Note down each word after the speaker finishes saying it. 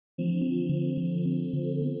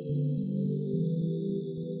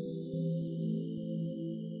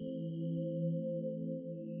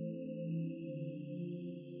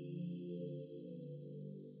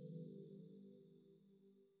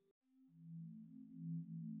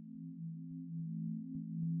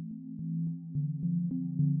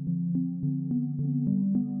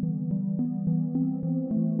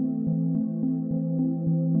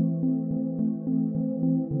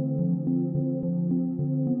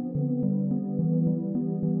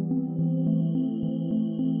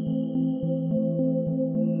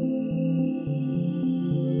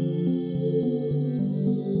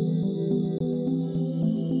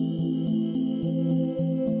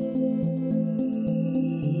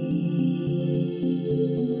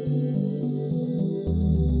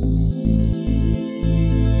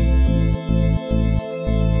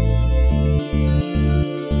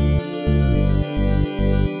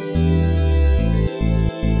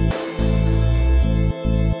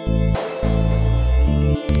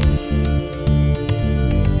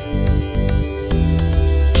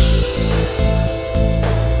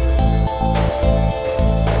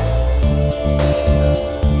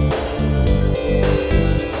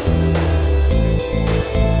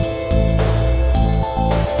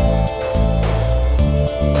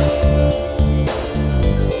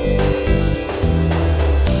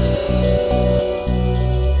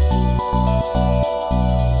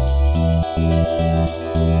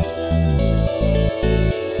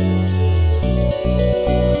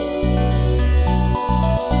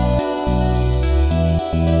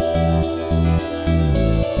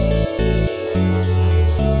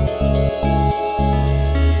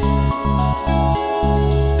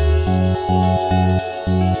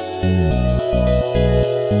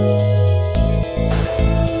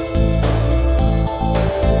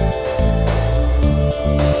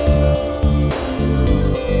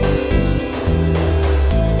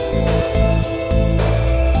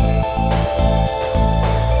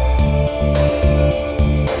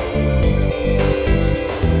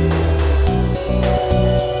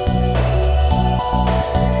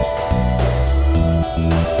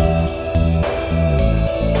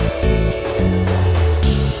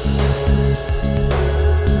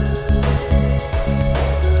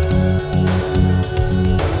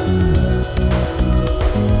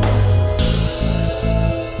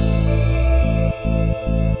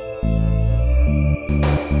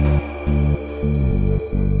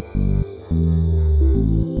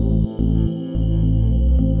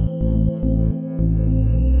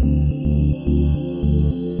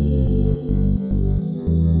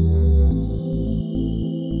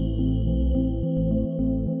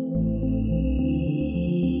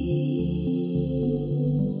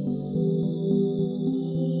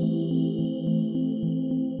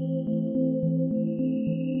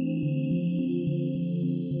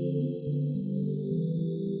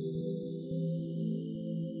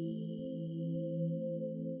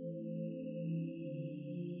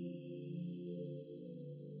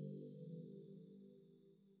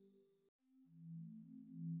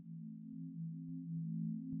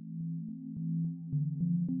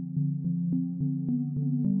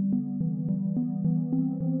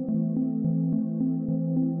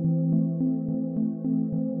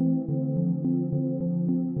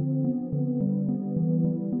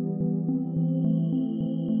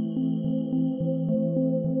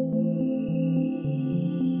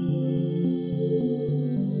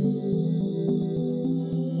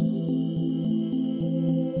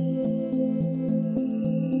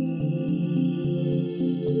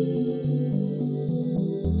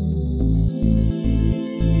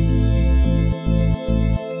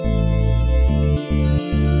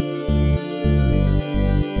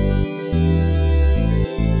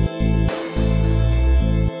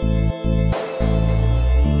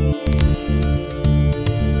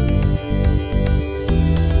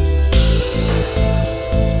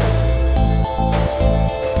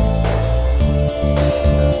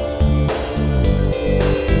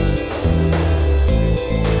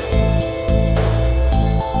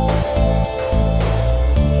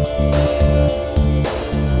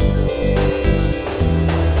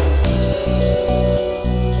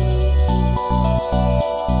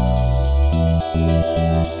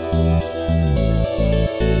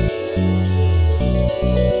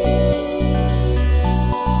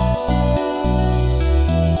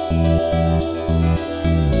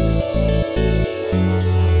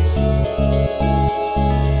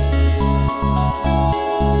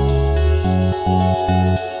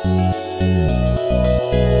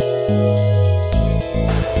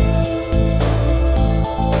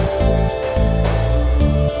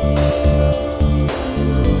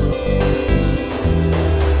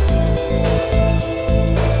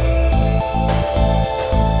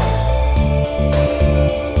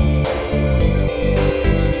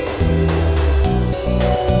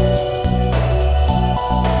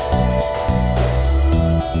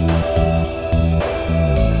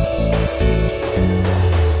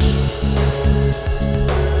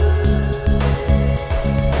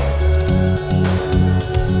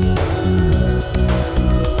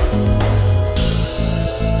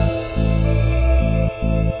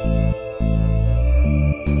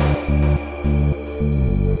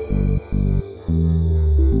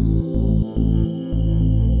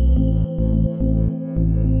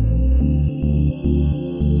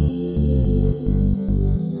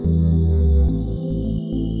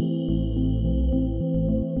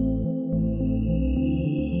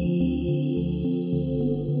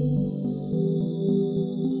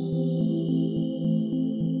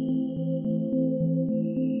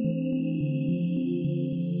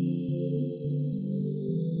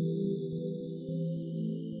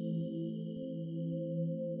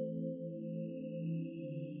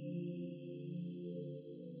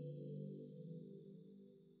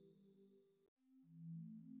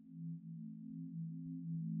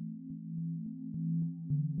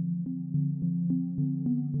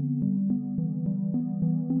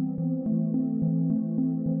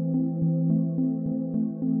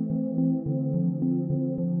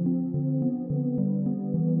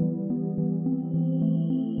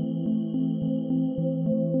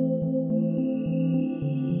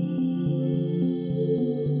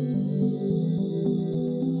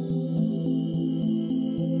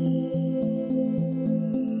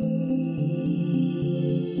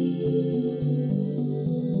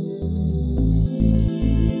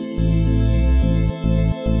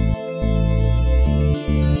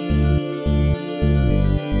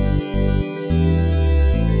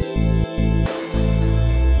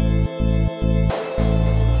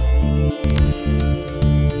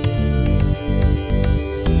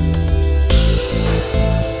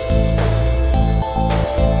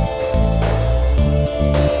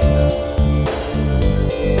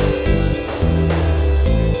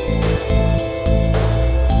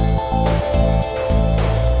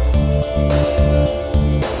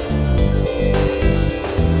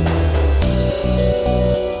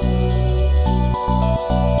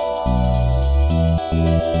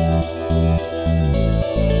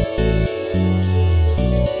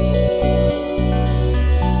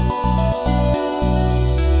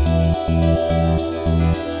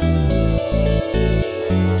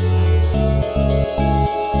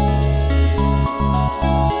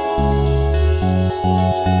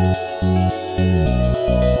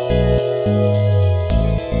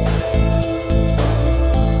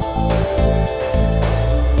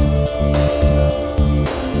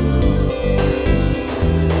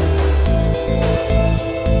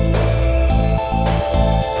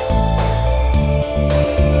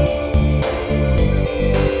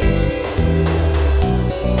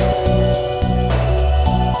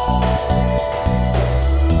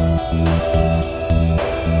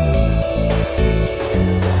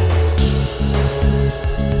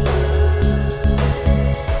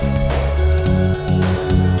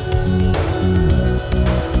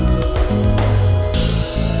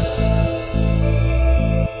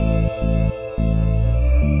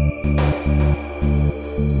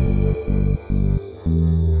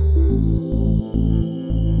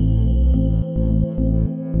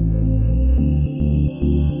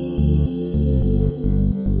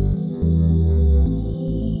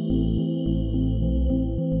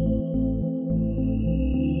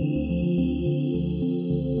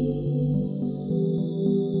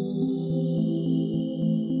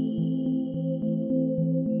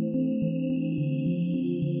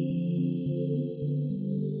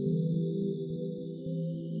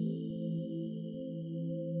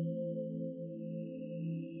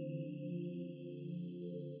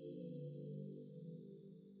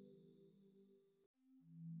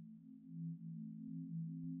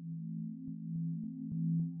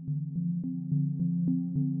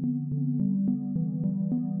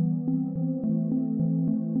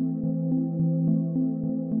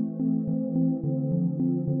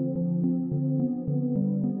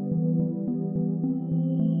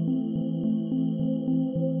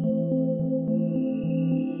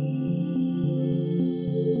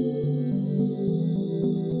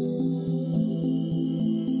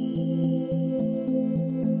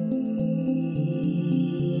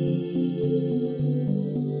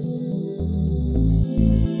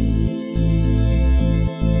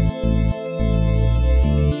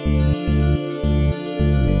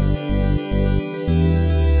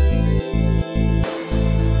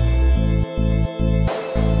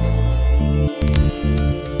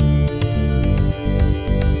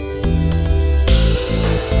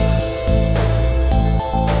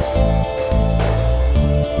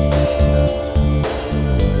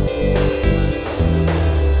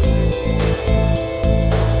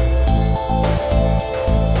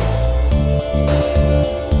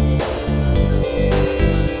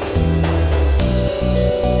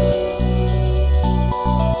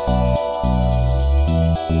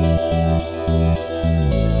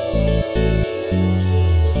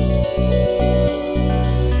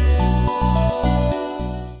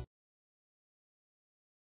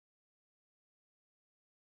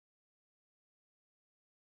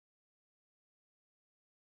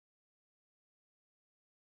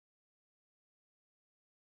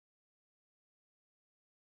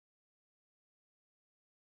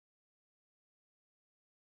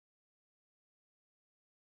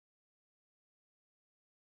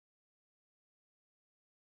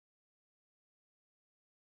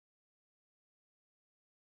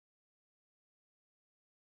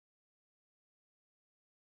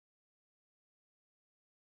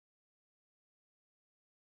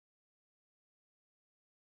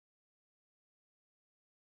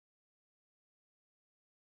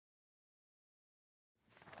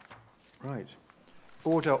Right.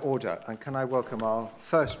 Order, order. And can I welcome our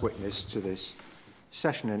first witness to this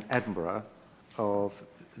session in Edinburgh of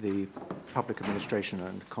the Public Administration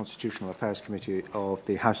and Constitutional Affairs Committee of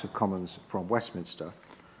the House of Commons from Westminster.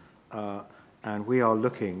 And we are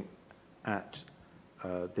looking at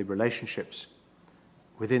the relationships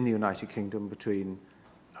within the United Kingdom between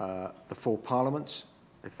the four parliaments,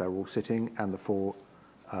 if they're all sitting, and the four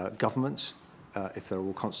governments, if they're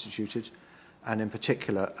all constituted, and in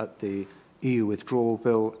particular at the EU withdrawal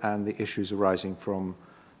bill and the issues arising from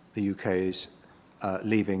the UK's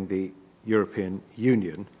leaving the European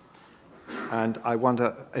Union. And I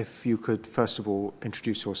wonder if you could, first of all,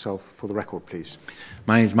 introduce yourself for the record, please.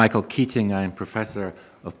 My name is Michael Keating. I'm Professor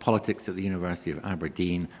of Politics at the University of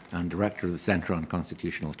Aberdeen and Director of the Centre on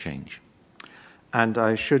Constitutional Change. And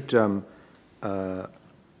I should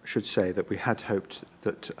say that we had hoped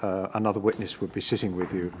that another witness would be sitting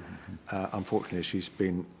with you. Unfortunately, she's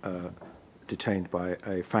been detained by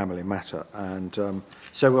a family matter. And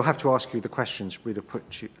so we'll have to ask you the questions we'd have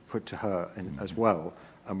put to her as well,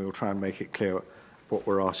 and we'll try and make it clear what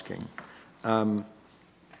we're asking.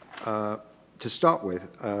 To start with,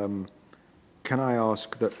 can I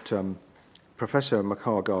ask that Professor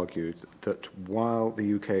McHarg argued that while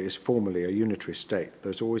the UK is formally a unitary state,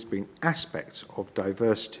 there's always been aspects of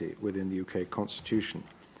diversity within the UK constitution.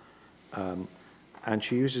 And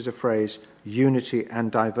she uses a phrase, unity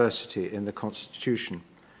and diversity in the constitution.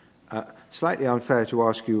 Slightly unfair to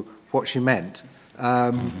ask you what she meant,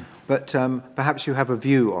 but perhaps you have a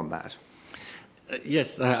view on that.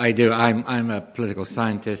 Yes, I do. I'm a political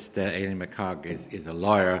scientist. Aileen McHarg is a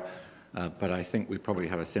lawyer, but I think we probably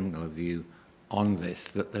have a similar view on this,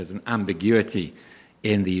 that there's an ambiguity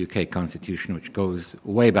in the UK constitution which goes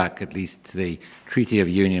way back at least to the Treaty of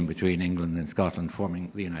Union between England and Scotland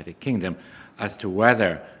forming the United Kingdom as to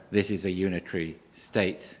whether this is a unitary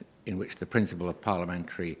state in which the principle of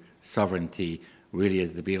parliamentary sovereignty really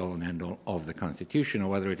is the be-all and end-all of the constitution, or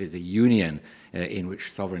whether it is a union in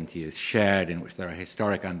which sovereignty is shared, in which there are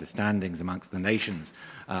historic understandings amongst the nations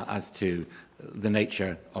as to the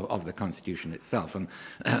nature of the constitution itself. And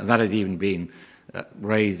that has even been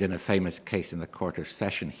raised in a famous case in the Court of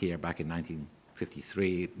Session here back in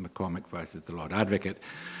 1953, McCormick versus the Lord Advocate.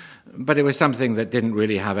 But it was something that didn't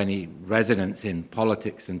really have any resonance in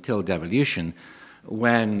politics until devolution,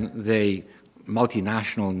 when the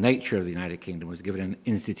multinational nature of the United Kingdom was given an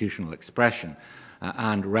institutional expression,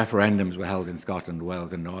 and referendums were held in Scotland,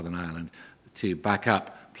 Wales and Northern Ireland to back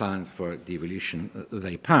up plans for devolution.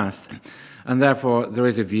 They passed, and therefore there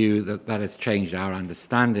is a view that that has changed our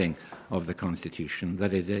understanding of the Constitution,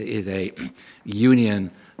 that is a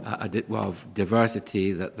union of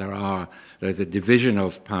diversity, that there's a division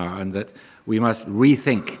of power, and that we must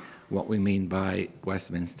rethink what we mean by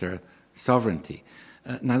Westminster sovereignty.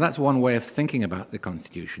 Now, that's one way of thinking about the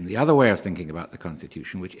Constitution. The other way of thinking about the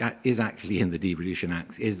Constitution, which is actually in the Devolution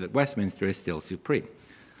Acts, is that Westminster is still supreme.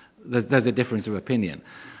 There's a difference of opinion.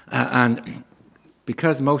 And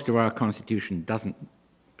because most of our Constitution doesn't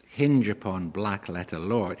hinge upon black-letter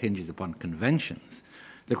law, it hinges upon conventions,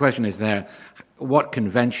 the question is there, what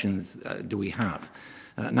conventions do we have?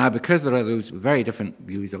 Now, because there are those very different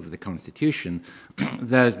views of the Constitution,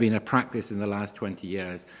 there's been a practice in the last 20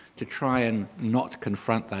 years to try and not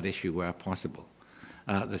confront that issue where possible.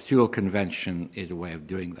 The Sewell Convention is a way of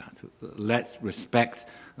doing that. Let's respect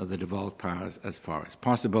the devolved powers as far as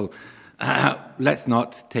possible. Let's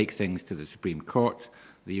not take things to the Supreme Court.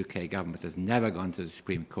 The UK government has never gone to the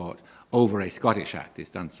Supreme Court over a Scottish Act.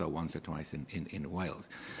 It's done so once or twice in Wales.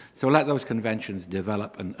 So let those conventions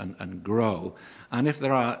develop and grow. And if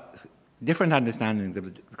there are different understandings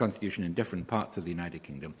of the Constitution in different parts of the United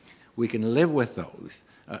Kingdom, we can live with those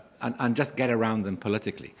and just get around them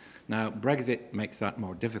politically. Now, Brexit makes that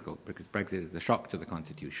more difficult because Brexit is a shock to the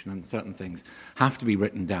Constitution, and certain things have to be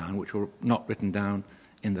written down which were not written down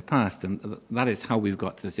in the past. And that is how we've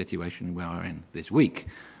got to the situation we are in this week,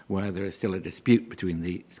 where there is still a dispute between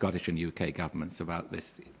the Scottish and UK governments about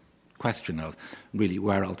this question of really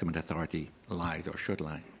where ultimate authority lies or should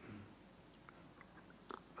lie.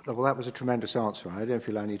 Well, that was a tremendous answer. I don't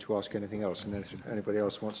feel I need to ask anything else, and if anybody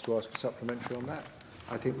else wants to ask a supplementary on that,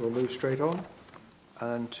 I think we'll move straight on.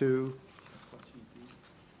 And to...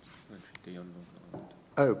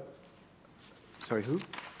 Oh, sorry, who?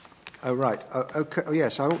 Oh, right. Okay. Oh,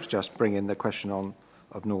 yes, I ought to just bring in the question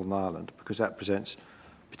of Northern Ireland, because that presents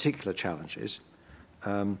particular challenges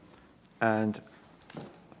and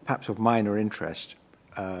perhaps of minor interest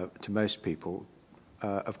to most people.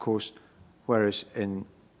 Of course, whereas in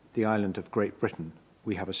the island of Great Britain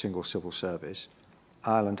we have a single civil service,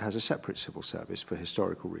 Ireland has a separate civil service for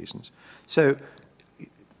historical reasons. So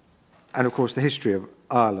And of course, the history of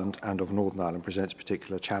Ireland and of Northern Ireland presents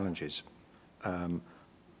particular challenges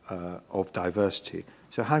of diversity.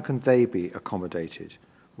 So how can they be accommodated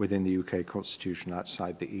within the UK constitution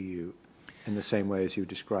outside the EU in the same way as you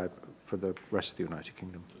describe for the rest of the United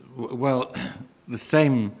Kingdom? Well, the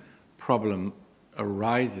same problem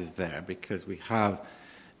arises there because we have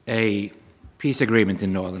a peace agreement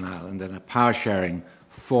in Northern Ireland and a power-sharing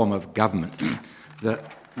form of government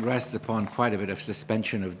that rests upon quite a bit of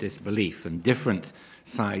suspension of disbelief, and different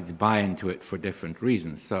sides buy into it for different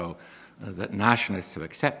reasons. So that nationalists have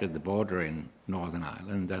accepted the border in Northern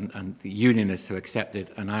Ireland and the unionists have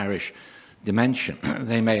accepted an Irish dimension.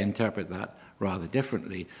 They may interpret that rather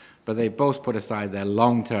differently, but they both put aside their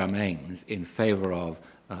long-term aims in favour of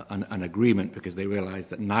an agreement because they realise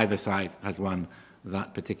that neither side has won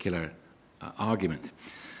that particular argument.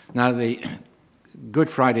 Now, the Good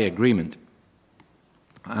Friday Agreement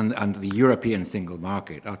and the European single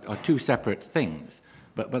market are two separate things,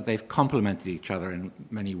 but they've complemented each other in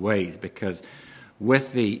many ways, because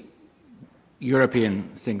with the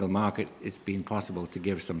European single market, it's been possible to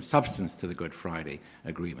give some substance to the Good Friday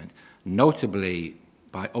Agreement, notably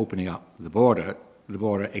by opening up the border. The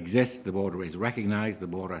border exists, the border is recognised, the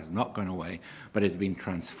border has not gone away, but it's been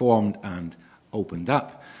transformed and opened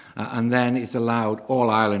up. And then it's allowed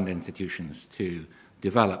all Ireland institutions to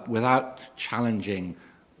develop without challenging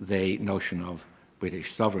the notion of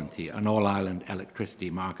British sovereignty, an all-Ireland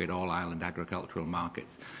electricity market, all-Ireland agricultural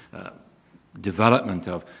markets, development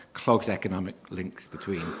of close economic links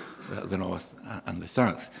between the North and the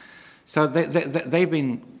South. So they've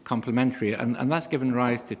been complementary, and that's given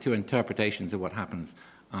rise to two interpretations of what happens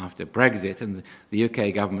after Brexit. And the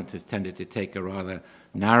UK government has tended to take a rather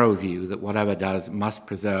narrow view that whatever does must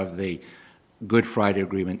preserve the Good Friday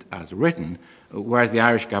Agreement as written, whereas the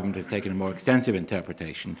Irish government has taken a more extensive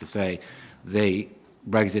interpretation to say the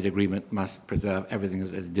Brexit Agreement must preserve everything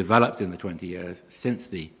that has developed in the 20 years since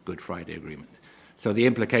the Good Friday Agreement. So the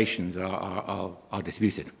implications are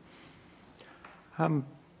disputed.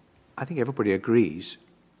 I think everybody agrees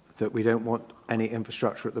that we don't want any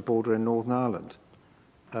infrastructure at the border in Northern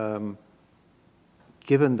Ireland.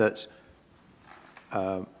 Given that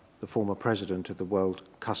the former president of the World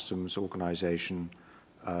Customs Organization,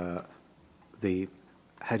 the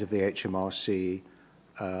head of the HMRC,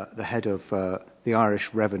 the head of the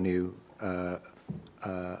Irish Revenue,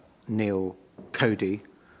 Neil Cody,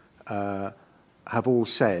 have all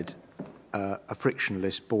said a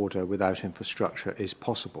frictionless border without infrastructure is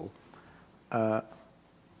possible.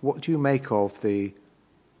 What do you make of the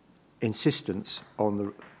insistence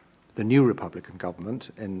on the new Republican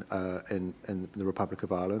government in the Republic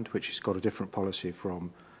of Ireland, which has got a different policy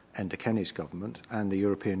from Enda Kenny's government, and the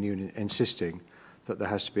European Union insisting that there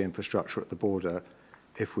has to be infrastructure at the border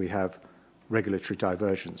if we have regulatory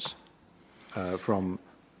divergence from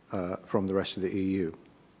the rest of the EU?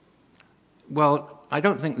 Well, I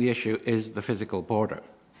don't think the issue is the physical border.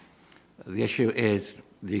 The issue is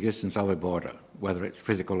the existence of a border, whether it's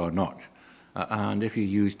physical or not. And if you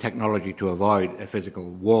use technology to avoid a physical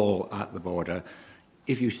wall at the border,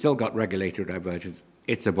 if you've still got regulatory divergence,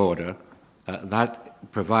 it's a border. That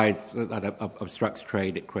obstructs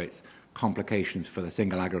trade, it creates complications for the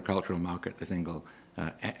single agricultural market, the single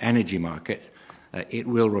energy market. It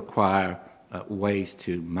will require ways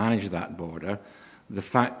to manage that border. The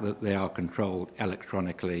fact that they are controlled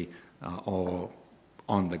electronically or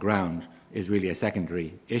on the ground is really a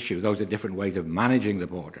secondary issue. Those are different ways of managing the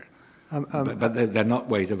border, but they're not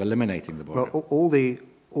ways of eliminating the border. Well,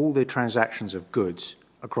 all the transactions of goods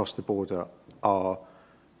across the border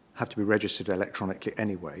have to be registered electronically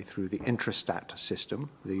anyway through the Intrastat system,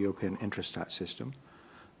 the European Intrastat system,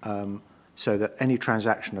 so that any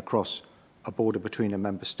transaction across a border between a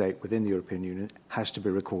member state within the European Union has to be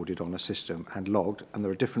recorded on a system and logged, and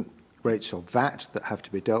there are different rates of VAT that have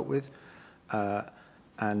to be dealt with,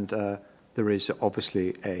 and there is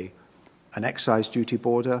obviously an excise duty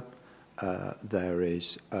border. There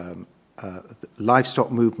is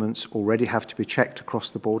livestock movements already have to be checked across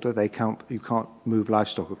the border. You can't move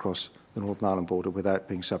livestock across the Northern Ireland border without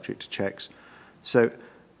being subject to checks. So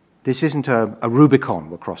this isn't a Rubicon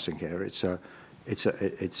we're crossing here.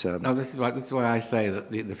 No, this is why I say that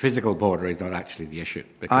the physical border is not actually the issue.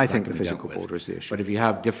 I think the physical border is the issue. But if you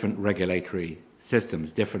have different regulatory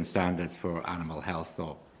systems, different standards for animal health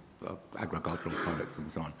or agricultural products and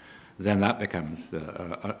so on, then that becomes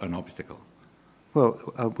an obstacle. Well,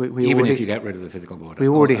 even if you get rid of the physical border. We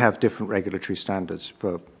already have different regulatory standards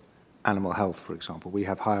for animal health, for example. We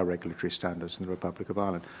have higher regulatory standards in the Republic of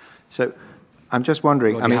Ireland. So I'm just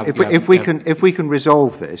wondering, if we can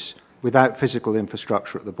resolve this without physical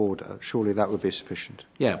infrastructure at the border, surely that would be sufficient.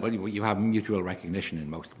 Yeah, well, you have mutual recognition in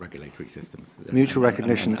most regulatory systems. Mutual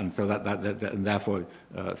recognition. And so and therefore...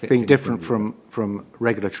 being different from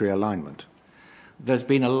regulatory alignment. There's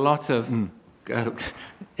been a lot of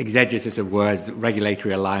exegesis of words,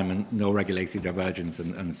 regulatory alignment, no regulatory divergence,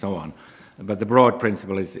 and so on. But the broad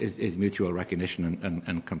principle is mutual recognition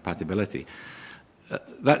and compatibility.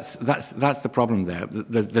 That's the problem there.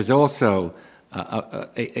 There's also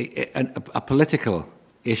a political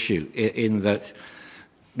issue in that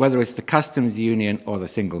whether it's the customs union or the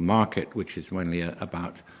single market, which is mainly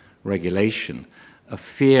about regulation, a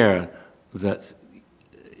fear that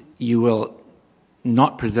you will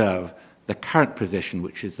not preserve the current position,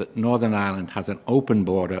 which is that Northern Ireland has an open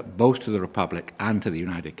border both to the Republic and to the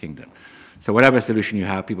United Kingdom. So whatever solution you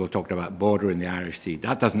have, people talked about border in the Irish Sea.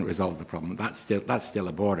 That doesn't resolve the problem. That's still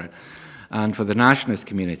a border. And for the nationalist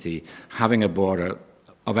community, having a border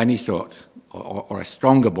of any sort, or a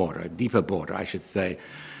stronger border, a deeper border, I should say,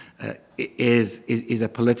 is a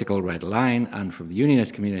political red line. And for the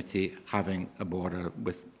unionist community, having a border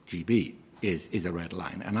with GB is a red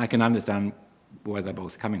line. And I can understand where they're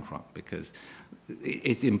both coming from, because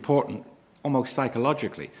it's important, almost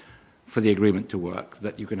psychologically, for the agreement to work,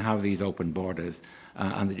 that you can have these open borders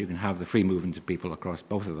and that you can have the free movement of people across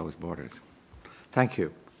both of those borders. Thank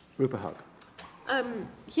you. Rupert Hug. I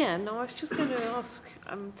was just going to ask,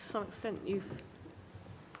 to some extent you've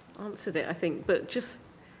answered it, I think, but just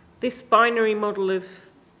this binary model of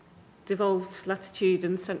devolved latitude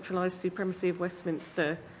and centralised supremacy of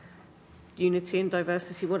Westminster, unity and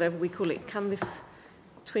diversity, whatever we call it, can this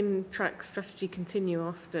twin-track strategy continue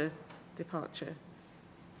after departure?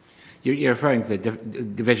 You're referring to the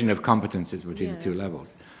division of competences between the two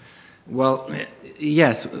levels. Well,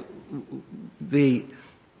 yes, the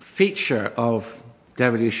feature of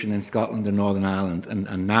devolution in Scotland and Northern Ireland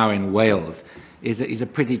and now in Wales is a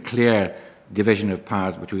pretty clear division of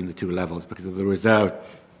powers between the two levels because of the reserved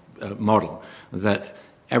model that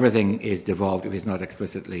everything is devolved if it's not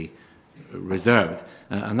explicitly reserved.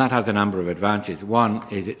 And that has a number of advantages. One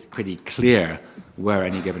is it's pretty clear where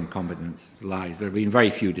any given competence lies. There have been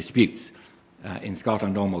very few disputes. In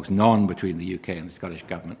Scotland, almost none between the UK and the Scottish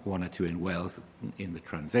Government, one or two in Wales in the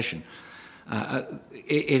transition.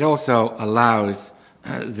 It also allows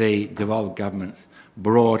the devolved governments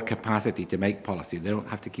broad capacity to make policy. They don't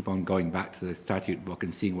have to keep on going back to the statute book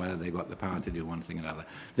and seeing whether they've got the power to do one thing or another.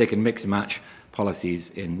 They can mix and match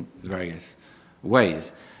policies in various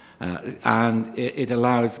ways. And it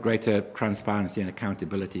allows greater transparency and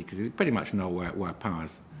accountability because we pretty much know where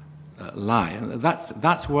powers lie. And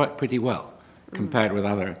that's worked pretty well compared with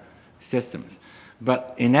other systems.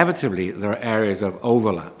 But inevitably, there are areas of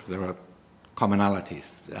overlap. There are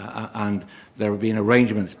commonalities. And there have been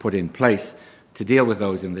arrangements put in place to deal with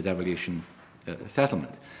those in the devolution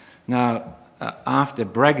settlement. Now, after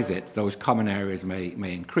Brexit, those common areas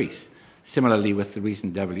may increase. Similarly, with the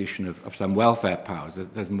recent devolution of some welfare powers,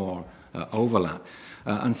 there's more overlap.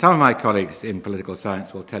 And some of my colleagues in political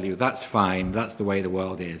science will tell you that's fine, that's the way the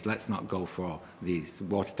world is, let's not go for these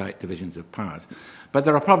watertight divisions of powers. But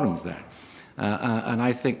there are problems there. And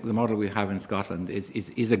I think the model we have in Scotland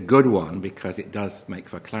is a good one because it does make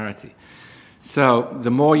for clarity. So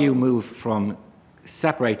the more you move from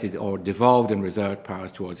separated or devolved and reserved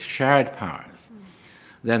powers towards shared powers,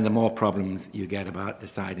 then the more problems you get about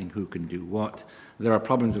deciding who can do what. There are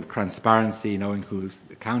problems of transparency, knowing who's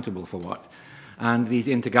accountable for what. And these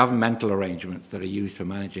intergovernmental arrangements that are used for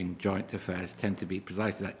managing joint affairs tend to be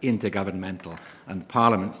precisely that, intergovernmental, and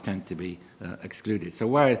parliaments tend to be excluded. So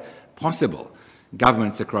where possible,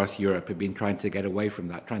 governments across Europe have been trying to get away from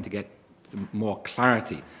that, trying to get some more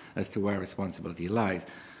clarity as to where responsibility lies,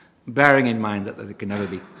 bearing in mind that there can never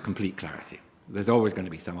be complete clarity. There's always going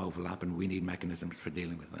to be some overlap, and we need mechanisms for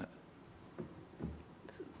dealing with that.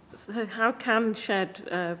 So how can shared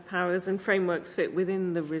powers and frameworks fit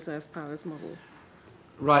within the reserve powers model?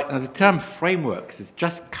 Right. Now, the term frameworks has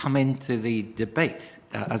just come into the debate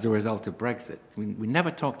as a result of Brexit. We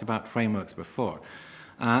never talked about frameworks before.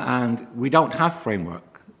 And we don't have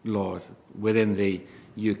framework laws within the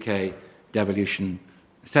UK devolution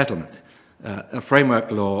settlement. A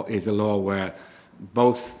framework law is a law where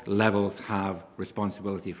both levels have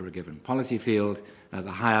responsibility for a given policy field.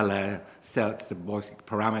 The higher layer sets the basic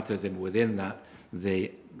parameters, and within that,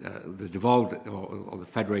 the devolved or the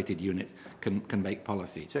federated units can make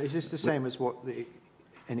policy. So is this the same as what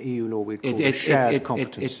an EU law we'd call shared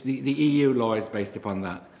competence? The EU law is based upon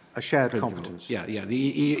that. A shared principle. competence. Yeah. The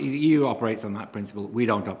EU operates on that principle. We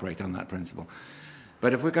don't operate on that principle.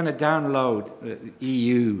 But if we're going to download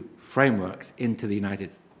EU frameworks into the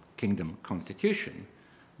United Kingdom Constitution,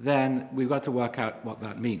 then we've got to work out what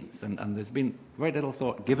that means. And there's been very little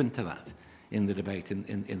thought given to that in the debate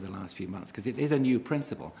in the last few months, because it is a new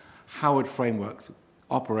principle. How would frameworks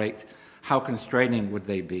operate? How constraining would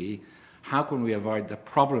they be? How can we avoid the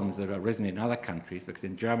problems that have arisen in other countries? Because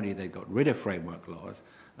in Germany, they've got rid of framework laws.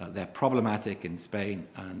 They're problematic in Spain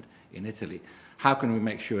and in Italy. How can we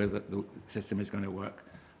make sure that the system is going to work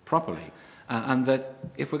properly? And that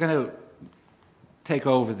if we're going to take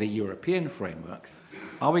over the European frameworks,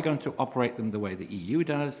 are we going to operate them the way the EU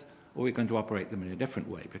does, or are we going to operate them in a different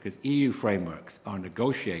way? Because EU frameworks are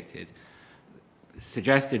negotiated,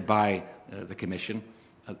 suggested by the Commission,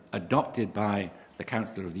 adopted by the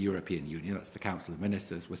Council of the European Union, that's the Council of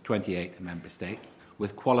Ministers, with 28 member states,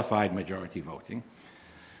 with qualified majority voting.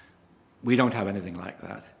 We don't have anything like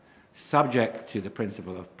that. Subject to the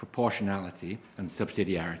principle of proportionality and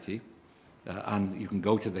subsidiarity, and you can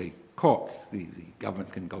go to the courts, the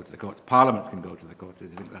governments can go to the courts, parliaments can go to the courts if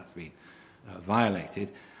they think that's been violated,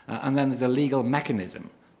 and then there's a legal mechanism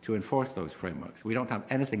to enforce those frameworks. We don't have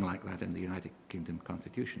anything like that in the United Kingdom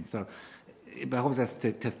Constitution. So it behoves us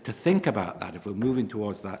to think about that if we're moving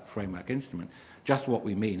towards that framework instrument, just what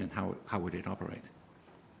we mean and how would it operate.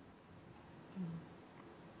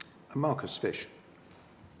 Marcus Fish.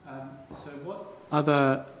 So what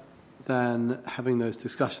other than having those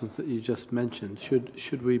discussions that you just mentioned,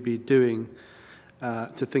 should we be doing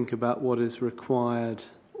to think about what is required,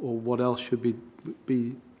 or what else should we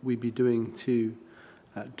be doing to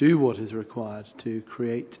do what is required to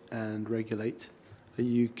create and regulate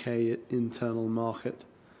a UK internal market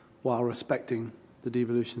while respecting the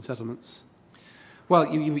devolution settlements?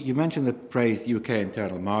 Well, you mentioned the phrase UK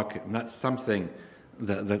internal market, and that's something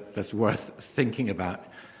that's worth thinking about.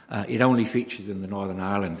 It only features in the Northern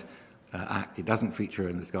Ireland Act. It doesn't feature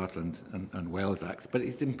in the Scotland and Wales Acts, but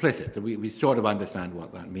it's implicit. We sort of understand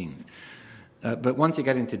what that means. But once you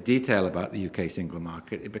get into detail about the UK single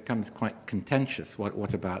market, it becomes quite contentious.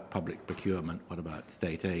 What about public procurement? What about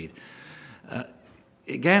state aid?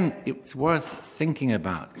 Again, it's worth thinking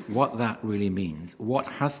about what that really means, what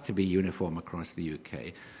has to be uniform across the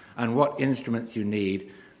UK, and what instruments you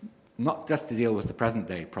need, not just to deal with the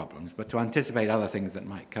present-day problems, but to anticipate other things that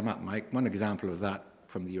might come up. One example of that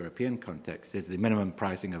from the European context is the minimum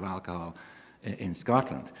pricing of alcohol in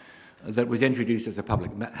Scotland that was introduced as a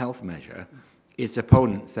public health measure. Its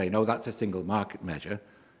opponents say, no, that's a single market measure.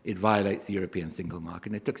 It violates the European single market.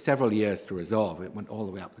 And it took several years to resolve. It went all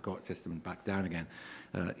the way up the court system and back down again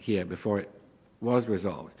here before it was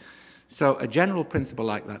resolved. So a general principle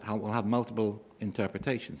like that will have multiple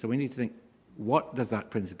interpretations. So we need to think, what does that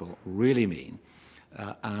principle really mean?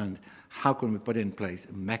 And how can we put in place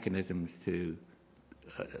mechanisms to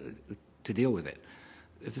deal with it?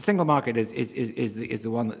 The single market is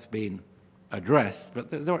the one that's been addressed, but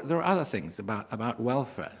there are other things about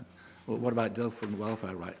welfare. Well, what about different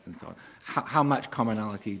welfare rights and so on? How much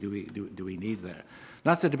commonality do we need there?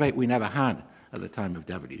 That's a debate we never had at the time of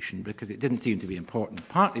devolution, because it didn't seem to be important,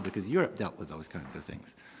 partly because Europe dealt with those kinds of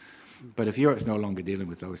things. But if Europe's no longer dealing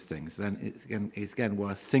with those things, then it's again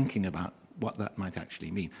worth thinking about what that might actually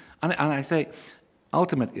mean. And I say,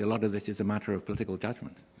 ultimately, a lot of this is a matter of political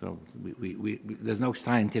judgment. So there's no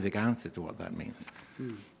scientific answer to what that means.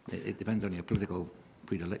 It depends on your political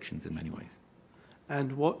predilections in many ways.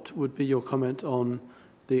 And what would be your comment on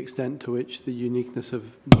the extent to which the uniqueness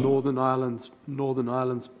of Northern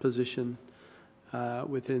Ireland's position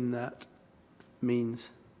within that means?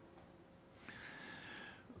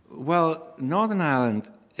 Well, Northern Ireland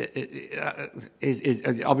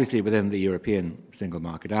is obviously within the European single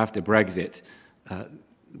market. After Brexit,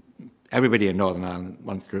 everybody in Northern Ireland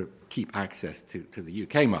wants to keep access to the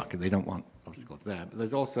UK market. They don't want obstacles there. But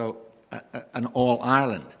there's also an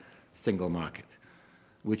all-Ireland single market,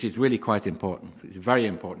 which is really quite important. It's very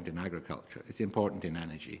important in agriculture. It's important in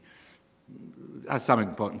energy. It has some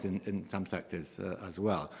importance in some sectors as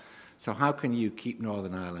well. So how can you keep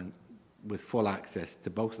Northern Ireland with full access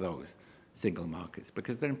to both those single markets?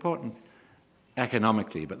 Because they're important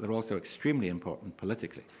economically, but they're also extremely important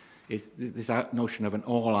politically. This notion of an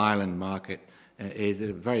all-Ireland market is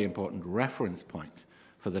a very important reference point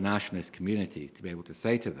for the nationalist community to be able to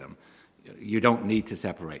say to them, you don't need to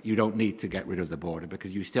separate, you don't need to get rid of the border,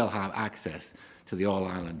 because you still have access to the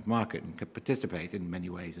all-Ireland market and can participate in many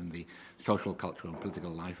ways in the social, cultural and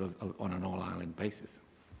political life on an all-Ireland basis.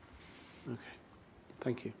 Okay,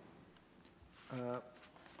 thank you.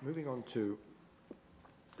 Moving on to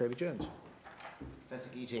David Jones. Professor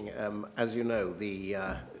Keating, as you know, the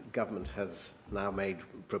government has now made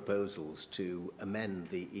proposals to amend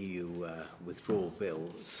the EU withdrawal bill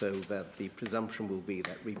so that the presumption will be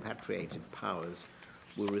that repatriated powers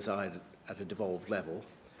will reside at a devolved level,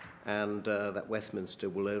 and that Westminster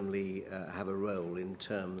will only have a role in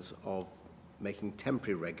terms of making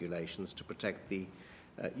temporary regulations to protect the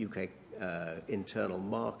UK internal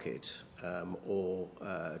market or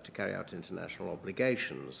to carry out international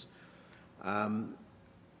obligations.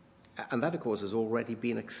 And that, of course, has already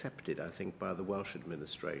been accepted, I think, by the Welsh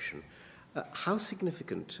administration. How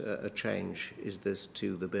significant a change is this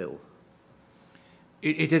to the bill?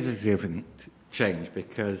 It is a significant change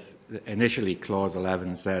because initially Clause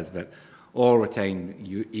 11 says that all retained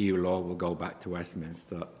EU law will go back to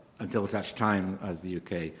Westminster until such time as the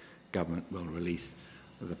UK government will release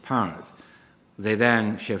the powers. They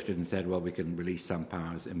then shifted and said, well, we can release some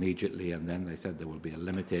powers immediately, and then they said there will be a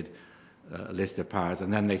limited list of powers,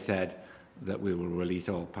 and then they said that we will release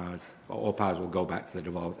all powers will go back to the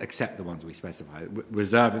devolved, except the ones we specify,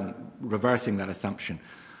 reversing that assumption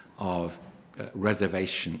of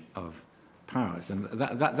reservation of powers. And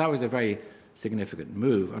that was a very significant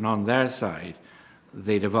move. And on their side,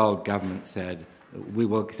 the devolved government said, we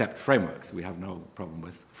will accept frameworks. We have no problem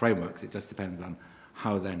with frameworks. It just depends on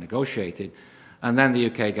how they're negotiated. And then the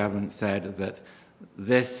UK government said that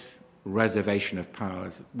this reservation of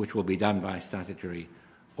powers, which will be done by statutory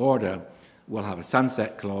order, will have a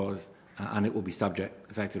sunset clause and it will be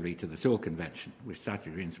subject effectively to the Sewell Convention, which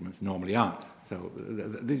statutory instruments normally aren't. So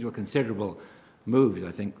these were considerable moves,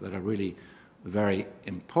 I think, that are really very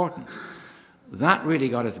important. That really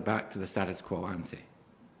got us back to the status quo ante,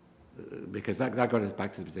 because that got us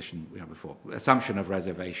back to the position we had before. Assumption of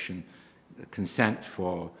reservation, consent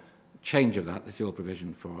for change of that, the Sewell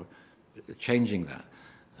provision for changing that.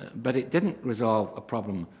 But it didn't resolve a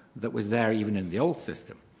problem that was there even in the old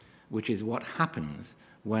system, which is what happens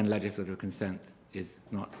when legislative consent is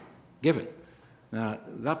not given. Now,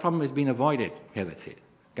 that problem has been avoided hitherto.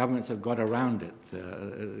 Governments have got around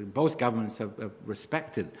it. Both governments have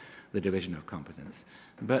respected the division of competence.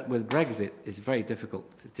 But with Brexit, it's very difficult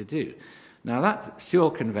to do. Now, that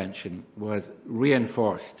Sewell Convention was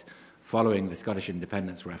reinforced following the Scottish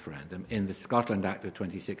independence referendum in the Scotland Act of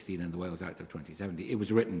 2016 and the Wales Act of 2070. It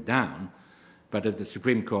was written down, but as the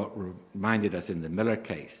Supreme Court reminded us in the Miller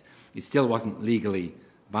case, it still wasn't legally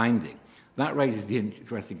binding. That raises the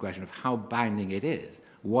interesting question of how binding it is.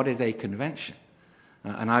 What is a convention?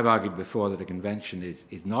 And I've argued before that a convention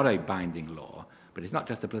is not a binding law, but it's not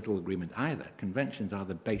just a political agreement either. Conventions are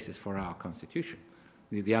the basis for our constitution,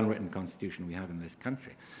 the unwritten constitution we have in this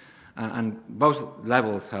country. And both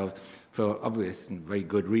levels have, for obvious and very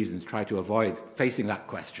good reasons, tried to avoid facing that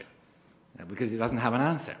question because it doesn't have an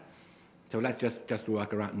answer. So let's just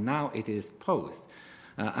work around. Now it is posed.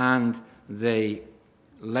 And the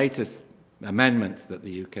latest amendment that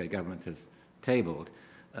the UK government has tabled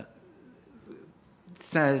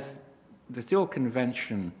says the Sewell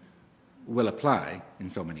Convention will apply, in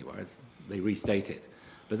so many words. They restate it.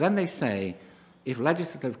 But then they say if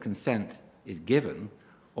legislative consent is given,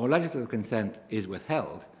 or legislative consent is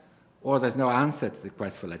withheld, or there's no answer to the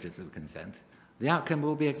request for legislative consent, the outcome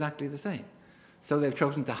will be exactly the same. So they've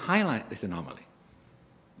chosen to highlight this anomaly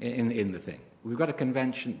in the thing. We've got a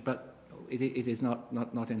convention, but it is not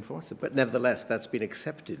enforceable. But nevertheless, that's been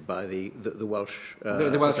accepted by the Welsh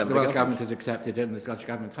the Welsh government. Government has accepted it, and the Scottish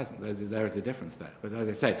Government hasn't. There is a difference there. But as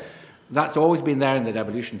I say, that's always been there in the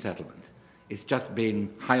devolution settlement. It's just been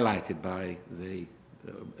highlighted by the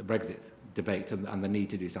Brexit debate and the need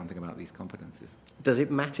to do something about these competences. Does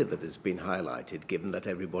it matter that it's been highlighted, given that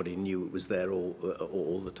everybody knew it was there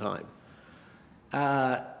all the time?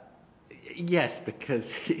 Yes,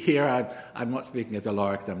 because here I'm not speaking as a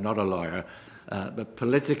lawyer because I'm not a lawyer, but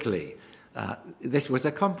politically, this was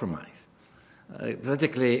a compromise.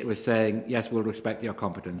 Politically, it was saying, yes, we'll respect your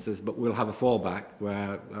competences, but we'll have a fallback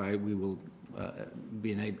where we will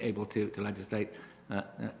be able to legislate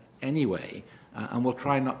anyway, and we'll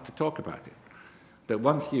try not to talk about it. But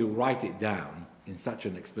once you write it down in such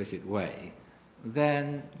an explicit way,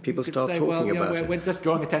 then people you could start say, talking about it. We're just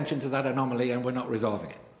drawing attention to that anomaly and we're not resolving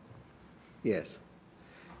it. Yes.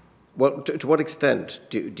 Well, to what extent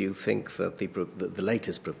do you think that the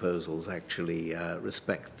latest proposals actually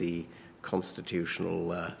respect the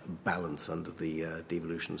constitutional balance under the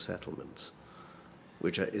devolution settlements,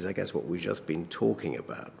 which is, I guess, what we've just been talking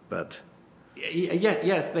about? But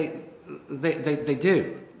yes, they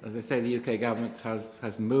do. As I say, the UK government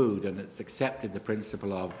has moved and it's accepted the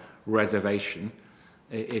principle of reservation.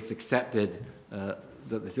 It's accepted that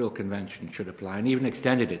the Sewell Convention should apply and even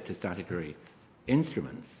extended it to statutory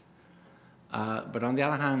instruments. But on the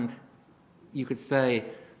other hand, you could say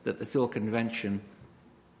that the Sewell Convention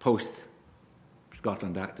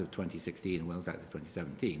post-Scotland Act of 2016 and Wales Act of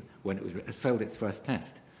 2017, when it has failed its first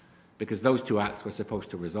test, because those two acts were supposed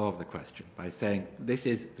to resolve the question by saying this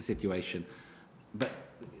is the situation, but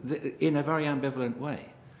in a very ambivalent way.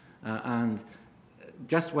 And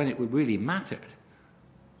just when it would really mattered,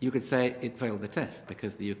 you could say it failed the test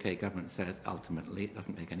because the UK government says ultimately it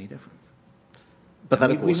doesn't make any difference. But that,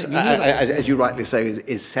 of course, as you rightly say,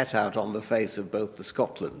 is set out on the face of both the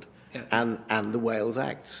Scotland and the Wales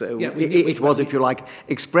Act. So it was, if you like,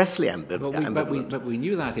 expressly ambivalent. But we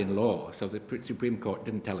knew that in law, so the Supreme Court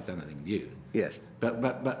didn't tell us anything new. Yes.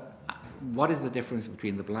 But what is the difference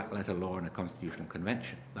between the black letter law and a constitutional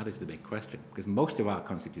convention? That is the big question, because most of our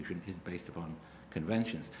constitution is based upon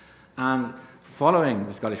conventions. And following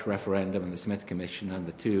the Scottish referendum and the Smith Commission and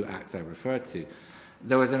the two acts I referred to,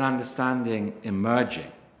 there was an understanding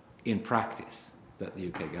emerging in practice that the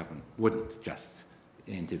UK government wouldn't just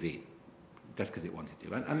intervene just because it wanted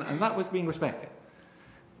to. And that was being respected.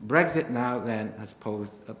 Brexit now then has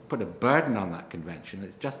put a burden on that convention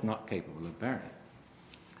that's just not capable of bearing.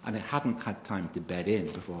 And it hadn't had time to bed in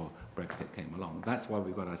before Brexit came along. That's why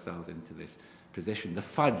we got ourselves into this position. The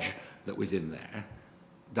fudge that was in there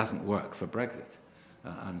doesn't work for Brexit.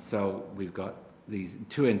 And so we've got these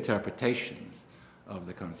two interpretations of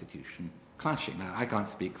the Constitution clashing. Now, I can't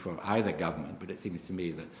speak for either government, but it seems to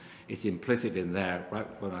me that it's implicit in there, right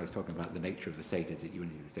when I was talking about the nature of the state, is it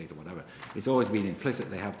unity of the state or whatever, it's always been implicit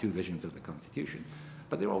they have two visions of the Constitution,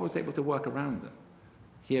 but they're always able to work around them.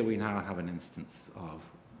 Here we now have an instance of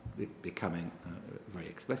it becoming very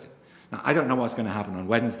explicit. Now, I don't know what's going to happen on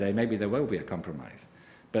Wednesday. Maybe there will be a compromise.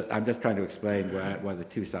 But I'm just trying to explain where the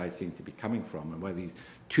two sides seem to be coming from and where these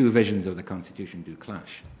two visions of the Constitution do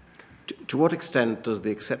clash. To what extent does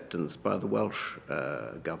the acceptance by the Welsh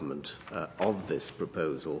government of this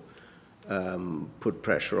proposal put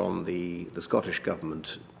pressure on the Scottish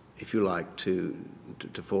government, if you like, to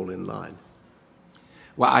fall in line?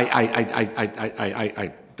 Well,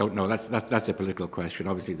 I don't know. That's a political question.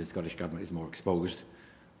 Obviously, the Scottish government is more exposed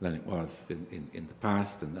than it was in the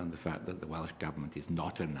past, and the fact that the Welsh government is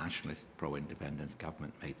not a nationalist, pro-independence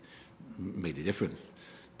government made a difference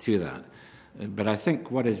to that. But I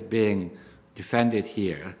think what is being defended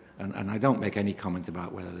here, and I don't make any comment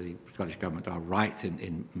about whether the Scottish government are right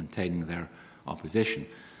in maintaining their opposition.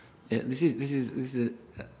 This is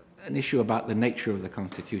an issue about the nature of the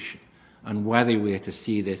Constitution and whether we are to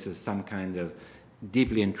see this as some kind of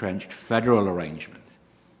deeply entrenched federal arrangement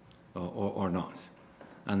or not.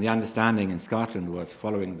 And the understanding in Scotland was,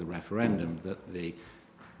 following the referendum, that the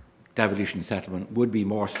devolution settlement would be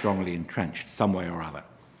more strongly entrenched some way or other.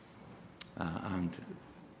 And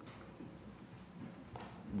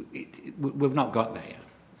we've not got there yet.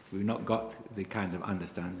 We've not got the kind of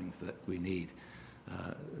understandings that we need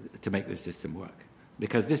to make this system work.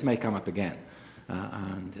 Because this may come up again.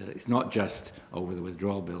 And it's not just over the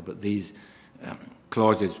withdrawal bill, but these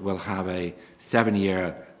clauses will have a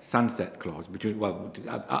 7-year sunset clause,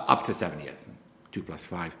 up to 7 years, 2 plus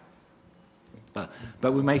 5.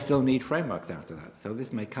 But we may still need frameworks after that. So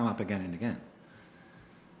this may come up again and again.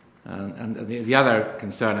 And the other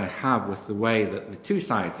concern I have with the way that the two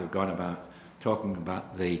sides have gone about talking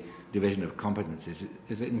about the division of competencies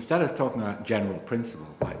is that instead of talking about general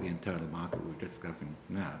principles like the internal market we're discussing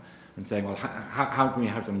now, and saying, well, how can we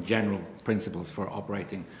have some general principles for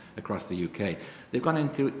operating across the UK? They've gone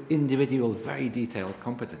into individual, very detailed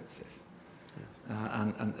competencies.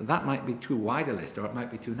 And that might be too wide a list, or it might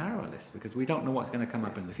be too narrow a list, because we don't know what's going to come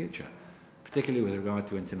up in the future, particularly with regard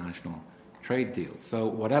to international trade deals. So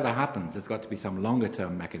whatever happens, there's got to be some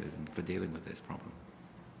longer-term mechanism for dealing with this problem.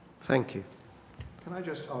 Thank you. Can I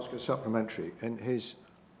just ask a supplementary? In his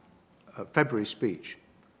February speech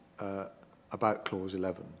about Clause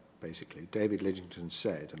 11, basically, David Lidington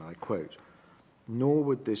said, and I quote, "Nor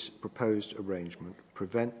would this proposed arrangement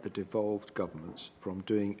prevent the devolved governments from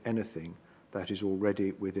doing anything that is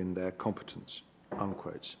already within their competence,"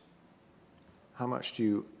 unquote. How much do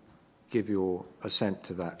you give your assent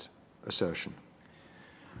to that assertion?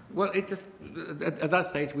 Well, it just at that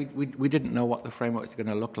stage we didn't know what the frameworks were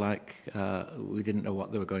going to look like. We didn't know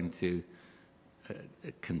what they were going to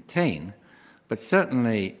contain. But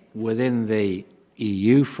certainly within the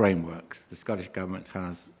EU frameworks, the Scottish Government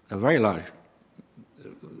has a very large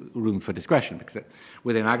room for discretion, because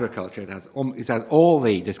within agriculture it has all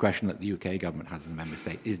the discretion that the UK government has as a member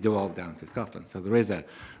state is devolved down to Scotland. So there is a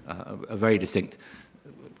very distinct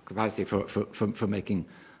capacity for making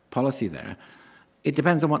policy there. It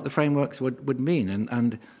depends on what the frameworks would mean.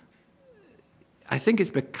 And I think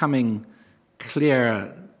it's becoming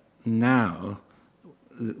clear now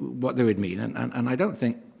what they would mean. And I don't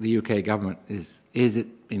think the UK government is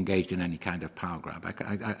engaged in any kind of power grab.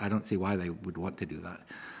 I don't see why they would want to do that.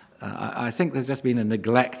 I think there's just been a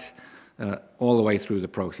neglect all the way through the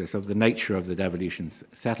process of the nature of the devolution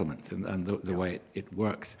settlement and the way it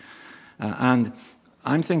works. And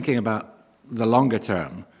I'm thinking about the longer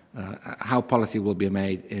term, how policy will be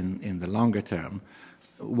made in the longer term,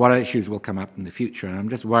 what issues will come up in the future. And I'm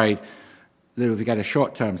just worried that if we get a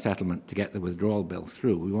short-term settlement to get the withdrawal bill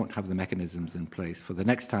through, we won't have the mechanisms in place for the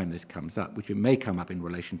next time this comes up, which it may come up in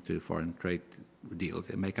relation to foreign trade deals.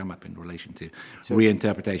 It may come up in relation to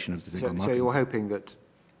reinterpretation of the single market. So you're hoping that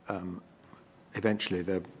eventually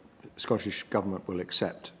the Scottish Government will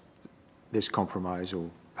accept this compromise, or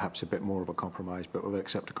perhaps a bit more of a compromise, but will they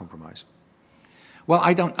accept a compromise? Well,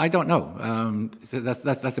 I don't know. So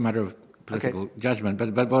that's a matter of political judgment.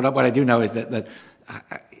 But what I do know is that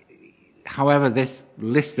however this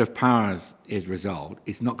list of powers is resolved,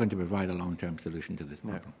 it's not going to provide a long-term solution to this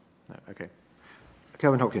problem. No. Okay.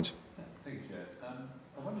 Kelvin Hopkins. Thank you, Chair.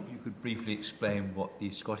 I wonder if you could briefly explain what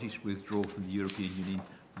the Scottish withdrawal from the European Union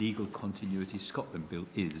Legal Continuity Scotland Bill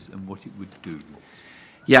is and what it would do.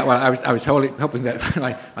 Yeah, well, I was hoping that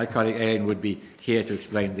my colleague Ian would be here to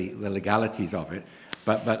explain the legalities of it,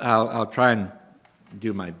 but I'll try and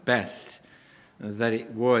do my best. That it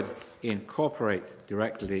would incorporate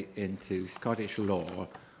directly into Scottish law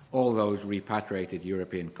all those repatriated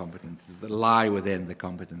European competences that lie within the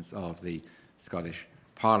competence of the Scottish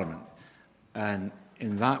Parliament, and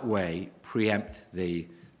in that way preempt the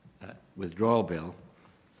withdrawal bill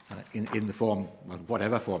in the form, well,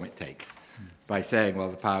 whatever form it takes, by saying, well,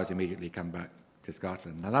 the powers immediately come back to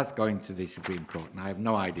Scotland. Now, that's going to the Supreme Court, and I have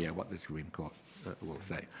no idea what the Supreme Court will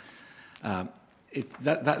say.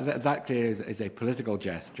 That clearly is a political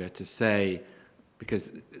gesture to say,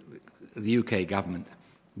 because the UK government,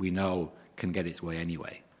 we know, can get its way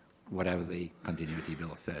anyway. Whatever the continuity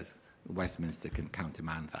bill says, Westminster can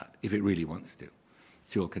countermand that, if it really wants to,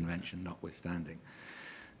 Sewell Convention notwithstanding.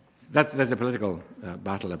 There's a political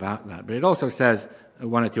battle about that, but it also says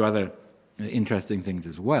one or two other interesting things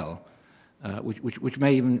as well, which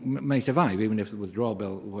may survive, even if the withdrawal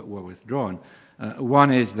bill were withdrawn.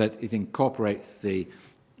 One is that it incorporates the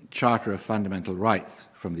Charter of Fundamental Rights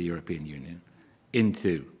from the European Union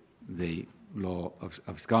into the law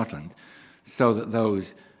of Scotland, so that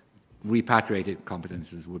those repatriated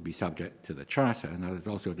competences would be subject to the Charter. And there's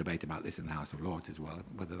also a debate about this in the House of Lords as well,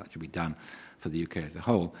 whether that should be done for the UK as a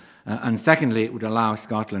whole. And secondly, it would allow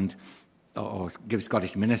Scotland, or give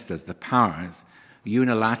Scottish ministers the powers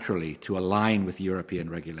unilaterally to align with European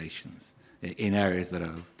regulations in areas that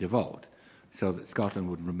are devolved, so that Scotland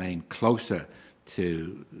would remain closer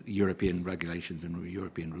to European regulations and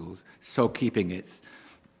European rules, so keeping its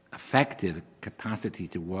effective capacity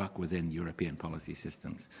to work within European policy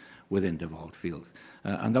systems within devolved fields.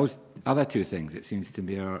 And those other two things, it seems to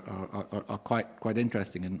me, are quite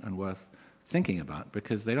interesting and worth thinking about,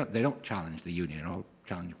 because they don't challenge the Union or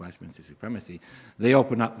challenge Westminster supremacy. They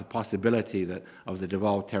open up the possibility that of the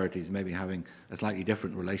devolved territories maybe having a slightly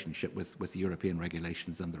different relationship with European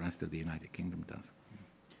regulations than the rest of the United Kingdom does.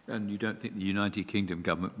 And you don't think the United Kingdom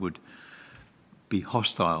government would be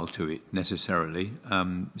hostile to it necessarily?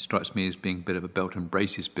 It strikes me as being a bit of a belt and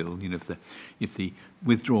braces bill. You know, if the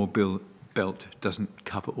withdrawal belt doesn't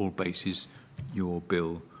cover all bases, your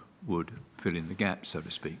bill would fill in the gaps, so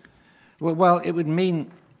to speak. Well, it would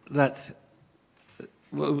mean that.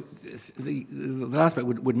 Well, the last bit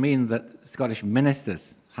would mean that Scottish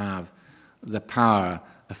ministers have the power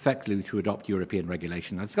effectively to adopt European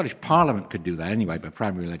regulation. Now, the Scottish Parliament could do that anyway by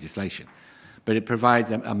primary legislation, but it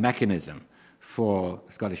provides a mechanism for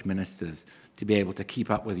Scottish ministers to be able to keep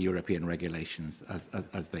up with European regulations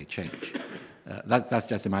as they change. That's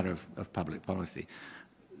just a matter of public policy.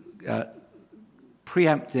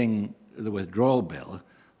 Preempting the withdrawal bill,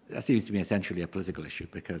 that seems to me essentially a political issue,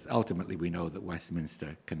 because ultimately we know that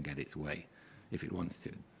Westminster can get its way if it wants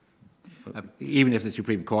to. Even if the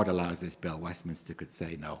Supreme Court allows this bill, Westminster could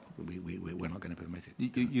say, no, we're not going to permit it.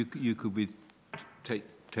 You could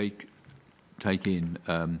take in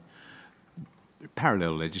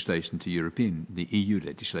parallel legislation to the EU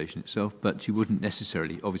legislation itself, but you wouldn't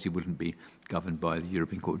necessarily, obviously wouldn't be governed by the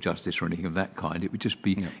European Court of Justice or anything of that kind. It would just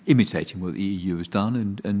be imitating what the EU has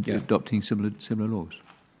done and adopting similar laws.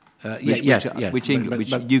 Which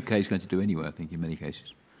UK is going to do anyway, I think, in many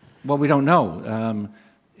cases. Well, we don't know.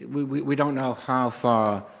 We don't know how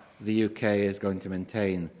far the UK is going to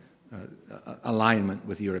maintain alignment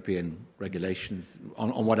with European regulations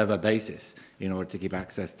on whatever basis in order to keep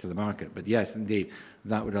access to the market. But yes, indeed,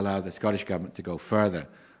 that would allow the Scottish Government to go further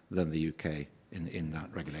than the UK in that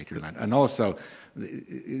regulatory line. And also,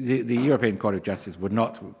 the European Court of Justice would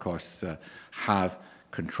not, of course, have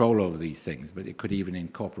control over these things, but it could even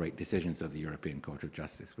incorporate decisions of the European Court of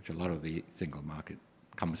Justice, which a lot of the single market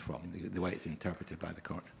comes from, the way it's interpreted by the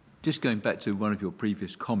court. Just going back to one of your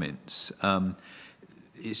previous comments,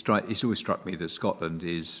 it's always struck me that Scotland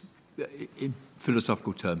is, in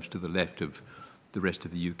philosophical terms, to the left of the rest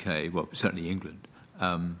of the UK, well, certainly England.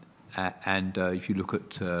 And if you look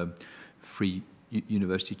at free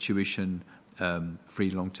university tuition,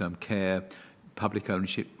 free long-term care, public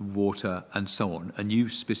ownership, water, and so on, and you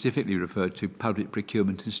specifically referred to public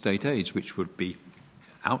procurement and state aids, which would be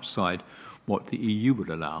outside what the EU would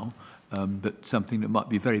allow, but something that might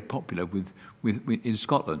be very popular with in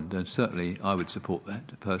Scotland, and certainly I would support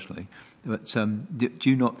that personally. But do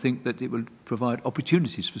you not think that it would provide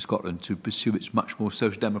opportunities for Scotland to pursue its much more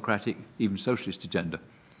social democratic, even socialist agenda?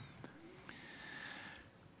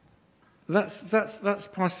 That's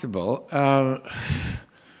possible.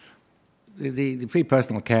 The free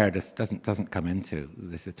personal care just doesn't come into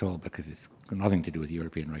this at all because it's got nothing to do with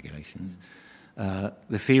European regulations.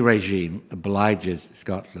 The fee regime obliges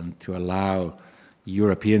Scotland to allow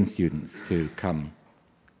European students to come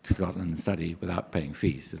to Scotland and study without paying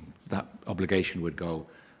fees. And that obligation would go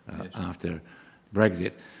after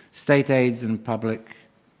Brexit. State aids and public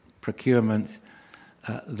procurement,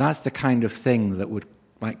 that's the kind of thing that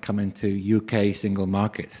might come into UK single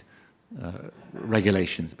market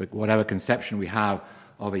regulations. But whatever conception we have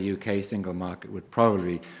of a UK single market would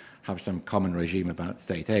probably have some common regime about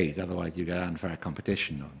state aids. Otherwise, you get unfair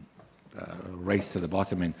competition or a race to the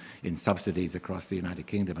bottom in subsidies across the United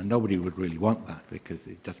Kingdom, and nobody would really want that because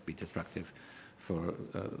it'd just be destructive for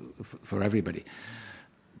everybody.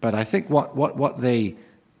 But I think what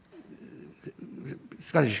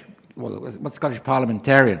Scottish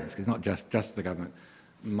parliamentarians, it's not just the government,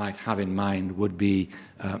 might have in mind would be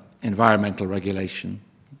environmental regulation.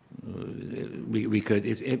 We could,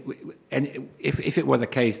 if it were the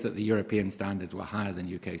case that the European standards were higher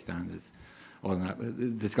than UK standards, or that,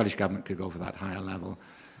 the Scottish government could go for that higher level.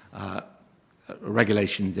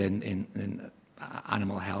 Regulations in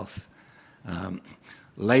animal health,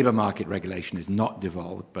 labour market regulation is not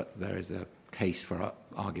devolved, but there is a case for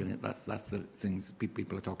arguing that that's the things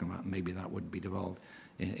people are talking about. Maybe that would be devolved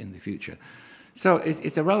in the future. So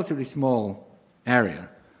it's a relatively small area.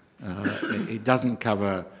 It doesn't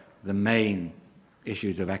cover the main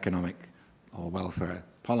issues of economic or welfare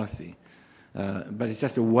policy, but it's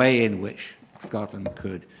just a way in which Scotland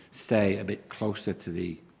could stay a bit closer to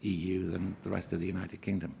the EU than the rest of the United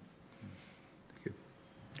Kingdom. Thank you.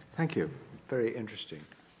 Thank you. Very interesting.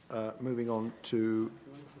 Moving on to...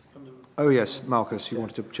 Oh, yes, Marcus, you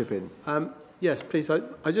wanted to chip in. Yes, please.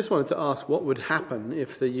 I just wanted to ask what would happen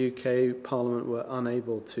if the UK Parliament were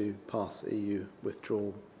unable to pass the EU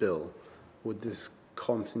withdrawal bill. Would this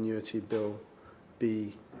continuity bill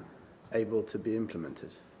be able to be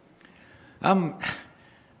implemented?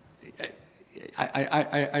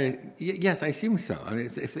 Yes, I assume so. I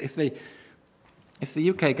mean, if the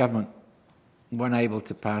UK government weren't able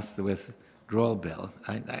to pass the withdrawal bill,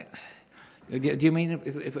 do you mean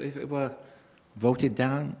if it were voted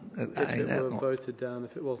down? If it were voted down,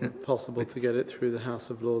 if it wasn't possible to get it through the House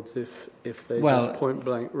of Lords, if they just point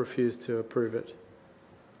blank refused to approve it,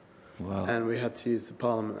 and we had to use the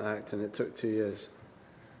Parliament Act, and it took 2 years.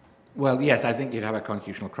 Well, yes, I think you'd have a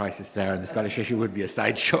constitutional crisis there, and the Scottish issue would be a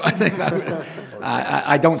sideshow. I think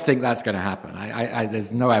I don't think that's going to happen.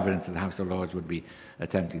 There's no evidence that the House of Lords would be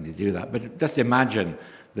attempting to do that. But just imagine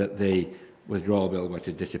that the withdrawal bill were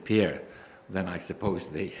to disappear, then I suppose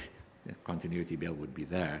the continuity bill would be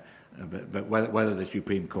there. But whether the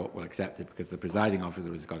Supreme Court will accept it, because the presiding officer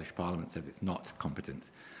of the Scottish Parliament says it's not competent.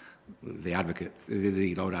 The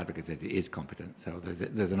Lord Advocate says it is competent. So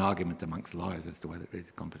there's an argument amongst lawyers as to whether it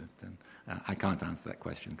is competent. And I can't answer that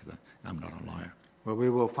question because I'm not a lawyer. Well, we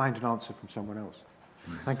will find an answer from someone else.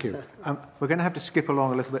 Thank you. We're going to have to skip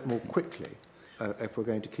along a little bit more quickly if we're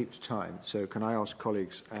going to keep to time. So can I ask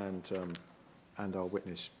colleagues and our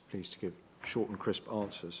witness, please, to give short and crisp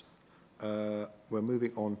answers. We're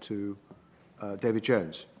moving on to David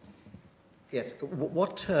Jones. Yes.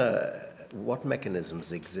 What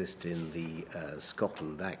mechanisms exist in the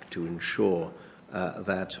Scotland Act to ensure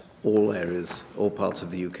that all parts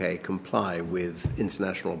of the UK comply with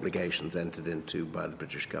international obligations entered into by the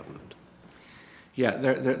British government? Yeah,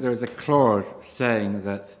 there's a clause saying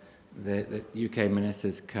that the UK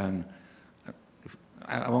ministers can,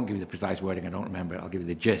 I won't give you the precise wording, I don't remember it, I'll give you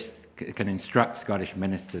the gist, can instruct Scottish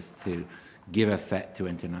ministers to give effect to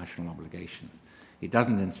international obligations. It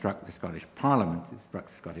doesn't instruct the Scottish Parliament, it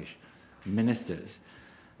instructs Scottish ministers.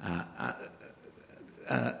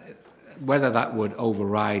 Whether that would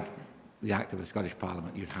override the act of the Scottish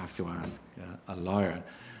Parliament, you'd have to ask a lawyer.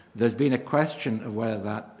 There's been a question of whether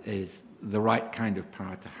that is the right kind of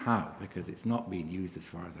power to have, because it's not being used as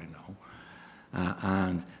far as I know.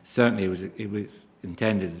 And certainly it was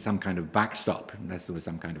intended as some kind of backstop, unless there was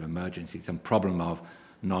some kind of emergency, some problem of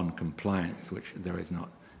non-compliance, which there has not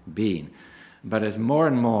been. But as more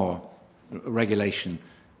and more regulation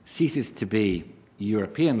ceases to be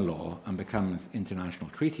European law and becomes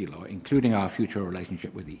international treaty law, including our future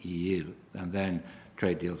relationship with the EU, and then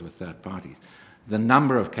trade deals with third parties, the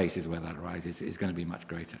number of cases where that arises is going to be much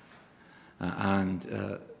greater.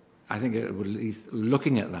 I think it would at least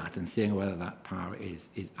looking at that and seeing whether that power is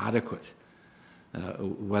adequate,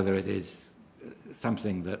 whether it is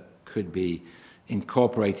something that could be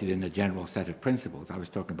incorporated in a general set of principles. I was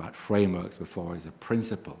talking about frameworks before as a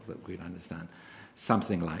principle that we'd understand.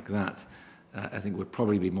 Something like that, I think, would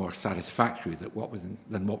probably be more satisfactory than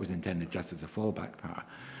what was intended just as a fallback power.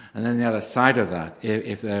 And then the other side of that,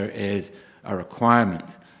 if there is a requirement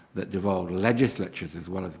that devolved legislatures as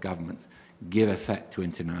well as governments give effect to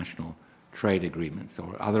international trade agreements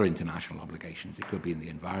or other international obligations, it could be in the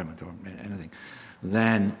environment or anything,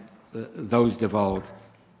 then those devolved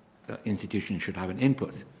institutions should have an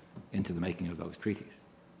input into the making of those treaties.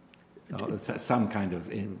 Some kind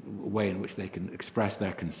of way in which they can express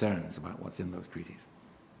their concerns about what's in those treaties.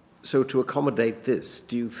 So to accommodate this,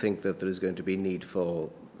 do you think that there is going to be need for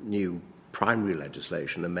new primary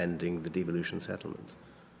legislation amending the devolution settlements?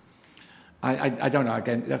 I don't know.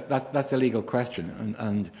 Again, that's a legal question,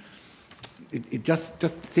 and it just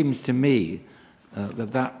seems to me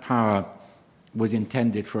that power was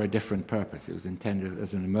intended for a different purpose. It was intended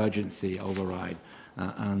as an emergency override,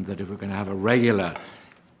 and that if we're going to have a regular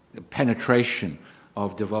penetration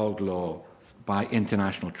of devolved law by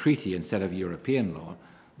international treaty instead of European law,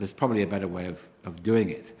 there's probably a better way of doing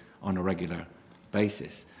it on a regular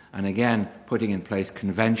basis. And again, putting in place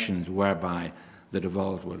conventions whereby the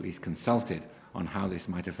devolved were at least consulted on how this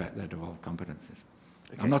might affect their devolved competences.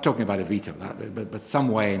 Okay. I'm not talking about a veto of that, but some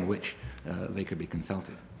way in which they could be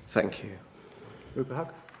consulted. Thank you. Rupa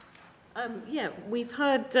Haq? Yeah, we've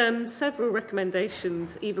heard several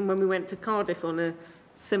recommendations, even when we went to Cardiff on a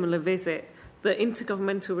similar visit, that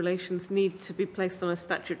intergovernmental relations need to be placed on a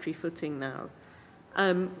statutory footing now.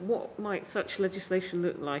 What might such legislation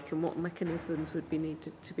look like, and what mechanisms would be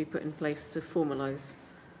needed to be put in place to formalise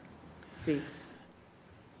these?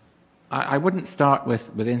 I wouldn't start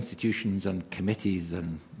with institutions and committees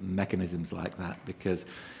and mechanisms like that, because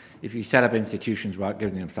if you set up institutions without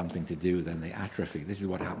giving them something to do, then they atrophy. This is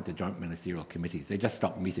what happened to joint ministerial committees. They just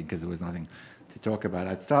stopped meeting because there was nothing to talk about.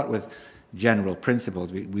 I'd start with general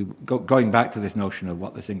principles. Going back to this notion of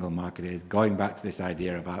what the single market is, going back to this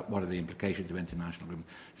idea about what are the implications of international agreement,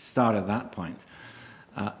 start at that point.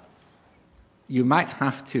 You might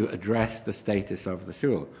have to address the status of the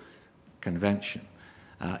Sewell Convention.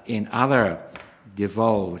 In other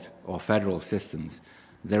devolved or federal systems,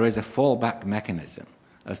 there is a fallback mechanism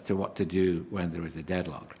as to what to do when there is a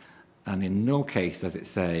deadlock. And in no case does it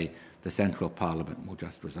say the central parliament will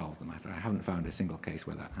just resolve the matter. I haven't found a single case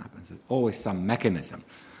where that happens. There's always some mechanism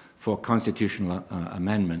for constitutional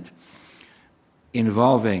amendment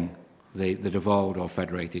involving the devolved or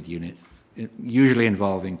federated units, usually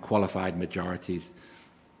involving qualified majorities,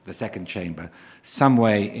 the second chamber, some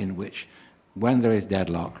way in which, when there is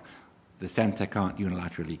deadlock, the centre can't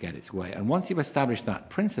unilaterally get its way. And once you've established that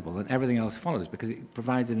principle, then everything else follows, because it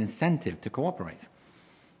provides an incentive to cooperate.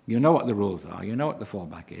 You know what the rules are, you know what the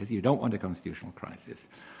fallback is, you don't want a constitutional crisis.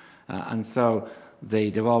 And so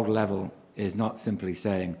the devolved level is not simply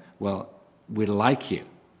saying, well, we'd like you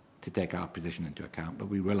to take our position into account, but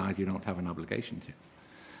we realise you don't have an obligation to.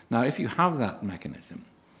 Now, if you have that mechanism,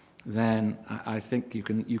 then I think you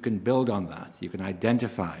can build on that. You can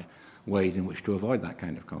identify ways in which to avoid that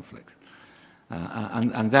kind of conflict.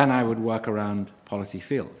 And then I would work around policy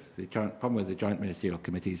fields. The problem with the joint ministerial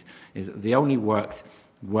committees is that they only worked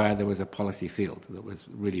where there was a policy field that was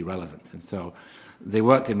really relevant. And so they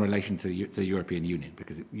worked in relation to the European Union,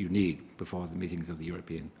 because you need, before the meetings of the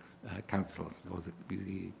European Council or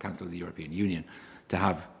the Council of the European Union, to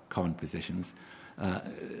have common positions.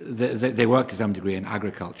 They work to some degree in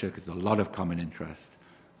agriculture, because there's a lot of common interest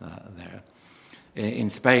there. In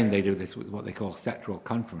Spain, they do this with what they call sectoral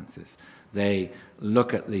conferences. They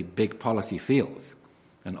look at the big policy fields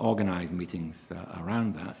and organize meetings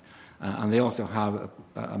around that. And they also have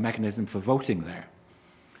a mechanism for voting there,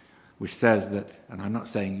 which says that, and I'm not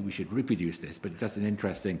saying we should reproduce this, but it's just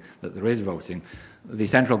interesting that there is voting. The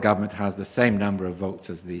central government has the same number of votes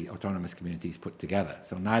as the autonomous communities put together.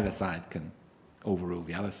 So neither side can overrule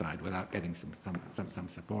the other side without getting some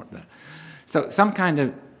support there. So some kind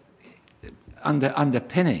of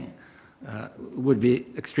underpinning would be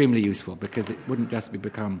extremely useful, because it wouldn't just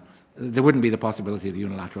become there wouldn't be the possibility of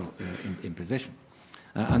unilateral imposition.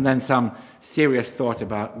 And then some serious thought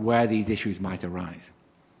about where these issues might arise.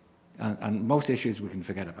 And most issues we can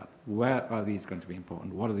forget about. Where are these going to be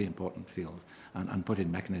important? What are the important fields? And put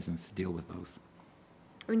in mechanisms to deal with those.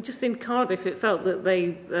 I mean, just in Cardiff, it felt that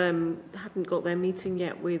they hadn't got their meeting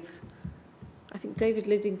yet with... I think David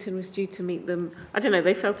Liddington was due to meet them. I don't know,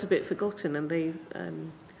 they felt a bit forgotten, and they...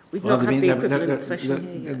 we've not had the equivalent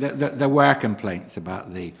session here yet. There were complaints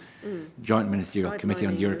about the Joint Ministerial Committee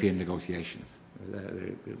on European Negotiations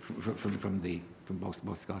from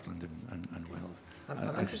both Scotland and Wales.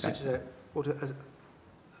 I'm interested to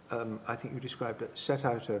know, I think you described it, set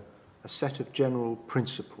out a set of general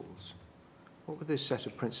principles. What would this set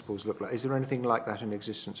of principles look like? Is there anything like that in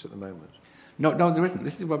existence at the moment? No, there isn't.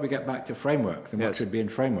 This is where we get back to frameworks and what should be in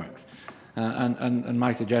frameworks. And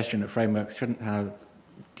my suggestion that frameworks shouldn't have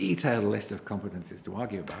detailed list of competencies to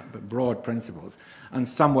argue about, but broad principles and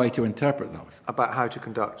some way to interpret those. About how to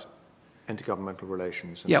conduct intergovernmental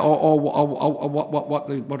relations. Yeah, or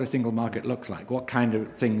what a single market looks like, what kind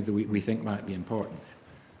of things that we think might be important.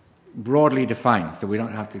 Broadly defined, so we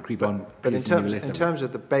don't have to creep on. But in terms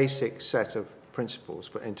of the basic set of principles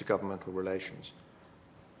for intergovernmental relations,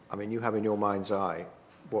 I mean, you have in your mind's eye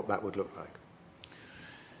what that would look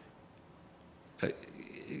like.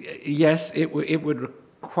 Yes, it would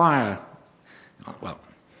require, well,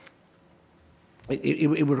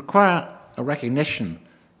 it would require a recognition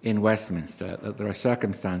in Westminster that there are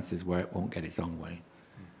circumstances where it won't get its own way.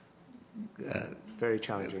 Very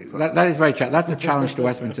challenging. That is very challenging. That's a challenge to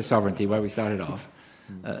Westminster sovereignty, where we started off.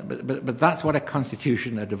 But that's what a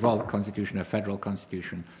constitution, a devolved constitution, a federal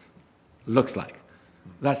constitution, looks like.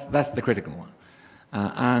 That's the critical one.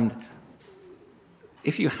 And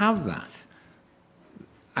if you have that,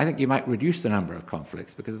 I think you might reduce the number of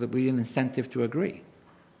conflicts because there'll be an incentive to agree.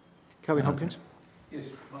 Kelvin Hopkins? Yes,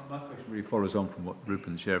 my question really follows on from what Rupert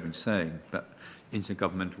and the Chair have been saying about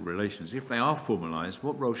intergovernmental relations. If they are formalised,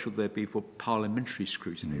 what role should there be for parliamentary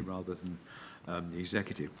scrutiny rather than the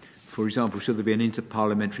executive? For example, should there be an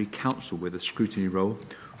interparliamentary council with a scrutiny role,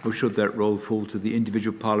 or should that role fall to the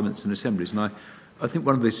individual parliaments and assemblies? And I think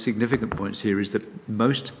one of the significant points here is that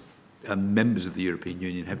most members of the European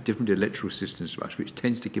Union have different electoral systems to us, which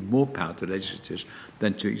tends to give more power to legislators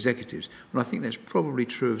than to executives. And I think that's probably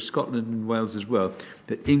true of Scotland and Wales as well.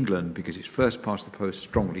 But England, because it's first past the post,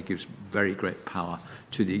 strongly gives very great power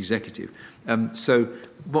to the executive. So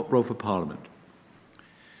what role for Parliament?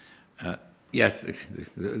 Yes,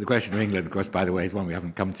 the question of England, of course, by the way, is one we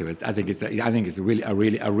haven't come to. I think it's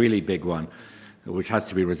a really big one, which has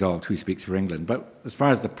to be resolved. Who speaks for England? But as far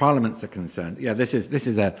as the parliaments are concerned, yeah, this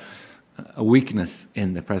is a weakness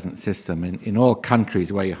in the present system. In all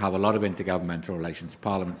countries where you have a lot of intergovernmental relations,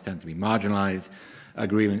 parliaments tend to be marginalised.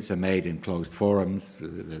 Agreements are made in closed forums;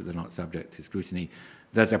 they're not subject to scrutiny.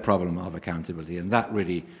 There's a problem of accountability, and that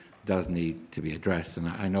really does need to be addressed. And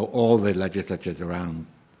I know all the legislatures around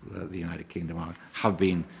the United Kingdom have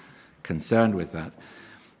been concerned with that.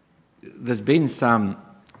 There's been some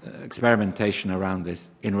experimentation around this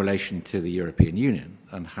in relation to the European Union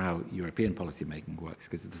and how European policy making works,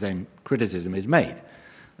 because the same criticism is made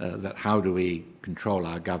that how do we control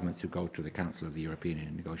our governments who go to the Council of the European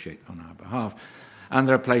Union and negotiate on our behalf. And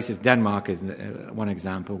there are places, Denmark is one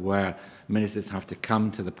example, where ministers have to come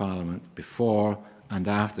to the Parliament before and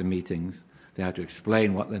after meetings. They have to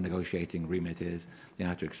explain what the negotiating remit is. They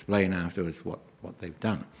have to explain afterwards what they've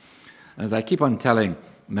done. And as I keep on telling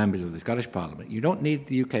members of the Scottish Parliament, you don't need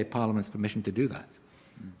the UK Parliament's permission to do that.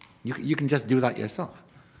 You can just do that yourself.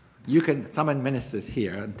 You can summon ministers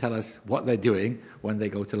here and tell us what they're doing when they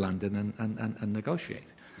go to London and negotiate.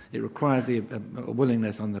 It requires a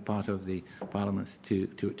willingness on the part of the parliaments to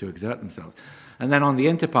exert themselves. And then on the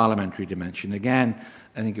interparliamentary dimension, again,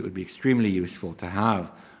 I think it would be extremely useful to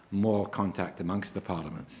have more contact amongst the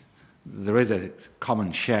parliaments. There is a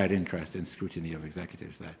common shared interest in scrutiny of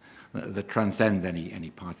executives there that transcends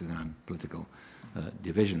any partisan political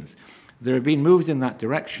divisions. There have been moves in that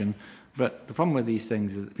direction, but the problem with these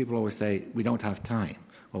things is that people always say, we don't have time,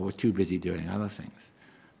 or we're too busy doing other things.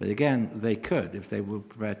 But again, they could, if they were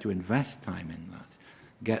prepared to invest time in that,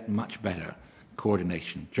 get much better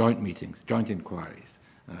coordination, joint meetings, joint inquiries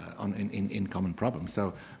in common problems.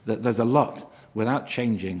 So there's a lot, without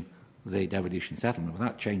changing the devolution settlement,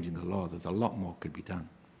 without changing the law, there's a lot more could be done.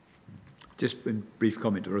 Just a brief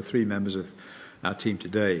comment. There are 3 members of our team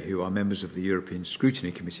today who are members of the European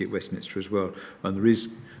Scrutiny Committee at Westminster as well, and there is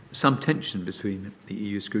some tension between the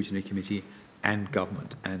EU Scrutiny Committee and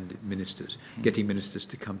government and ministers. Getting ministers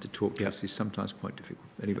to come to talk to us is sometimes quite difficult.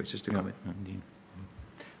 Anyway, just a comment.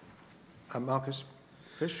 Marcus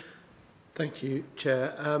Fish? Thank you,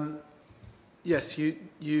 Chair. Yes,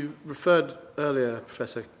 you referred earlier,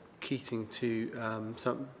 Professor Keating, to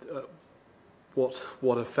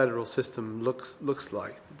what a federal system looks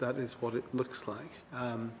like. That is what it looks like.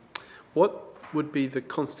 What would be the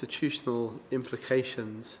constitutional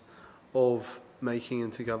implications of making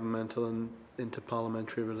intergovernmental and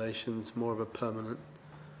interparliamentary relations more of a permanent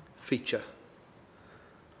feature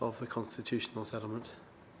of the constitutional settlement?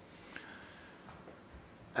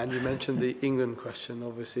 And you mentioned the England question.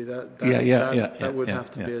 Obviously, that would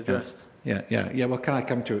have to be addressed. Yeah. Well, can I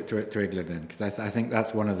come to England then? Because I think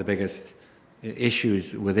that's one of the biggest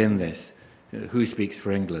issues within this. Who speaks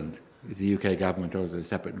for England? Is the UK government, or is there a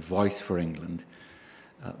separate voice for England?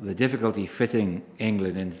 The difficulty fitting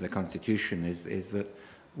England into the constitution is that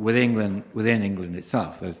within England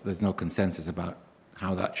itself, there's no consensus about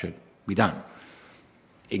how that should be done.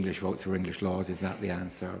 English votes for English laws, is that the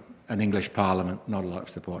answer? An English parliament, not a lot of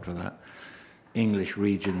support for that. English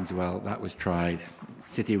regions, well, that was tried.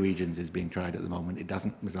 City regions is being tried at the moment. It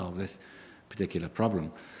doesn't resolve this particular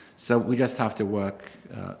problem. So we just have to work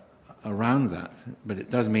around that. But it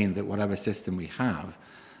does mean that whatever system we have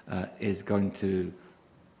is going to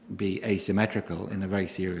be asymmetrical in a very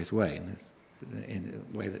serious way, in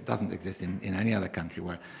a way that doesn't exist in any other country,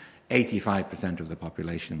 where 85% of the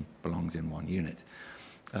population belongs in one unit.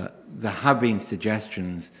 There have been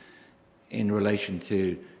suggestions in relation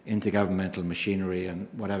to intergovernmental machinery and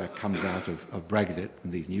whatever comes out of Brexit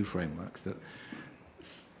and these new frameworks,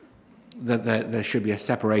 that there should be a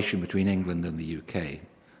separation between England and the UK.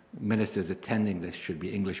 Ministers attending this should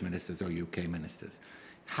be English ministers or UK ministers.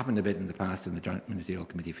 It happened a bit in the past in the Joint Ministerial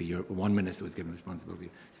Committee for Europe. One minister was given the responsibility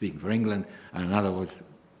of speaking for England, and another was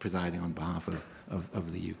presiding on behalf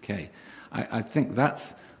of the UK. I think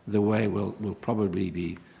that's the way we'll probably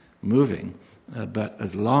be moving, but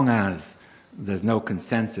as long as there's no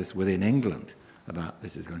consensus within England about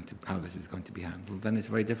how this is going to be handled, then it's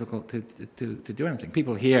very difficult to do anything.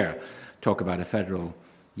 People here talk about a federal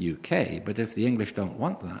UK, but if the English don't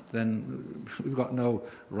want that, then we've got no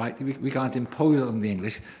right. We can't impose on the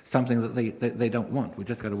English something that they don't want. We've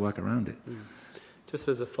just got to work around it. Just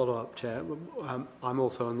as a follow-up, Chair, I'm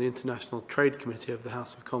also on the International Trade Committee of the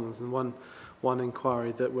House of Commons, and one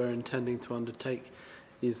inquiry that we're intending to undertake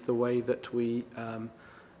is the way that we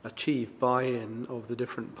achieve buy-in of the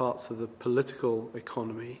different parts of the political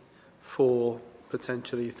economy for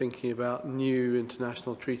potentially thinking about new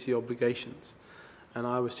international treaty obligations. And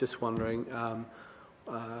I was just wondering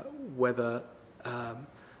whether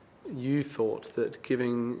you thought that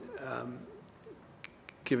giving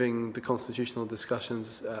the constitutional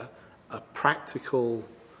discussions a practical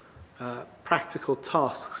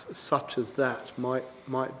tasks such as that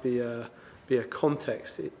might be a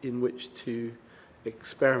context in which to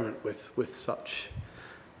experiment with such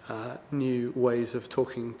new ways of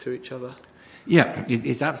talking to each other. Yeah,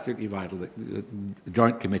 it's absolutely vital that the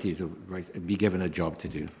joint committees be given a job to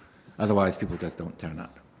do. Otherwise, people just don't turn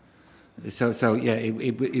up. So yeah,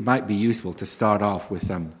 it might be useful to start off with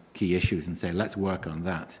some key issues and say, let's work on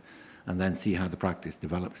that, and then see how the practice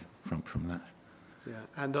develops from that. Yeah,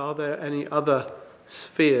 and are there any other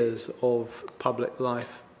spheres of public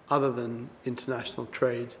life other than international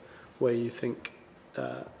trade where you think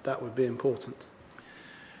that would be important?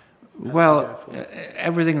 Well,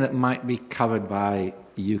 everything that might be covered by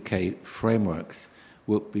UK frameworks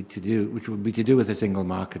which would be to do with the single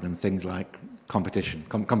market and things like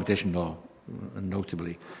competition law,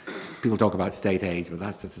 notably. People talk about state aids, but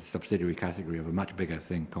that's just a subsidiary category of a much bigger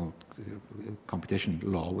thing called competition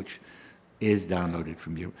law, which is downloaded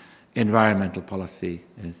from Europe. Environmental policy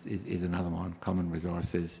is another one, common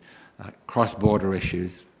resources, cross-border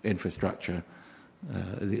issues, infrastructure.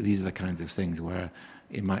 These are the kinds of things where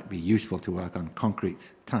it might be useful to work on concrete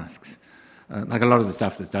tasks. Like a lot of the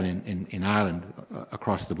stuff that's done in Ireland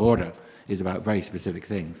across the border is about very specific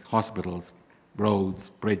things, hospitals, roads,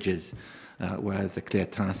 bridges, where there's a clear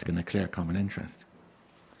task and a clear common interest.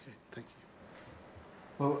 Okay, thank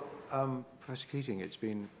you. Well, Professor Keating, it's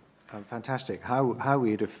been fantastic. How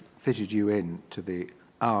we'd have fitted you in to the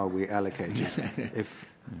hour we allocated if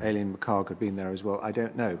Aileen McHarg had been there as well, I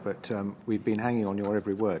don't know, but we've been hanging on your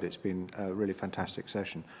every word. It's been a really fantastic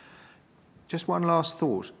session. Just one last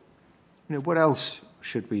thought. What else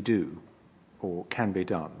should we do or can be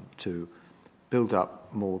done to build up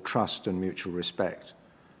more trust and mutual respect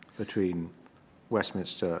between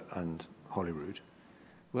Westminster and Holyrood?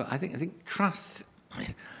 Well, I think trust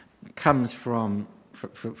comes from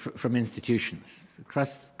institutions.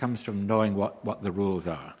 Trust comes from knowing what the rules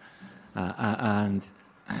are, and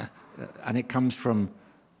it comes from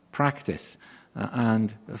practice.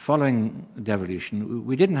 And following devolution,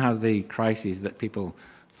 we didn't have the crises that people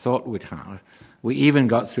thought we'd have. We even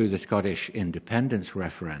got through the Scottish independence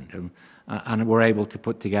referendum and were able to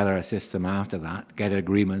put together a system after that, get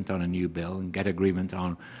agreement on a new bill and get agreement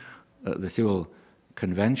on the Sewell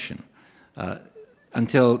Convention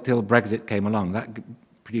until Brexit came along. That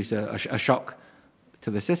produced a shock to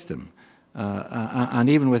the system. And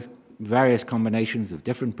even with various combinations of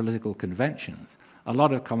different political conventions, a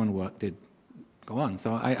lot of common work did go on.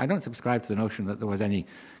 So I don't subscribe to the notion that there was any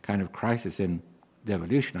kind of crisis in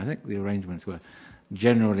devolution. I think the arrangements were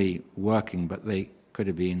generally working, but they could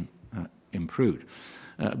have been improved.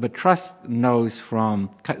 But trust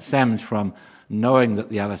stems from knowing that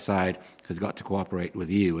the other side has got to cooperate with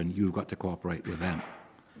you and you've got to cooperate with them.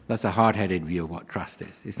 That's a hard-headed view of what trust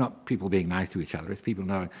is. It's not people being nice to each other. It's people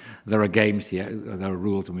knowing there are games here, there are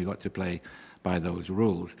rules, and we've got to play by those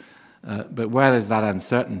rules. But where there's that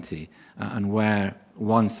uncertainty and where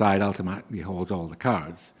one side ultimately holds all the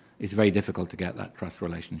cards, it's very difficult to get that trust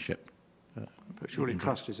relationship. But surely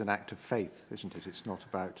trust is an act of faith, isn't it? It's not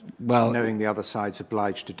about knowing the other side's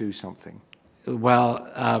obliged to do something. Well,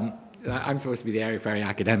 I'm supposed to be the very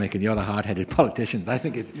academic, and you're the hard-headed politicians. I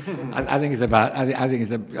think it's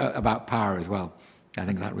about power as well. I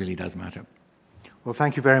think that really does matter. Well,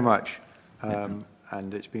 thank you very much,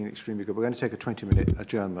 and it's been extremely good. We're going to take a 20-minute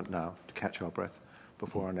adjournment now to catch our breath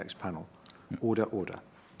before our next panel. Order, order.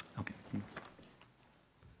 Okay.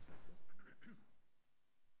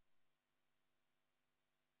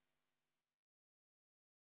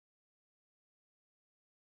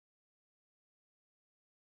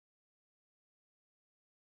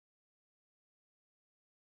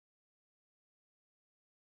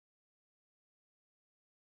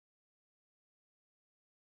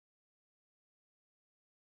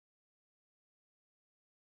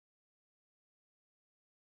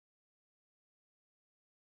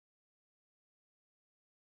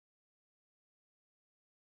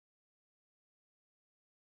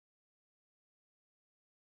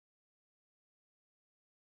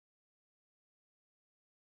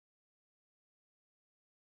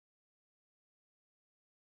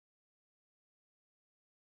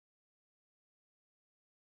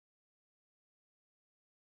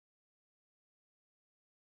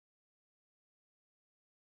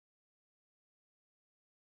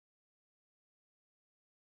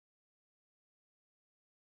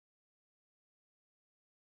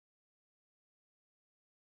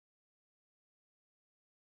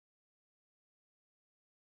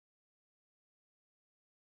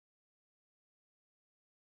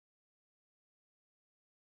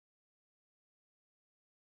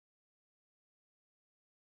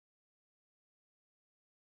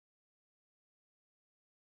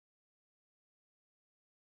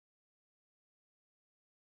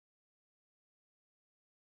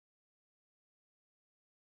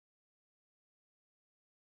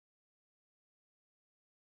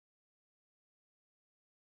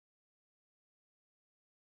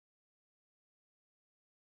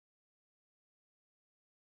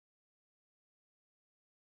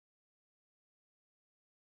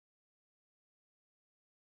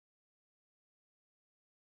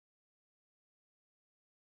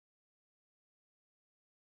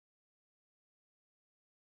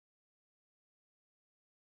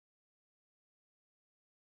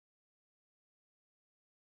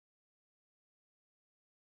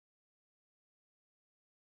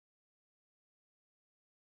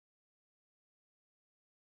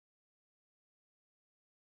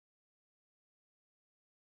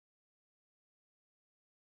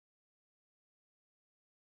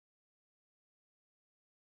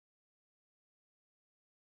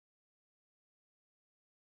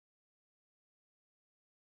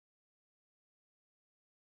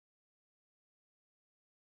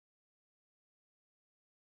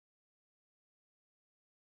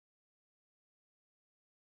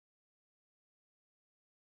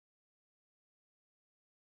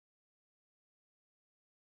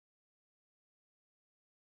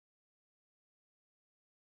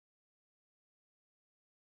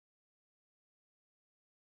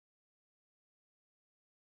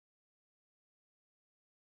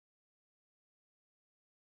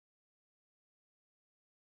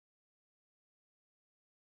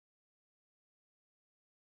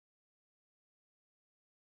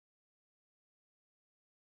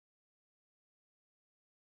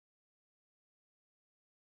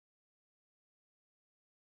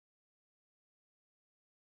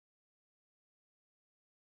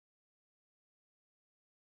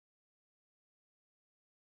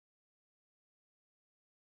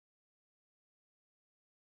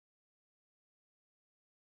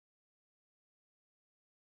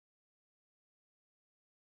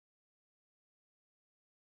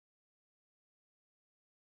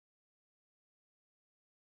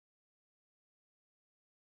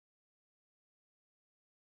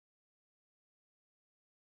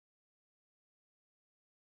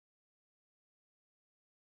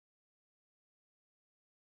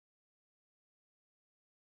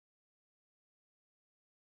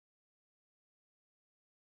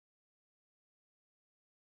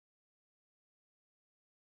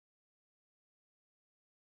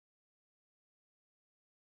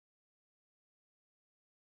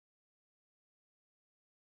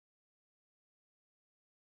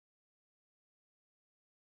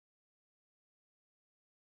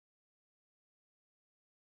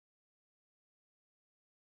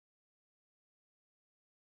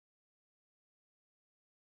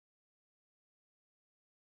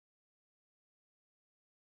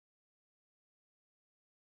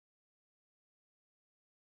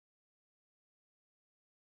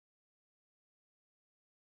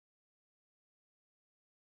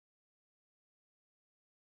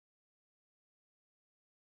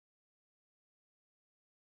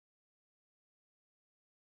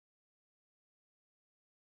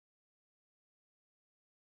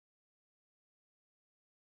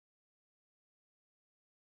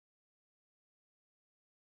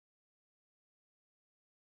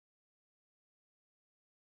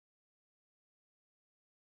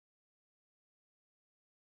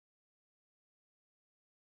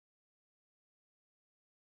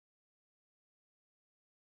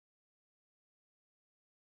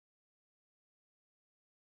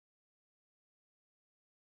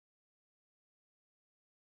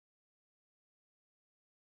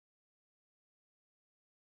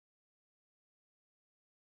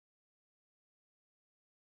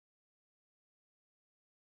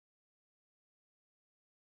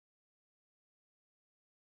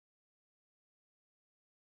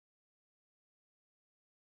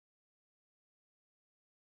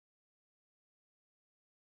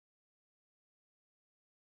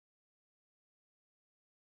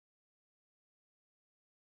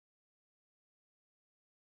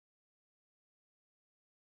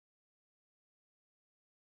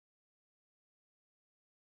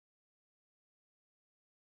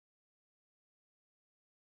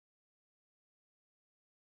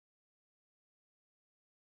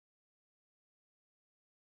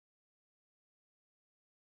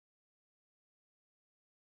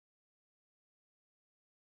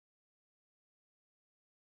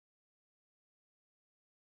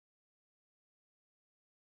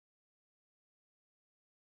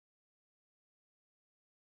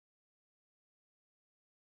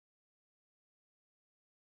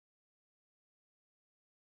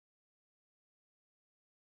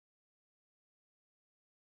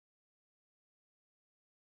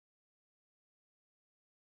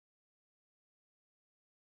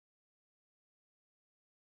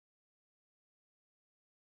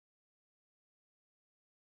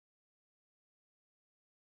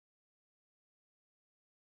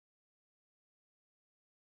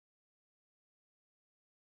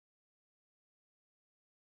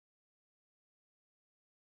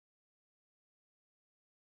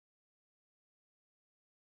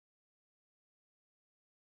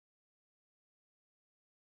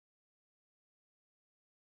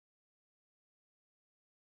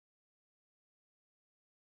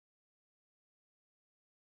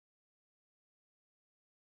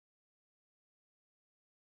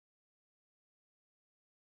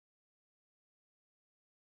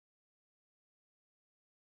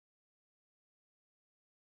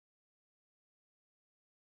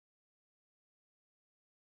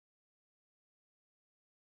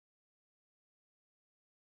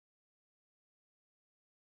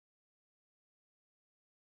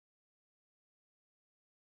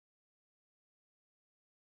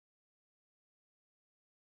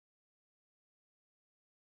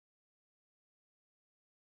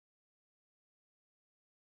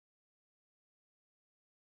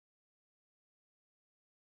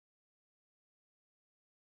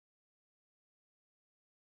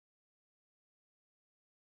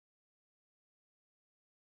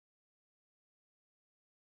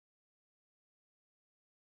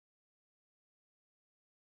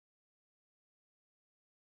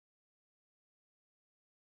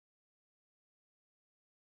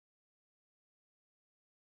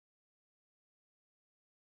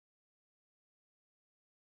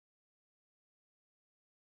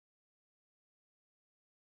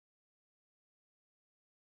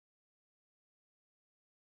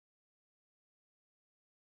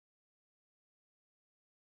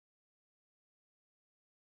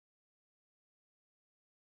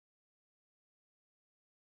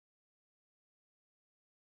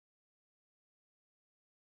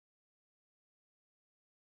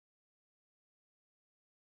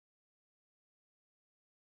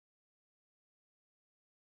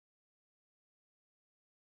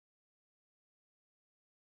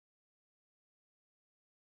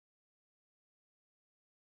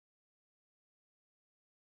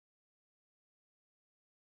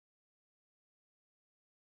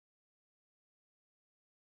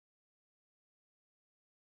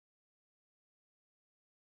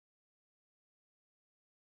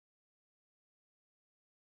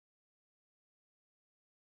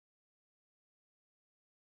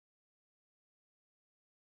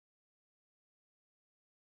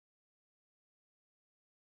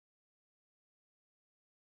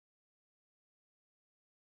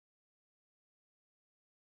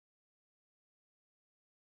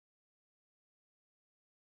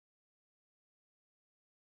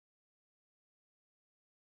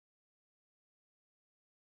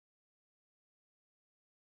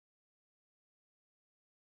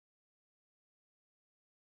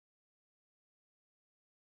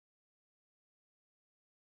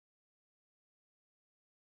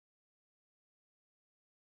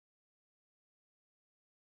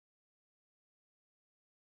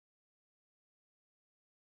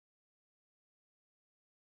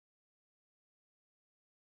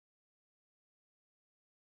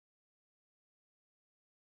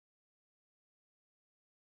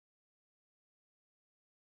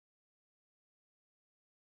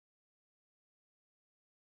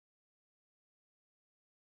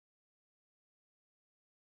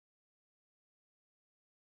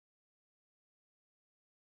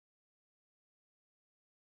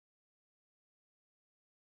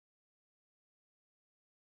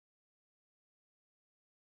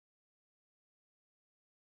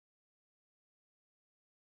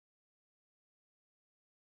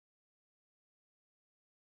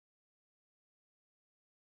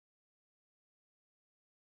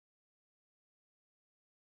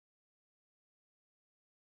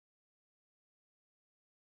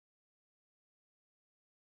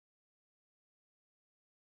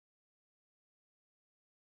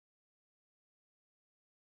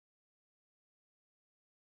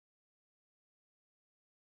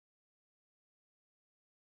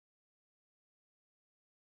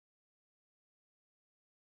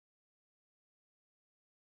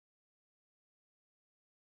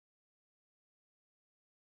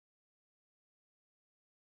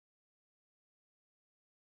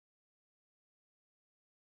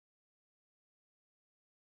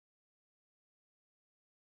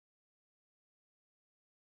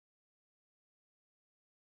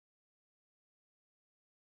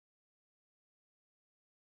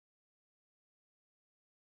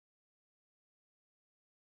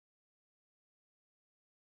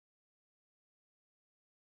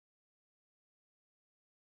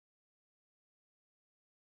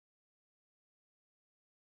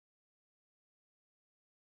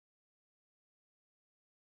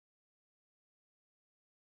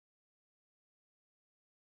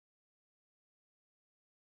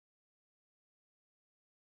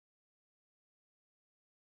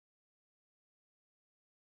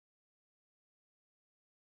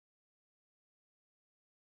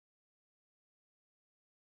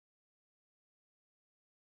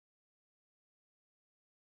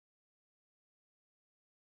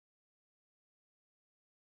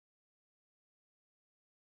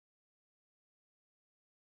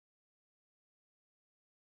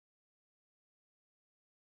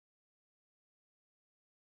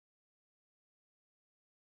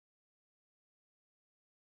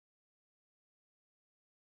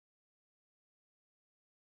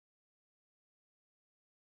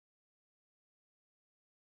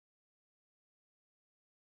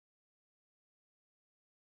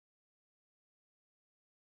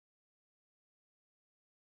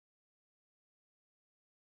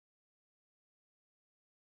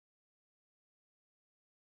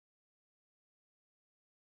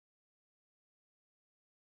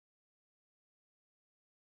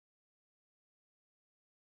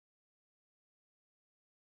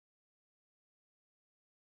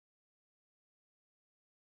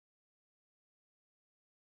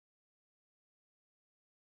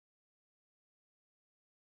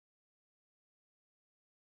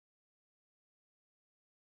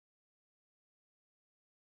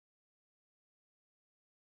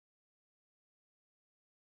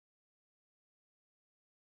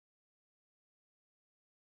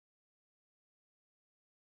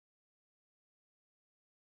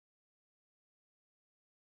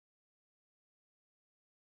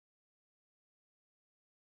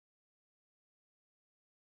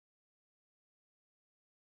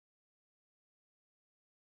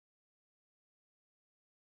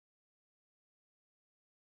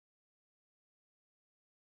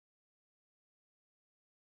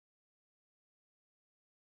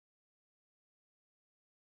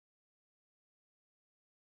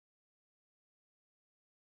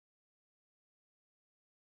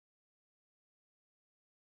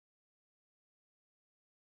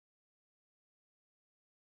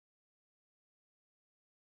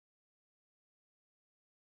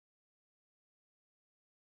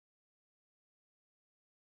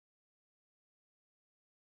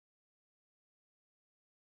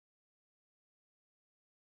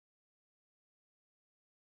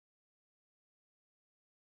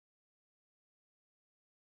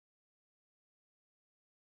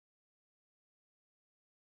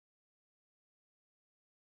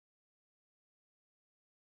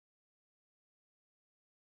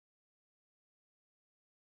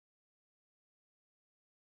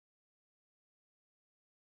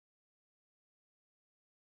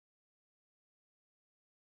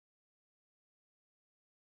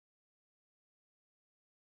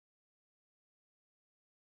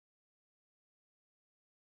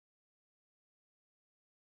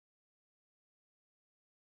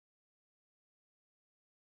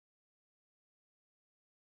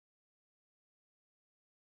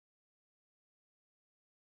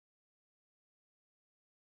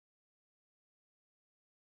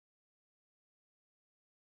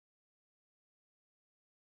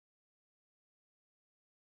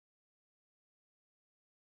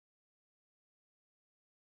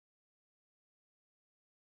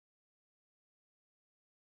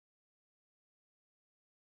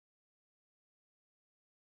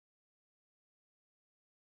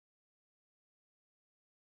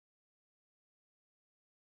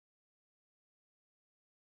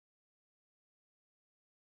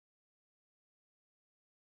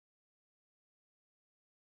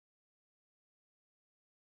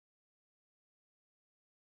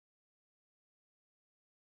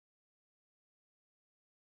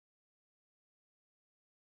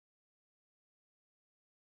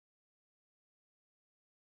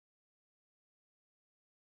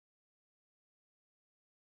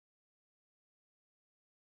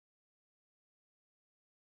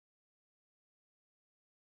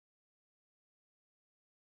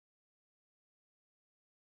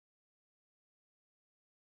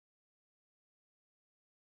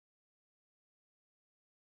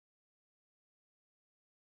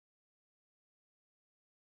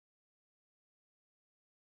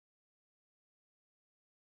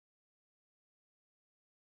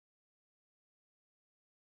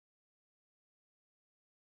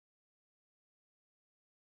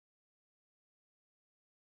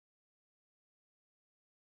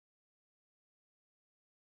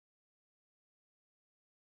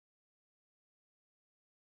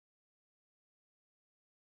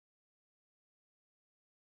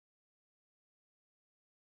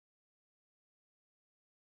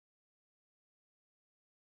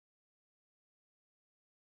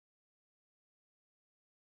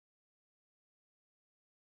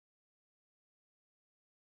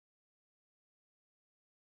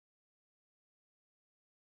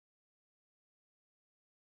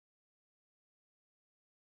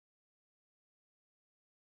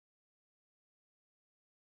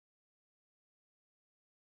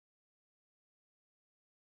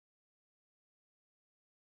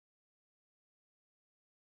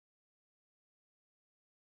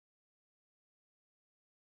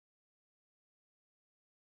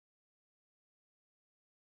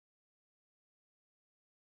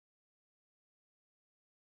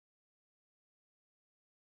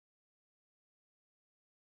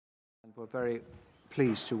 And we're very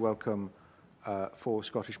pleased to welcome 4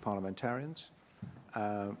 Scottish parliamentarians,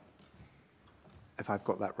 if I've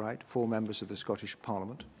got that right, 4 members of the Scottish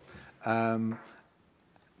Parliament. And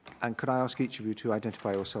could I ask each of you to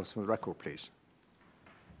identify yourselves for the record, please?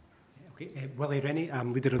 Okay, Willie Rennie,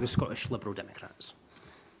 I'm leader of the Scottish Liberal Democrats.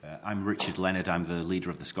 I'm Richard Leonard, I'm the leader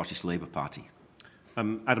of the Scottish Labour Party.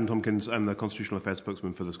 I'm Adam Tompkins, I'm the Constitutional Affairs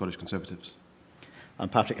spokesman for the Scottish Conservatives. I'm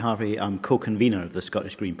Patrick Harvey, I'm co-convener of the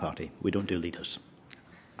Scottish Green Party. We don't do leaders.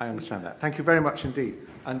 I understand that. Thank you very much indeed.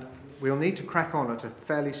 And we'll need to crack on at a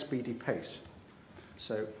fairly speedy pace.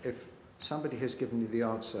 So if somebody has given you the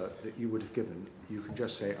answer that you would have given, you can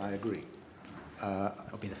just say, I agree.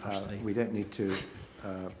 That'll be the first thing. We don't need to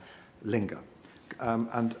linger.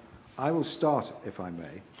 And I will start, if I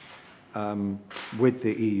may, with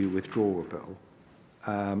the EU withdrawal bill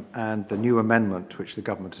and the new amendment which the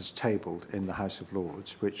government has tabled in the House of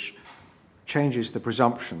Lords, which changes the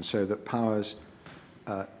presumption so that powers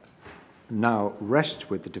now rest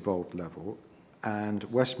with the devolved level, and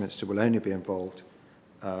Westminster will only be involved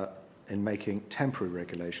in making temporary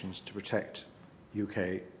regulations to protect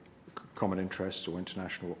UK common interests or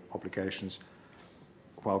international obligations,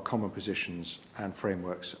 while common positions and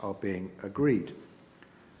frameworks are being agreed.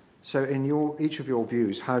 So in each of your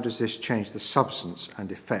views, how does this change the substance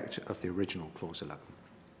and effect of the original Clause 11?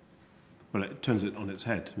 Well, it turns it on its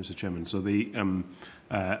head, Mr. Chairman. So,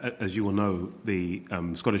 as you will know, the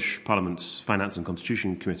Scottish Parliament's Finance and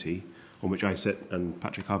Constitution Committee, on which I sit and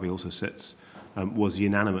Patrick Harvey also sits, was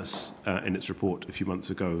unanimous in its report a few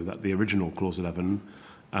months ago that the original Clause 11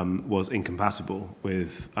 was incompatible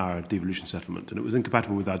with our devolution settlement. And it was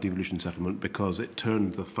incompatible with our devolution settlement because it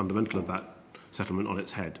turned the fundamental of that settlement on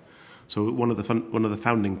its head. So one of the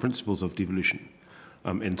founding principles of devolution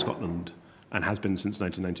in Scotland, and has been since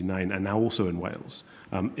 1999, and now also in Wales,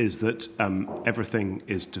 is that everything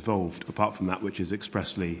is devolved apart from that which is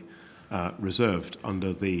expressly reserved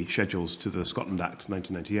under the schedules to the Scotland Act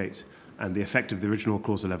 1998. And the effect of the original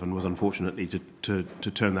Clause 11 was unfortunately to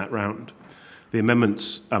turn that round. The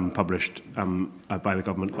amendments published by the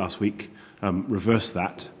government last week reverse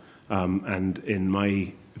that, and in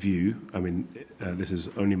my view, I mean, this is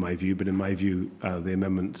only my view, but in my view, the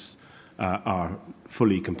amendments are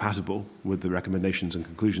fully compatible with the recommendations and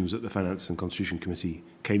conclusions that the Finance and Constitution Committee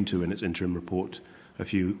came to in its interim report a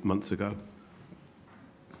few months ago.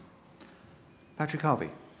 Patrick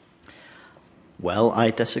Harvey. Well, I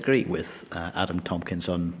disagree with Adam Tompkins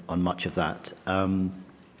on much of that.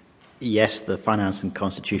 Yes, the Finance and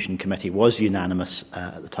Constitution Committee was unanimous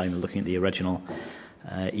at the time of looking at the original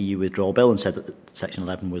EU withdrawal bill and said that Section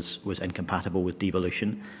 11 was incompatible with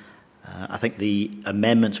devolution. I think the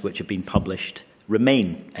amendments which have been published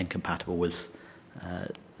remain incompatible with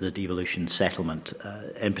the devolution settlement,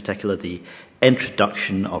 in particular the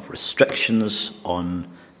introduction of restrictions on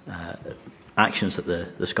actions that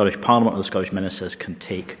the Scottish Parliament or the Scottish ministers can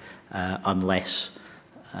take unless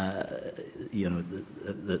the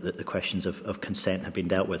questions of consent have been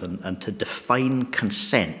dealt with, and to define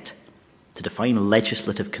consent, to define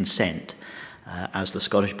legislative consent as the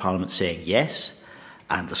Scottish Parliament saying yes,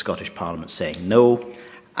 and the Scottish Parliament saying no,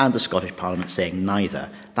 and the Scottish Parliament saying neither.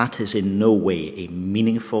 That is in no way a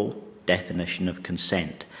meaningful definition of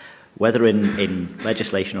consent. Whether in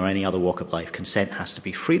legislation or any other walk of life, consent has to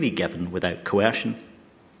be freely given without coercion.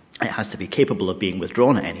 It has to be capable of being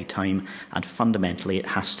withdrawn at any time, and fundamentally it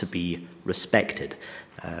has to be respected.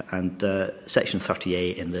 And Section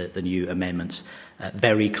 30A in the new amendments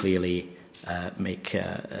very clearly make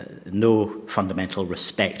no fundamental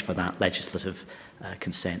respect for that legislative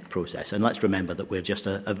consent process. And let's remember that we're just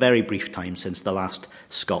a very brief time since the last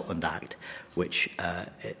Scotland Act, which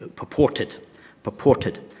purported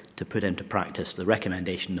to put into practice the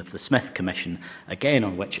recommendation of the Smith Commission, again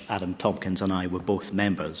on which Adam Tompkins and I were both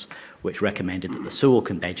members, which recommended that the Sewell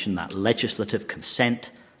Convention, that legislative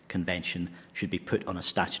consent convention, should be put on a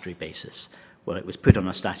statutory basis. Well, it was put on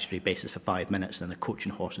a statutory basis for 5 minutes, and the coach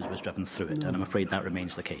and horses was driven through it, and I'm afraid that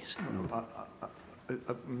remains the case.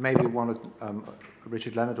 Maybe one of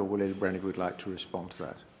Richard Leonard or Willie Rennie would like to respond to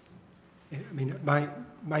that. I mean,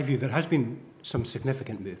 my view, there has been some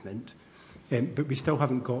significant movement, but we still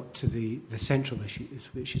haven't got to the central issues,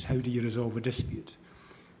 which is how do you resolve a dispute?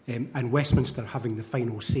 And Westminster having the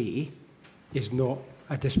final say is not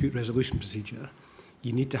a dispute resolution procedure.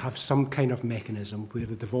 You need to have some kind of mechanism where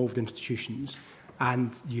the devolved institutions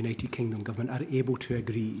and the United Kingdom government are able to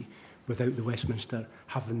agree without the Westminster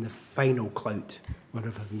having the final clout or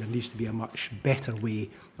everything. There needs to be a much better way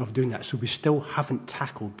of doing that. So we still haven't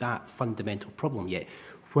tackled that fundamental problem yet.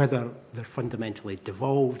 Whether they're fundamentally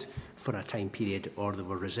devolved for a time period or they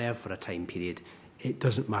were reserved for a time period it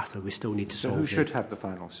doesn't matter. We still need to So solve who it. should have the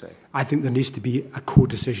final say? I think there needs to be a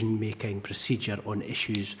co-decision-making procedure on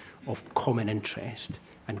issues of common interest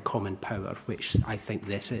and common power, which I think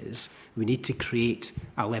this is. We need to create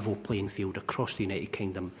a level playing field across the United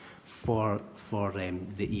Kingdom for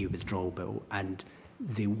the EU withdrawal bill, and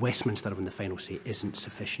the Westminster having the final say isn't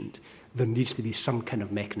sufficient. There needs to be some kind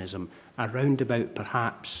of mechanism around about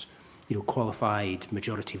perhaps qualified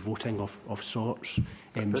majority voting of sorts.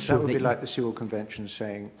 But so that would be like the Sewell Convention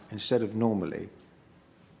saying, instead of normally,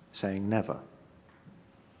 saying never.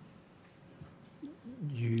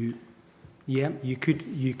 You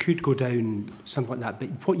could go down something like that,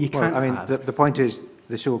 but what you can't have... The point is,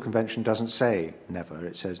 the Sewell Convention doesn't say never,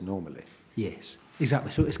 it says normally. Yes,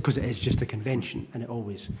 exactly. So it's because it is just a convention, and it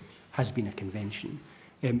always has been a convention.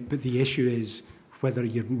 But the issue is whether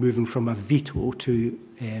you're moving from a veto to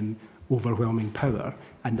overwhelming power,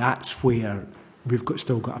 and that's where we've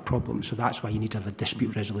still got a problem. So that's why you need to have a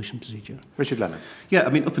dispute resolution procedure. Richard Lennon. Yeah, I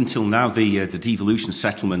mean, up until now, the devolution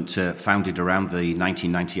settlement founded around the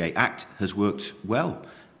 1998 Act has worked well.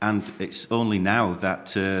 And it's only now that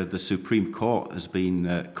the Supreme Court has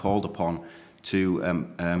been called upon to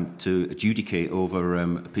adjudicate over a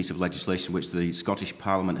piece of legislation which the Scottish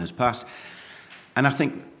Parliament has passed. And I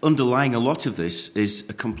think underlying a lot of this is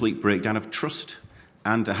a complete breakdown of trust.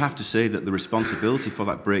 And I have to say that the responsibility for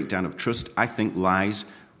that breakdown of trust, I think, lies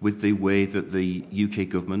with the way that the UK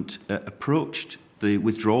government approached the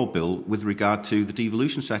withdrawal bill with regard to the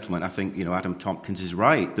devolution settlement. I think, Adam Tompkins is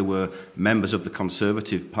right. There were members of the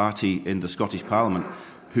Conservative Party in the Scottish Parliament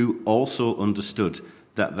who also understood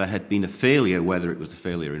that there had been a failure, whether it was a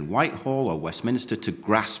failure in Whitehall or Westminster, to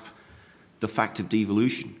grasp the fact of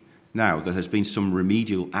devolution. Now, there has been some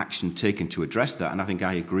remedial action taken to address that, and I think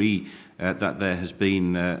I agree that there has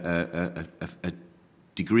been a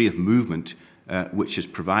degree of movement which has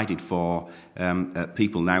provided for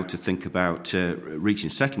people now to think about reaching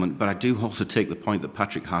settlement. But I do also take the point that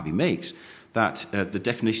Patrick Harvey makes, that the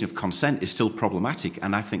definition of consent is still problematic,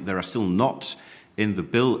 and I think there are still knots in the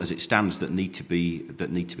bill as it stands that need to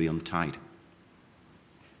be untied.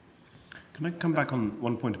 Can I come back on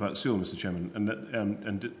one point about Sewell, Mr. Chairman,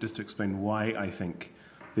 and just to explain why I think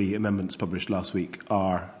the amendments published last week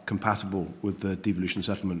are compatible with the devolution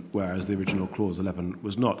settlement, whereas the original Clause 11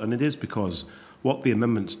 was not. And it is because what the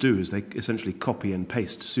amendments do is they essentially copy and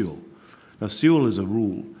paste Sewell. Now, Sewell is a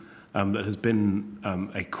rule that has been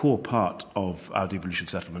a core part of our devolution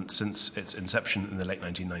settlement since its inception in the late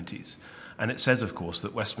 1990s. And it says, of course,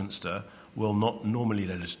 that Westminster will not normally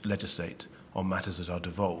legislate on matters that are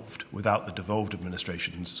devolved without the devolved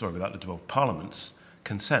parliament's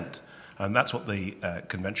consent. And that's what the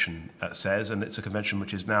convention says, and it's a convention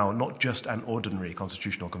which is now not just an ordinary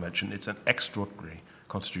constitutional convention, it's an extraordinary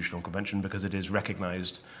constitutional convention because it is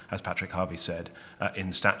recognised, as Patrick Harvey said,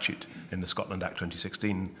 in statute in the Scotland Act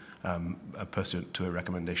 2016, pursuant to a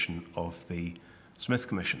recommendation of the Smith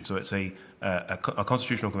Commission. So it's a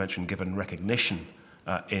constitutional convention given recognition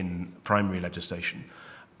in primary legislation.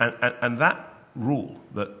 And that rule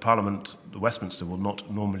that Parliament, the Westminster, will not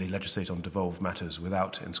normally legislate on devolved matters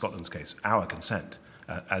without, in Scotland's case, our consent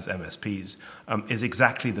as MSPs, is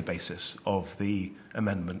exactly the basis of the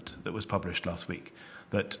amendment that was published last week,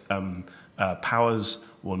 that powers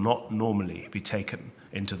will not normally be taken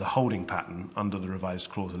into the holding pattern under the revised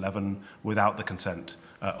Clause 11 without the consent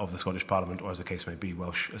of the Scottish Parliament, or as the case may be,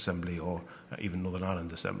 Welsh Assembly or even Northern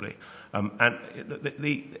Ireland Assembly. And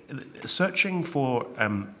the searching for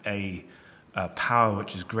a power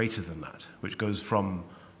which is greater than that, which goes from,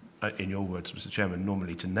 in your words, Mr. Chairman,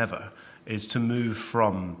 normally to never, is to move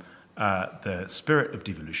from the spirit of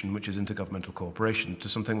devolution, which is intergovernmental cooperation, to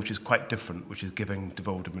something which is quite different, which is giving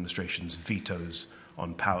devolved administrations vetoes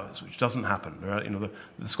on powers, which doesn't happen.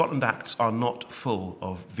 The Scotland Acts are not full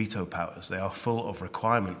of veto powers. They are full of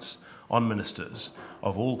requirements on ministers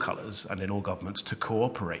of all colours and in all governments to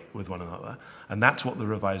cooperate with one another. And that's what the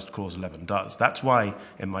revised Clause 11 does. That's why,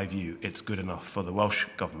 in my view, it's good enough for the Welsh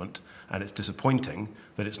government, and it's disappointing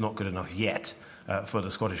that it's not good enough yet for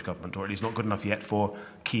the Scottish government, or at least not good enough yet for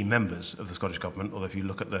key members of the Scottish government. Although if you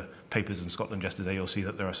look at the papers in Scotland yesterday, you'll see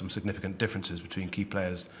that there are some significant differences between key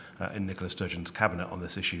players in Nicola Sturgeon's cabinet on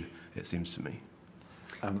this issue, it seems to me.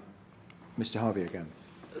 Mr. Harvey again.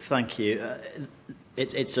 Thank you.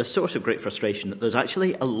 It's a source of great frustration that there's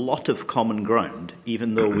actually a lot of common ground,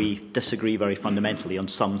 even though we disagree very fundamentally on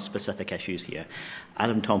some specific issues here.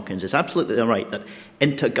 Adam Tompkins is absolutely right that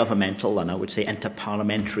intergovernmental, and I would say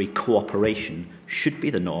interparliamentary cooperation should be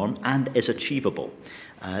the norm and is achievable.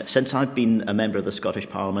 Since I've been a member of the Scottish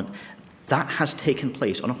Parliament, that has taken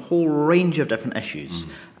place on a whole range of different issues.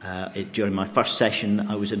 During my first session,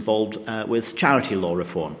 I was involved with charity law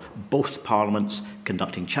reform. Both parliaments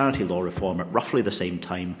conducting charity law reform at roughly the same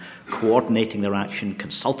time, coordinating their action,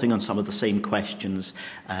 consulting on some of the same questions,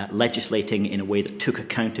 legislating in a way that took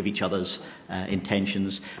account of each other's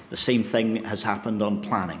intentions. The same thing has happened on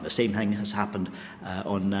planning. The same thing has happened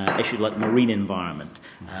on issues like marine environment.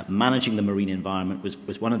 Managing the marine environment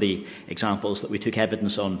was one of the examples that we took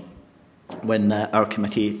evidence on when our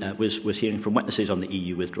committee was hearing from witnesses on the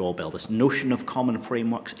EU withdrawal bill. This notion of common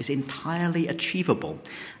frameworks is entirely achievable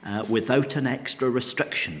without an extra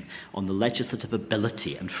restriction on the legislative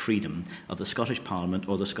ability and freedom of the Scottish Parliament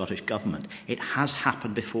or the Scottish Government. It has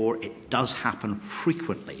happened before, it does happen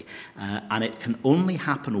frequently, and it can only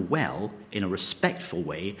happen well in a respectful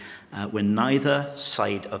way when neither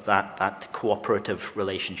side of that cooperative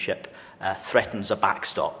relationship threatens a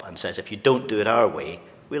backstop and says, if you don't do it our way,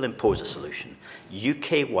 we'll impose a solution.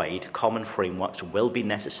 UK-wide common frameworks will be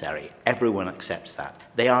necessary. Everyone accepts that.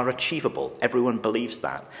 They are achievable. Everyone believes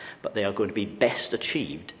that. But they are going to be best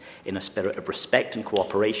achieved in a spirit of respect and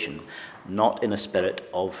cooperation, not in a spirit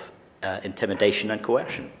of intimidation and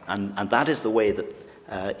coercion. And that is the way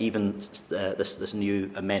that even this new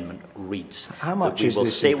amendment reads. How much we is will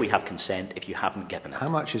this say we have consent if you haven't given it. How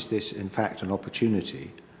much is this, in fact, an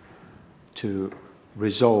opportunity to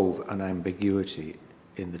resolve an ambiguity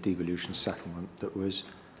in the devolution settlement that was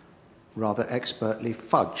rather expertly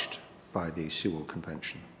fudged by the Sewell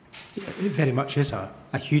Convention? It very much is a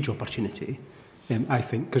huge opportunity, I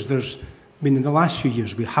think, because in the last few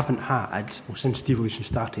years we haven't had, well, since devolution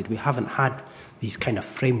started, we haven't had these kind of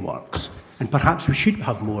frameworks, and perhaps we should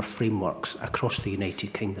have more frameworks across the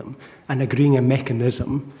United Kingdom, and agreeing a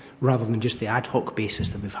mechanism rather than just the ad hoc basis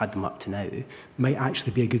that we've had them up to now might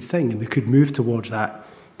actually be a good thing, and we could move towards that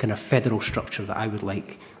kind of federal structure that I would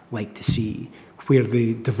like to see, where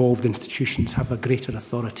the devolved institutions have a greater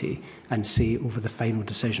authority and say over the final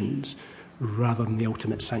decisions, rather than the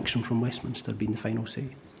ultimate sanction from Westminster being the final say.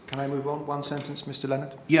 Can I move on? One sentence, Mr.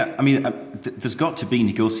 Leonard? Yeah, I mean, there's got to be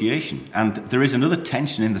negotiation. And there is another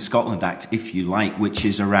tension in the Scotland Act, if you like, which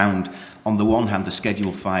is around, on the one hand, the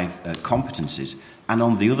Schedule 5 competencies, and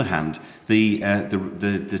on the other hand, the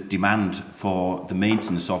demand for the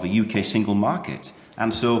maintenance of a UK single market.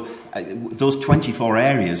 And so those 24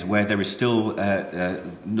 areas where there is still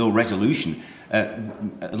no resolution,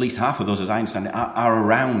 at least half of those, as I understand it, are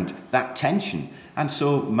around that tension. And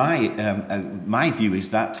so my view is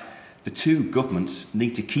that the two governments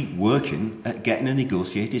need to keep working at getting a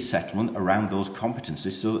negotiated settlement around those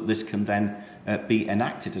competencies so that this can then be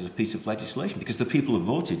enacted as a piece of legislation. Because the people have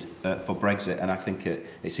voted for Brexit, and I think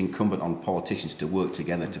it's incumbent on politicians to work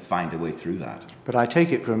together to find a way through that. But I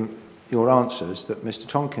take it from your answers that Mr.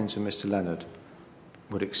 Tompkins and Mr. Leonard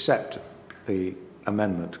would accept the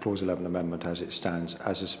amendment, Clause 11 amendment as it stands,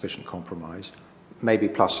 as a sufficient compromise, maybe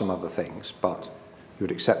plus some other things, but you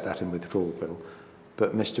would accept that in withdrawal bill,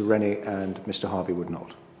 but Mr. Rennie and Mr. Harvey would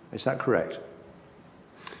not. Is that correct?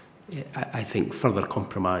 Yeah, I think further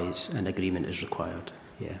compromise and agreement is required,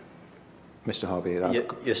 yeah. Mr. Harvey?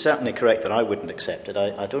 You're certainly correct that I wouldn't accept it.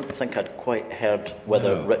 I don't think I'd quite heard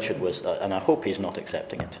whether Richard was, and I hope he's not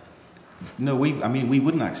accepting it. No, we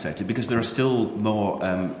wouldn't accept it because there are still more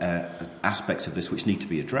aspects of this which need to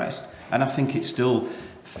be addressed. And I think it still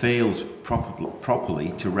fails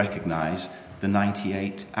properly to recognise the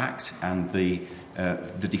 98 Act and the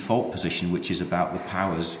default position, which is about the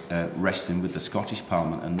powers resting with the Scottish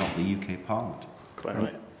Parliament and not the UK Parliament. Quite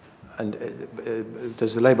right. And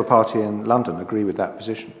does the Labour Party in London agree with that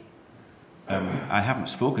position? I haven't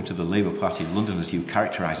spoken to the Labour Party in London as you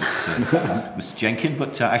characterise it, Mr. Jenkin,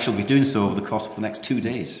 but I shall be doing so over the course of the next 2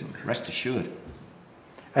 days, rest assured.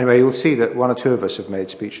 Anyway, you'll see that one or two of us have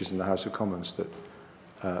made speeches in the House of Commons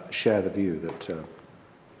that share the view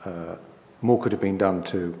that more could have been done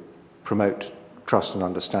to promote trust and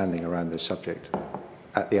understanding around this subject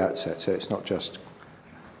at the outset, so it's not just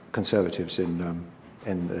Conservatives in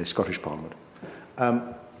the Scottish Parliament.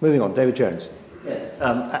 Moving on, David Jones. Yes.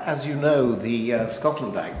 As you know, the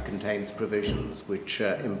Scotland Act contains provisions which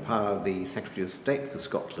empower the Secretary of State for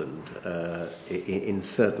Scotland in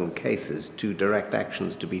certain cases to direct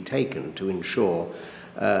actions to be taken to ensure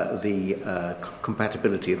the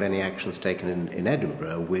compatibility of any actions taken in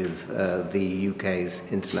Edinburgh with the UK's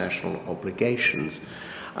international obligations.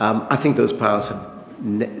 I think those powers have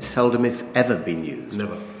seldom, if ever, been used.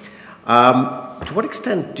 Never. To what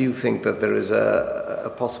extent do you think that there is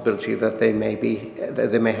a possibility that they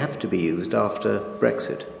may have to be used after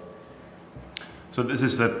Brexit? So this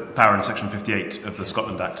is the power in Section 58 of the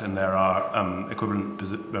Scotland Act, and there are equivalent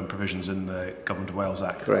provisions in the Government of Wales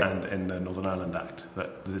Act and in the Northern Ireland Act.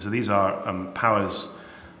 So these are powers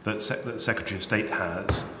that the Secretary of State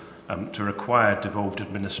has to require devolved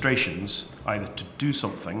administrations either to do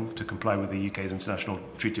something to comply with the UK's international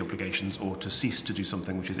treaty obligations or to cease to do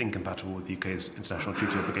something which is incompatible with the UK's international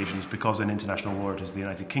treaty obligations, because in international law it is the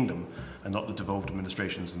United Kingdom and not the devolved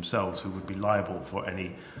administrations themselves who would be liable for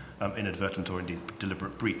any inadvertent or indeed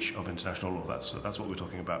deliberate breach of international law. That's what we're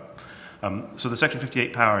talking about. So the Section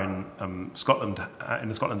 58 power in Scotland, in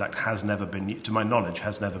the Scotland Act, has never been, to my knowledge,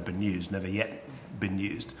 has never been used, never yet been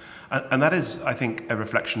used. And that is, I think, a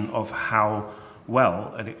reflection of how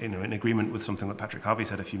well, in agreement with something that Patrick Harvey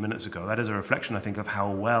said a few minutes ago, that is a reflection, I think, of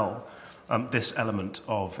how well this element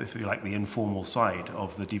of, if you like, the informal side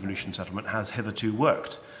of the devolution settlement has hitherto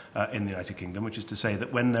worked in the United Kingdom, which is to say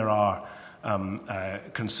that when there are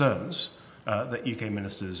concerns that UK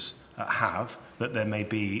ministers have, that there may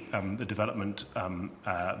be the development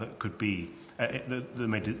that could be, there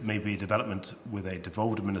may be a development with a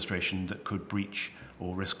devolved administration that could breach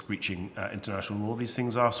or risk breaching international law. These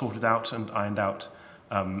things are sorted out and ironed out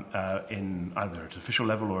in either at official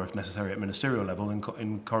level or, if necessary, at ministerial level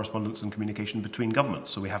in correspondence and communication between governments.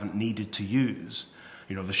 So we haven't needed to use,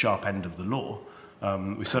 the sharp end of the law.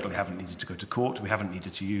 We certainly haven't needed to go to court. We haven't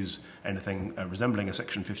needed to use anything resembling a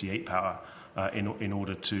Section 58 power in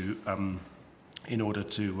order to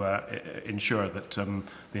ensure that the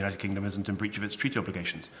United Kingdom isn't in breach of its treaty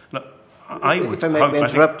obligations. Now, if I may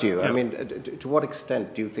interrupt you, I mean, to what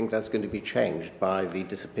extent do you think that's going to be changed by the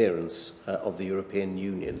disappearance of the European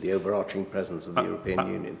Union, the overarching presence of the European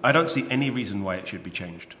Union? I don't see any reason why it should be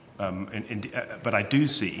changed, but I do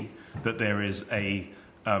see that there is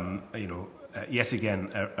yet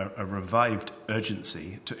again a revived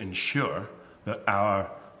urgency to ensure that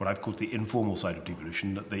what I've called the informal side of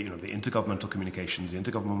devolution, that the intergovernmental communications, the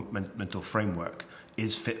intergovernmental framework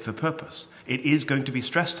is fit for purpose. It is going to be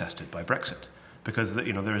stress tested by Brexit, because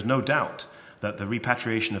there is no doubt that the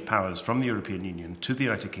repatriation of powers from the European Union to the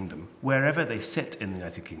United Kingdom, wherever they sit in the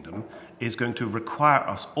United Kingdom, is going to require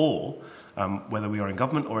us all, whether we are in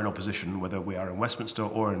government or in opposition, whether we are in Westminster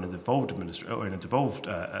or in a devolved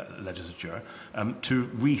legislature, to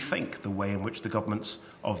rethink the way in which the governments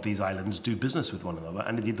of these islands do business with one another,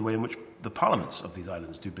 and indeed the way in which the parliaments of these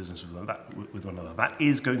islands do business with one another. That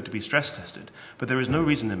is going to be stress tested. But there is no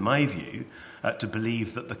reason, in my view, to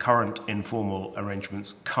believe that the current informal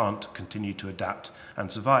arrangements can't continue to adapt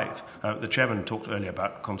and survive. The chairman talked earlier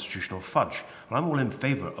about constitutional fudge, and I'm all in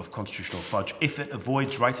favour of constitutional fudge if it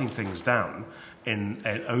avoids writing things down in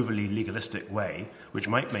an overly legalistic way, which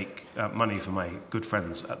might make money for my good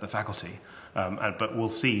friends at the faculty, but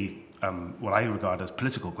we'll see what I regard as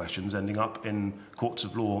political questions ending up in courts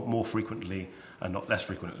of law more frequently and not less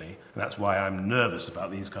frequently. And that's why I'm nervous about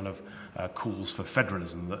these kind of calls for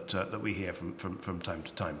federalism that we hear from time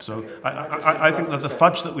to time. So I think that the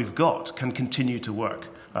fudge that we've got can continue to work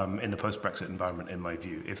in the post-Brexit environment, in my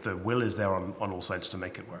view, if the will is there on all sides to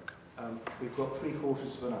make it work. We've got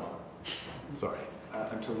 3/4 of an hour. Sorry.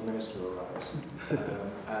 Until the Minister arrives.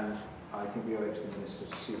 And I think we owe it to the Minister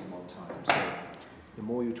to see him on time. So the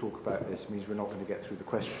more you talk about this means we're not going to get through the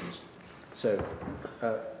questions. So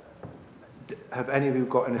have any of you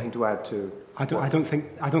got anything to add to? I don't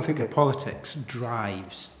think the politics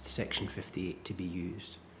drives Section 58 to be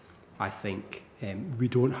used. I think we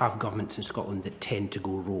don't have governments in Scotland that tend to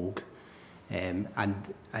go rogue. And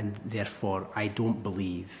therefore, I don't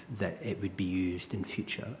believe that it would be used in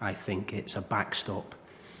future. I think it's a backstop.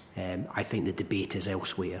 I think the debate is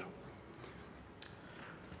elsewhere.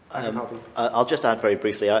 I'll just add very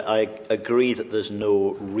briefly, I agree that there's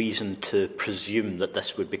no reason to presume that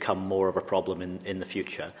this would become more of a problem in the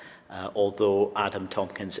future, although Adam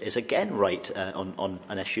Tompkins is again right on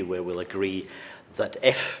an issue where we'll agree that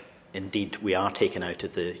if indeed we are taken out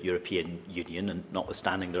of the European Union, and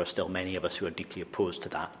notwithstanding there are still many of us who are deeply opposed to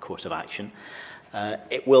that course of action,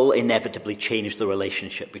 it will inevitably change the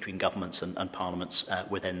relationship between governments and parliaments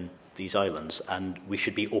within these islands, and we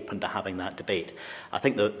should be open to having that debate. I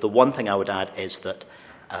think the one thing I would add is that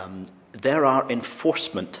there are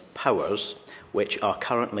enforcement powers which are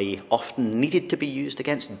currently often needed to be used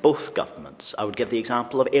against both governments. I would give the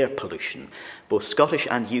example of air pollution. Both Scottish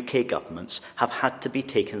and UK governments have had to be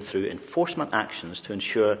taken through enforcement actions to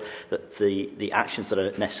ensure that the actions that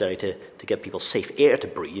are necessary to give people safe air to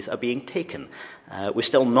breathe are being taken. We've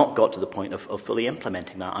still not got to the point of fully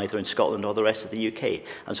implementing that, either in Scotland or the rest of the UK.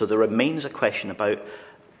 And so there remains a question about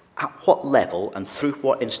at what level and through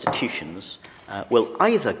what institutions will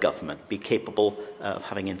either government be capable of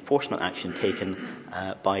having enforcement action taken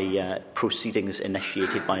by proceedings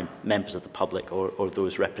initiated by members of the public or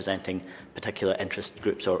those representing particular interest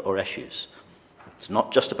groups or issues? It's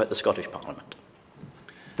not just about the Scottish Parliament.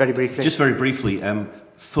 Very briefly. Just very briefly,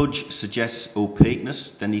 Fudge suggests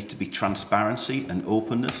opaqueness. There needs to be transparency and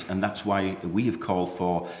openness, and that's why we have called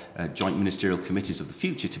for joint ministerial committees of the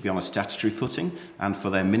future to be on a statutory footing and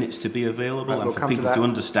for their minutes to be available, right, and for people to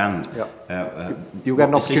understand you'll get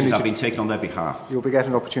an what decisions opportunity have been taken on their behalf. You'll get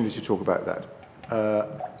an opportunity to talk about that.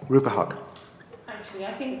 Rupert Huck. Actually,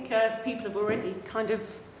 I think people have already kind of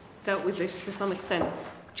dealt with this to some extent.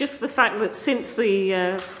 Just the fact that since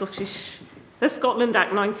the Scotland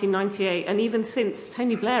Act 1998, and even since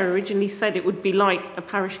Tony Blair originally said it would be like a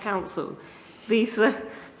parish council, these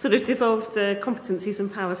sort of devolved competencies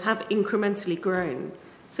and powers have incrementally grown.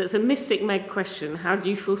 So it's a Mystic Meg question. How do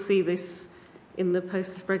you foresee this in the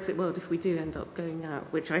post-Brexit world if we do end up going out,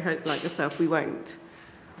 which I hope, like yourself, we won't?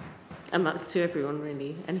 And that's to everyone,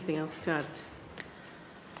 really. Anything else to add?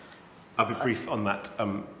 I'll be brief on that.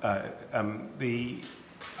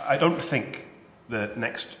 I don't think the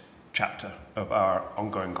next chapter of our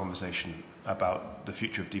ongoing conversation about the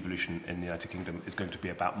future of devolution in the United Kingdom is going to be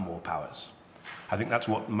about more powers. I think that's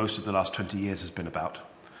what most of the last 20 years has been about.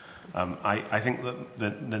 I think that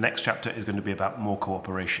the next chapter is going to be about more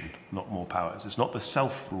cooperation, not more powers. It's not the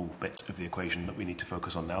self-rule bit of the equation that we need to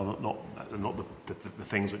focus on now, not the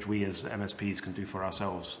things which we as MSPs can do for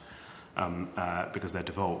ourselves because they're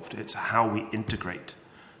devolved. It's how we integrate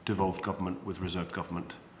devolved government with reserved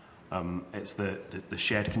government. It's the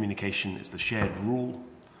shared communication, it's the shared rule.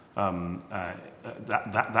 That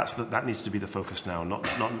needs to be the focus now, not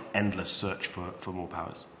an endless search for more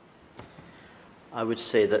powers. I would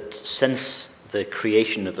say that since the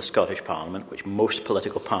creation of the Scottish Parliament, which most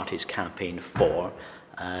political parties campaigned for,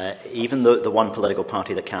 even though the one political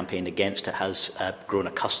party that campaigned against it has grown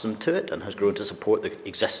accustomed to it and has grown to support the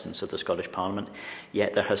existence of the Scottish Parliament,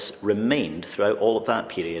 yet there has remained throughout all of that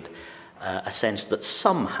period a sense that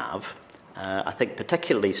some have, I think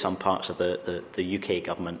particularly some parts of the UK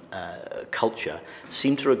government culture,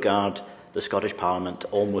 seem to regard the Scottish Parliament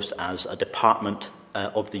almost as a department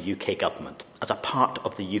of the UK government, as a part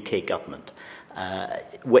of the UK government,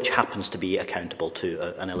 which happens to be accountable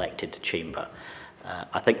to an elected chamber.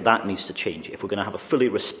 I think that needs to change. If we're going to have a fully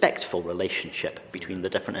respectful relationship between the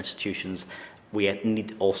different institutions, we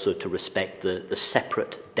need also to respect the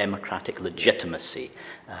separate democratic legitimacy,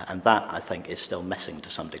 and that, I think, is still missing to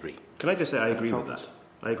some degree. Can I just say I agree with that?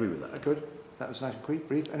 I agree with that. Good. That was nice and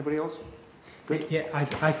brief. Anybody else? Good. Yeah,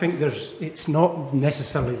 I think it's not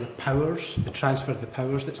necessarily the powers, the transfer of the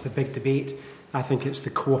powers that's the big debate. I think it's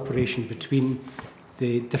the cooperation between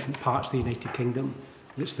the different parts of the United Kingdom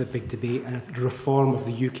that's the big debate, and the reform of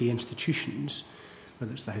the UK institutions,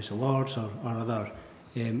 whether it's the House of Lords or other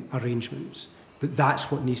arrangements. But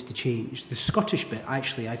that's what needs to change. The Scottish bit,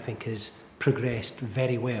 actually, I think, has progressed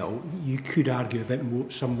very well. You could argue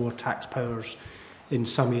about some more tax powers in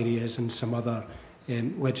some areas and some other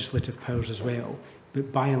legislative powers as well.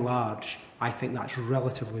 But by and large, I think that's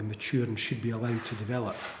relatively mature and should be allowed to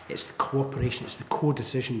develop. It's the cooperation, it's the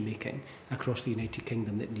co-decision making across the United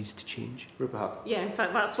Kingdom that needs to change. Yeah, in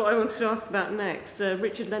fact, that's what I wanted to ask about next.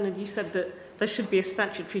 Richard Leonard, you said that there should be a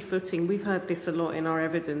statutory footing. We've heard this a lot in our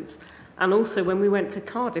evidence. And also when we went to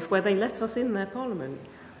Cardiff, where they let us in their parliament.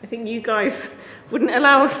 I think you guys wouldn't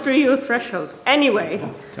allow us through your threshold. Anyway,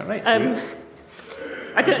 is that right?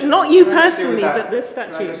 I don't, not you personally, but the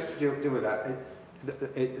statutes. Deal with that.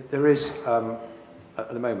 There is,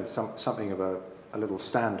 at the moment, something of a little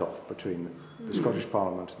standoff between the Scottish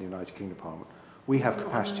Parliament and the United Kingdom Parliament. We have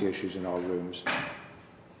capacity issues in our rooms.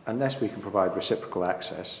 Unless we can provide reciprocal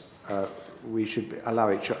access, we should be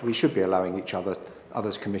allowing each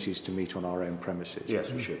other's committees to meet on our own premises.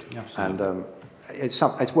 Yes, we should. Absolutely. And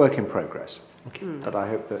it's work in progress. Okay. But I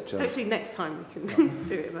hope that hopefully next time we can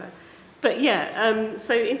do it there. But yeah,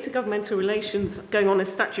 so intergovernmental relations going on a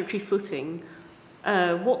statutory footing.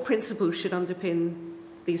 What principles should underpin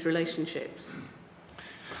these relationships?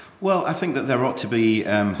 Well, I think that there ought to be,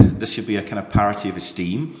 there should be a kind of parity of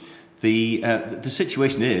esteem. The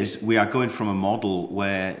situation is we are going from a model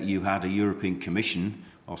where you had a European Commission,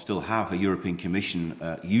 or still have a European Commission,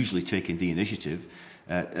 usually taking the initiative,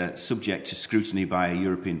 subject to scrutiny by a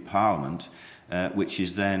European Parliament, which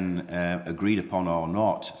is then agreed upon or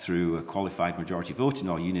not through a qualified majority voting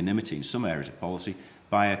or unanimity in some areas of policy,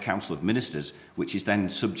 by a Council of Ministers, which is then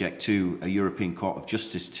subject to a European Court of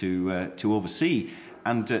Justice to oversee.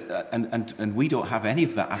 and we don't have any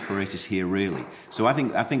of that apparatus here really. So I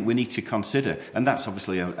think we need to consider, and that's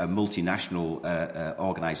obviously a multinational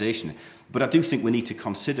organisation. But I do think we need to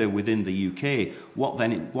consider within the UK what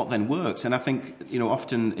then works. And I think, you know,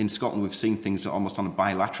 often in Scotland we've seen things almost on a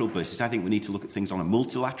bilateral basis. I think we need to look at things on a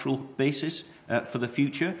multilateral basis for the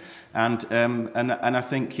future. And I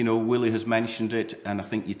think, you know, Willie has mentioned it, and I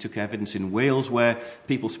think you took evidence in Wales where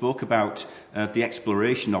people spoke about the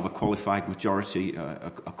exploration of a qualified majority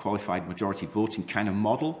voting kind of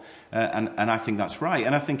model. And I think that's right.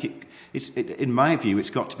 And I think in my view, it's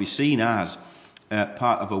got to be seen as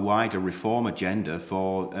part of a wider reform agenda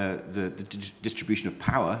for the distribution of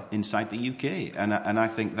power inside the UK. And I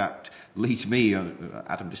think that leads me,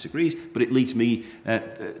 Adam disagrees, but it leads me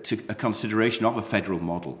to a consideration of a federal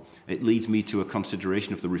model. It leads me to a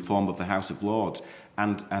consideration of the reform of the House of Lords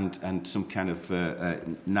and some kind of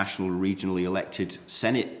national, regionally elected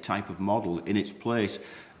Senate type of model in its place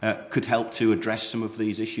could help to address some of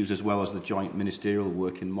these issues, as well as the joint ministerial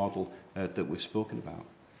working model that we've spoken about.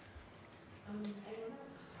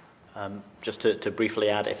 Just to briefly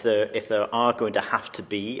add, if there are going to have to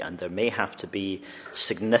be, and there may have to be,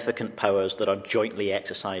 significant powers that are jointly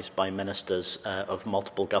exercised by ministers of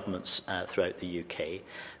multiple governments throughout the UK,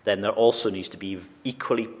 then there also needs to be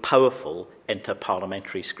equally powerful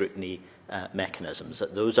inter-parliamentary scrutiny mechanisms.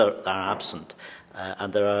 Those are absent,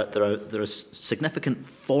 and there are significant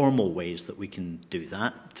formal ways that we can do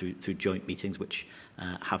that through joint meetings, which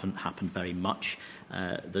haven't happened very much.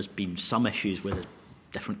 There's been some issues where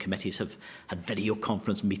different committees have had video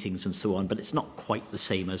conference meetings and so on, but it's not quite the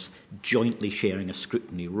same as jointly sharing a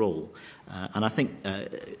scrutiny role. And I think, I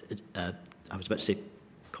was about to say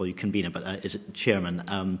call you convener, but is it chairman?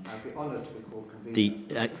 I'd be honoured to be called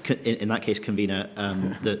convener. In that case, convener,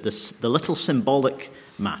 the little symbolic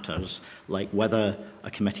matters, like whether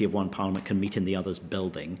a committee of one parliament can meet in the other's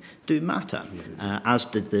building, do matter. As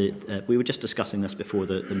did we were just discussing this before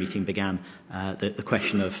the meeting began, the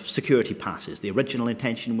question of security passes. The original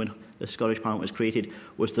intention when the Scottish Parliament was created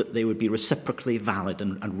was that they would be reciprocally valid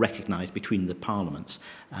and recognised between the parliaments.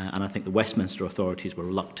 And I think the Westminster authorities were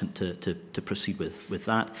reluctant to proceed with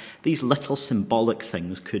that. These little symbolic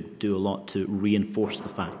things could do a lot to reinforce the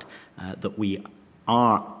fact that we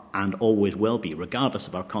are and always will be, regardless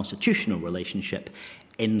of our constitutional relationship,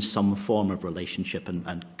 in some form of relationship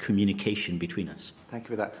and communication between us. Thank you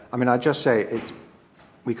for that. I mean, I'd just say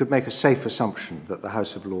we could make a safe assumption that the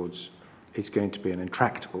House of Lords is going to be an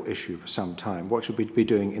intractable issue for some time. What should we be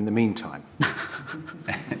doing in the meantime?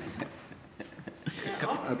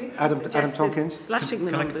 Adam Tompkins? Slashing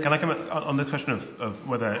the numbers. Can I come on the question of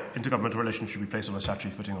whether intergovernmental relations should be placed on a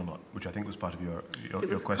statutory footing or not, which I think was part of your question. It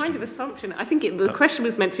was kind of assumption. I think the question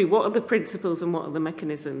was meant to be what are the principles and what are the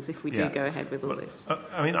mechanisms if we do go ahead with all this?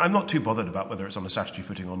 I mean, I'm not too bothered about whether it's on a statutory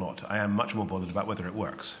footing or not. I am much more bothered about whether it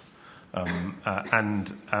works.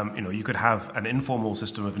 You could have an informal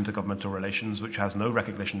system of intergovernmental relations which has no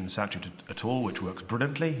recognition in statute at all, which works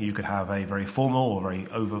brilliantly. You could have a very formal or very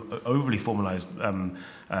overly formalised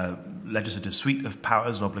legislative suite of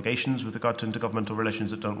powers and obligations with regard to intergovernmental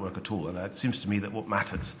relations that don't work at all. And it seems to me that what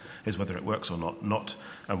matters is whether it works or not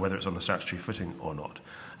whether it's on a statutory footing or not.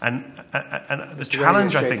 And the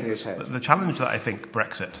challenge that I think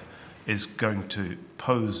Brexit is going to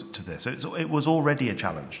pose to this. It was already a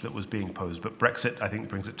challenge that was being posed, but Brexit, I think,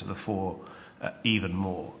 brings it to the fore even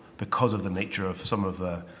more because of the nature of some of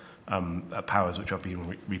the powers which are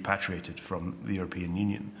being repatriated from the European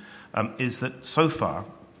Union, is that so far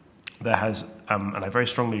there has, and I very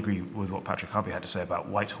strongly agree with what Patrick Harvey had to say about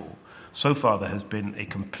Whitehall, so far there has been a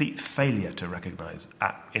complete failure to recognise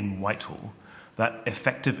in Whitehall that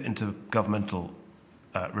effective intergovernmental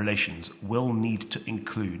relations will need to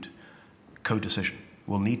include co-decision,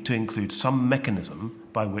 will need to include some mechanism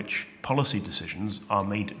by which policy decisions are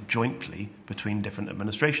made jointly between different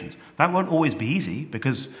administrations. That won't always be easy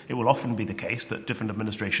because it will often be the case that different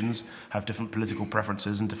administrations have different political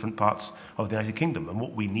preferences in different parts of the United Kingdom. And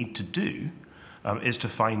what we need to do is to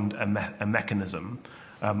find a mechanism,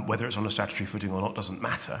 whether it's on a statutory footing or not doesn't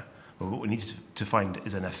matter, but what we need to find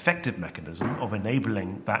is an effective mechanism of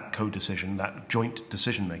enabling that co-decision, that joint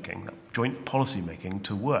decision-making, that joint policy-making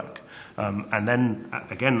to work. And then,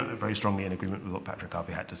 again, very strongly in agreement with what Patrick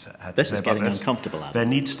Harvey had to say about this. This is getting uncomfortable, Adam. There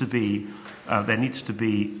needs to be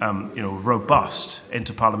robust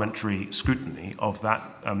interparliamentary scrutiny of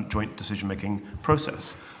that joint decision-making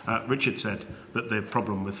process. Richard said that the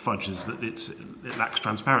problem with fudge is that it lacks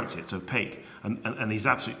transparency, it's opaque, and he's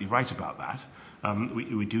absolutely right about that.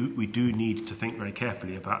 We do need to think very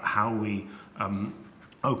carefully about how we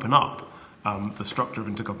open up the structure of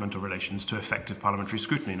intergovernmental relations to effective parliamentary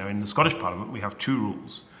scrutiny. Now, in the Scottish Parliament, we have two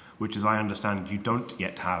rules, which, as I understand, you don't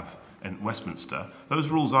yet have in Westminster. Those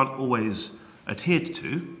rules aren't always adhered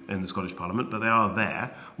to in the Scottish Parliament, but they are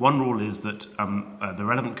there. One rule is that the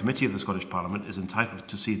relevant committee of the Scottish Parliament is entitled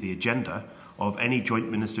to see the agenda of any joint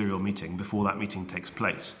ministerial meeting before that meeting takes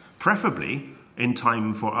place, preferably in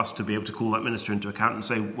time for us to be able to call that minister into account and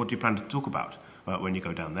say, what do you plan to talk about when you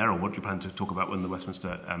go down there, or what do you plan to talk about when the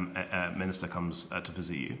Westminster minister comes to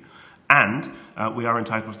visit you? And we are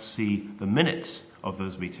entitled to see the minutes of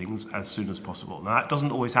those meetings as soon as possible. Now, that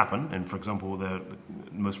doesn't always happen. And, for example, the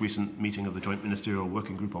most recent meeting of the Joint Ministerial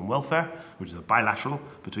Working Group on Welfare, which is a bilateral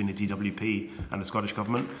between the DWP and the Scottish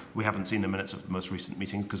Government, we haven't seen the minutes of the most recent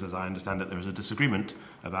meeting because, as I understand it, there is a disagreement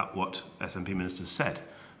about what SNP ministers said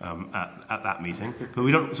at that meeting. But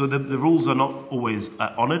we don't. So the rules are not always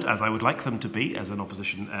honoured as I would like them to be as an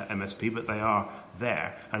opposition MSP, but they are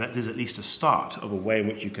there, and it is at least a start of a way in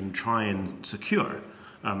which you can try and secure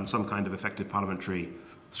some kind of effective parliamentary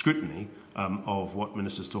scrutiny of what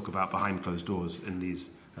ministers talk about behind closed doors in these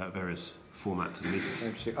various formats and meetings.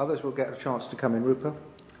 Interesting. Others will get a chance to come in. Rupert?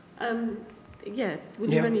 Yeah,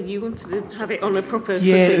 you wanted to have it on a proper footing.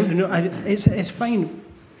 Yeah, no, it's fine.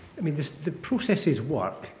 I mean, the processes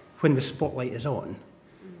work when the spotlight is on,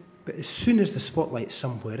 but as soon as the spotlight's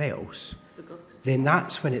somewhere else, then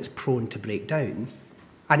that's when it's prone to break down,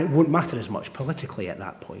 and it won't matter as much politically at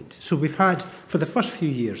that point. So we've had, for the first few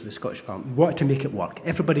years of the Scottish Parliament, we wanted to make it work.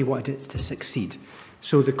 Everybody wanted it to succeed.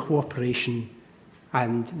 So the cooperation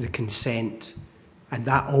and the consent, and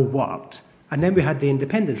that all worked. And then we had the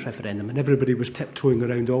independence referendum, and everybody was tiptoeing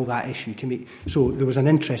around all that issue to make. So there was an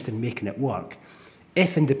interest in making it work.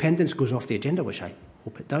 If independence goes off the agenda, which I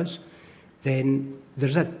hope it does, then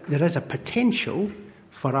there is a potential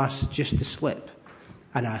for us just to slip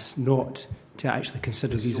and us not to actually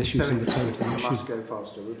consider these issues in the time that we should. Must go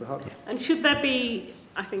faster, Rupert Hart. Yeah. And should there be,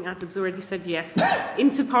 I think Adam's already said yes,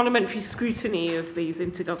 inter-parliamentary scrutiny of these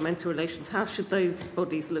intergovernmental relations? How should those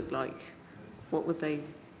bodies look like? What would they,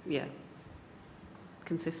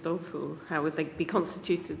 consist of, or how would they be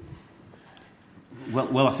constituted?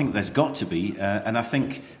 Well, I think there's got to be, and I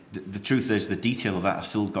think the truth is the detail of that has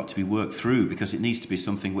still got to be worked through, because it needs to be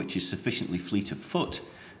something which is sufficiently fleet of foot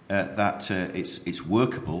that it's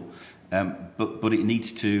workable, but it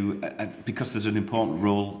needs to, because there's an important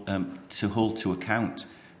role to hold to account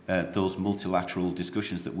those multilateral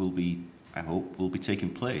discussions that will be, I hope, will be taking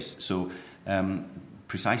place. So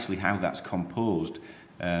precisely how that's composed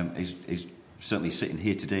is certainly sitting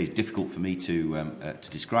here today is difficult for me to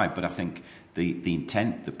describe, but I think the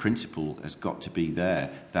intent, the principle has got to be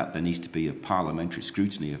there, that there needs to be a parliamentary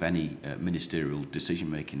scrutiny of any ministerial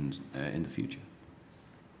decision-making in the future.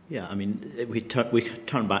 Yeah, I mean, we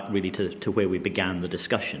turn back really to where we began the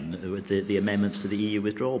discussion with the amendments to the EU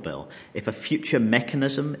withdrawal bill. If a future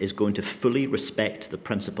mechanism is going to fully respect the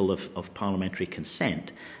principle of parliamentary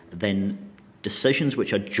consent, then decisions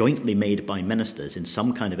which are jointly made by ministers in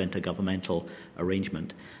some kind of intergovernmental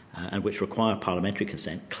arrangement and which require parliamentary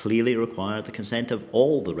consent clearly require the consent of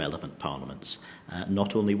all the relevant parliaments,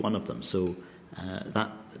 not only one of them. So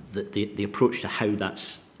the approach to how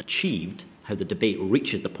that's achieved, how the debate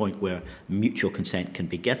reaches the point where mutual consent can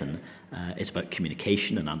be given, is about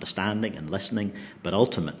communication and understanding and listening, but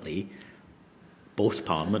ultimately both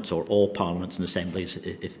parliaments, or all parliaments and assemblies,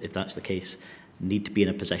 if that's the case, need to be in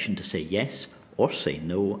a position to say yes or say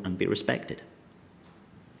no and be respected.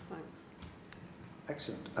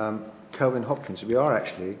 Excellent. Kelvin Hopkins, we are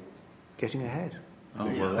actually getting ahead. Oh,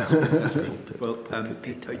 well, that's good. Well,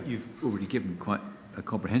 you've already given quite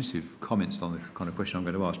comprehensive comments on the kind of question I'm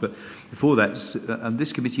going to ask. But before that,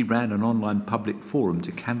 this committee ran an online public forum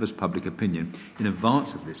to canvass public opinion in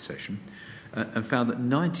advance of this session and found that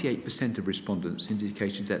 98% of respondents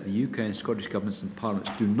indicated that the UK and Scottish governments and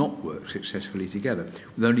parliaments do not work successfully together,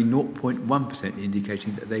 with only 0.1%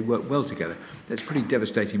 indicating that they work well together. That's a pretty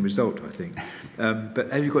devastating result, I think.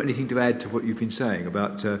 But have you got anything to add to what you've been saying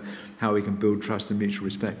about how we can build trust and mutual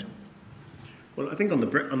respect? Well, I think on the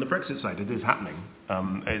Brexit side, it is happening.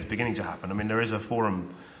 It's beginning to happen. I mean, there is a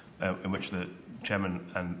forum in which the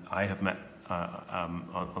chairman and I have met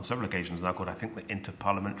on several occasions now, called, I think, the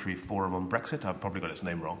Interparliamentary Forum on Brexit. I've probably got its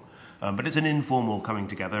name wrong. But it's an informal coming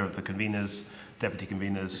together of the conveners, deputy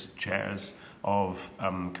conveners, chairs of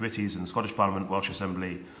committees in the Scottish Parliament, Welsh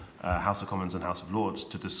Assembly, House of Commons and House of Lords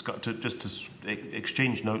to discuss, to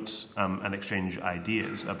exchange notes and exchange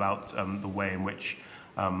ideas about the way in which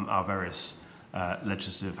our various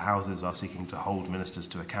legislative houses are seeking to hold ministers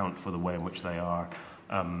to account for the way in which they are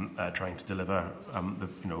trying to deliver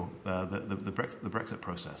the Brexit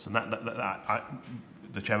process, and that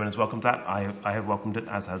the chairman has welcomed that. I have welcomed it,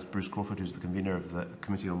 as has Bruce Crawford, who's the convener of the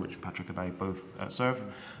committee on which Patrick and I both serve.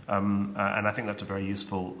 And I think that's a very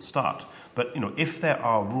useful start. But, if there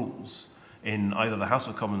are rules in either the House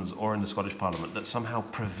of Commons or in the Scottish Parliament that somehow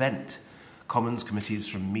prevent Commons committees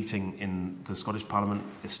from meeting in the Scottish Parliament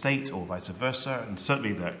estate or vice versa, and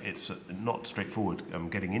certainly that it's not straightforward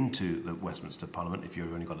getting into the Westminster Parliament if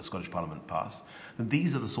you've only got a Scottish Parliament pass, then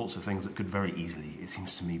these are the sorts of things that could very easily, it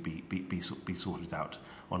seems to me, be sorted out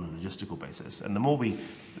on a logistical basis. And the more the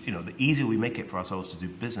easier we make it for ourselves to do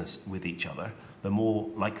business with each other, the more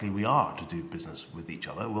likely we are to do business with each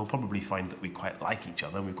other. We'll probably find that we quite like each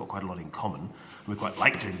other, and we've got quite a lot in common, and we quite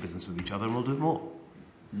like doing business with each other, and we'll do it more.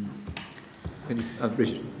 I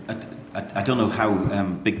don't know how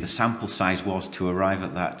big the sample size was to arrive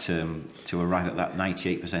at that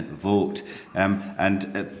 98% vote, and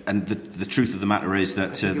the truth of the matter is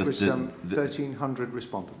that it was 1,300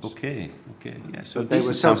 respondents. Okay, yeah. So they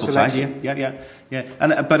were sample size, self-selecting.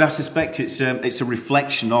 yeah. But I suspect it's a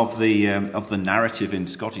reflection of the narrative in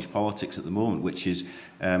Scottish politics at the moment, which is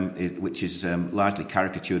largely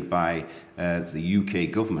caricatured by the UK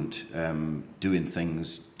government doing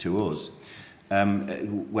things to us.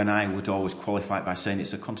 When I would always qualify it by saying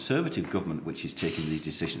it's a Conservative government which is taking these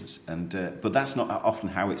decisions, but that's not often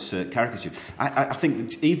how it's caricatured. I think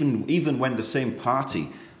that even when the same party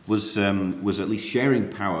was at least sharing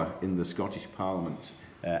power in the Scottish Parliament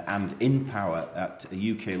and in power at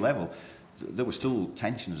a UK level, there were still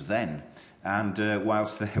tensions then. And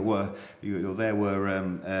whilst there were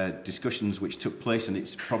discussions which took place, and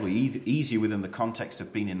it's probably easier within the context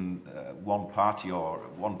of being in one party, or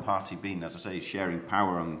one party being, as I say, sharing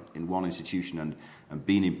power in one institution and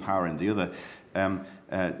being in power in the other,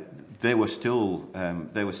 there were still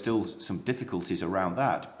some difficulties around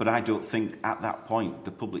that. But I don't think at that point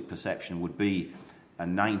the public perception would be a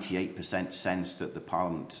 98% sense that the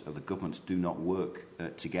Parliament or the governments do not work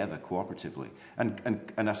together cooperatively. And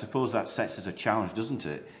I suppose that sets as a challenge, doesn't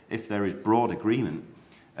it? If there is broad agreement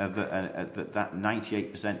that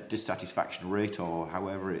 98% dissatisfaction rate, or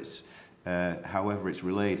however it's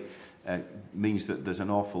relayed, means that there's an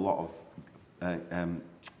awful lot of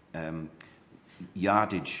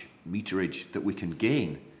yardage, meterage that we can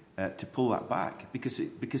gain to pull that back, because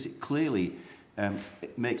it clearly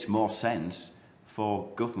it makes more sense for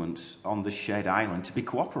governments on this shared island to be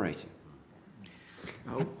cooperating.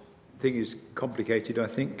 The thing is complicated, I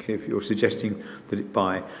think, if you're suggesting that it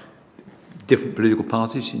by different political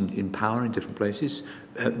parties in power in different places,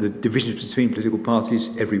 the divisions between political parties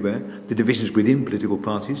everywhere, the divisions within political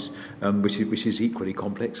parties, which is equally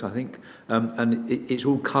complex, I think, and it's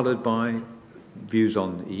all coloured by views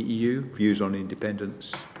on the EU, views on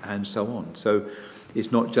independence, and so on. So it's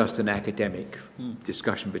not just an academic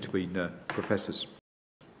discussion between professors.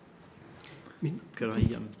 Could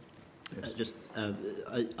I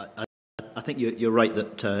I think you're right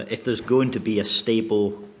that if there's going to be a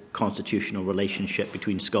stable constitutional relationship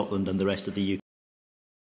between Scotland and the rest of the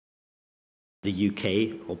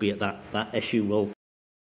UK, albeit that issue will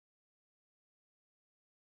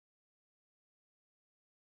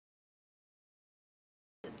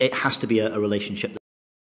it has to be a relationship.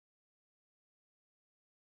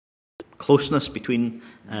 Closeness between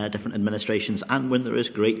different administrations, and when there is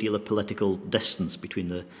a great deal of political distance between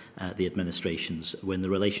the administrations, when the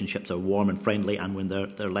relationships are warm and friendly, and when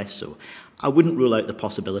they're less so. I wouldn't rule out the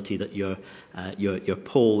possibility that your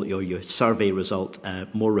poll, your survey result,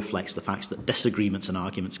 more reflects the fact that disagreements and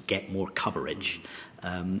arguments get more coverage.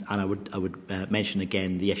 And I would mention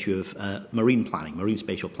again the issue of marine planning, marine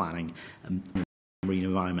spatial planning, marine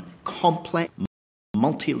environment, complex,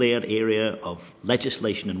 multi-layered area of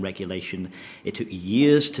legislation and regulation. It took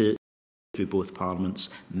years to through both parliaments,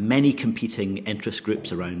 many competing interest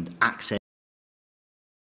groups around access,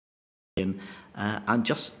 and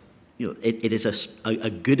just it is a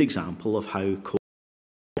good example of how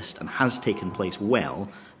coexist and has taken place well.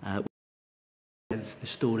 The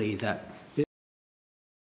story that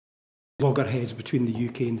loggerheads between the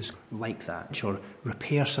UK and the like that, or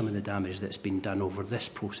repair some of the damage that's been done over this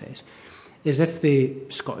process, is if the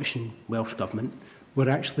Scottish and Welsh government were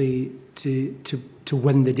actually to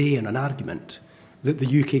win the day in an argument that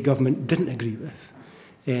the UK government didn't agree with,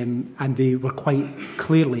 and they were quite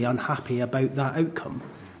clearly unhappy about that outcome.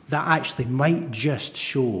 That actually might just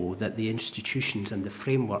show that the institutions and the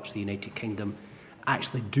frameworks of the United Kingdom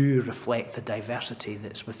actually do reflect the diversity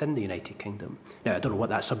that's within the United Kingdom. Now, I don't know what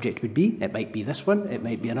that subject would be. It might be this one, it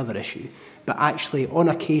might be another issue. But actually, on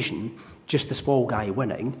occasion, just the small guy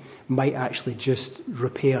winning might actually just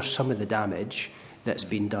repair some of the damage that's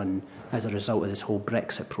been done as a result of this whole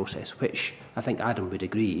Brexit process, which I think Adam would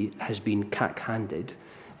agree has been cack-handed,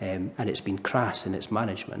 and it's been crass in its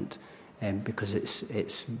management, because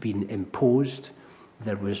it's been imposed.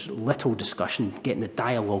 There was little discussion. Getting the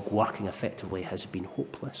dialogue working effectively has been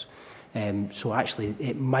hopeless. So actually,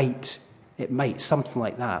 it might something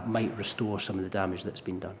like that might restore some of the damage that's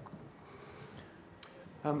been done.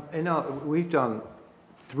 We've done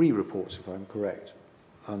 3 reports, if I'm correct,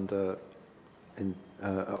 on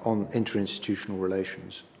interinstitutional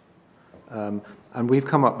relations. And we've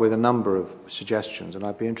come up with a number of suggestions, and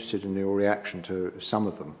I'd be interested in your reaction to some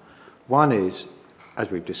of them. One is, as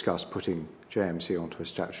we've discussed, putting JMC onto a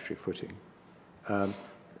statutory footing.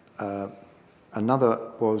 Another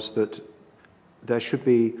was that there should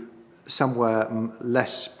be somewhere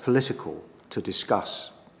less political to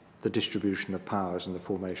discuss the distribution of powers and the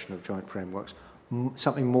formation of joint frameworks,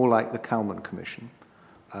 something more like the Kalman Commission,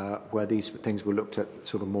 where these things were looked at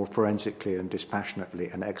sort of more forensically and dispassionately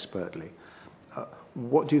and expertly.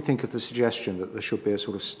 What do you think of the suggestion that there should be a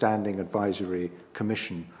sort of standing advisory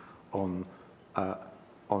commission on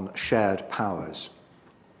shared powers?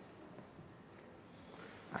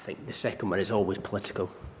 I think the second one is always political.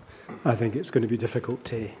 I think it's going to be difficult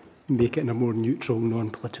to make it in a more neutral,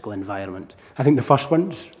 non-political environment. I think the first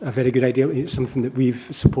one's a very good idea. It's something that we've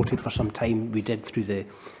supported for some time. We did through the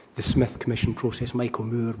Smith Commission process. Michael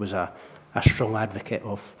Moore was a strong advocate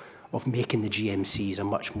of making the GMCs a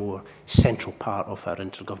much more central part of our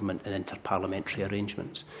intergovernment and interparliamentary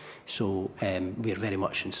arrangements. So we're very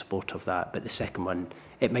much in support of that. But the second one,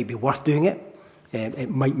 it might be worth doing it. It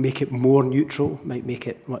might make it more neutral, might make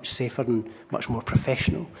it much safer and much more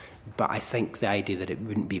professional. But I think the idea that it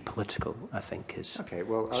wouldn't be political, I think, is okay.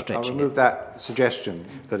 Well, I'll remove that suggestion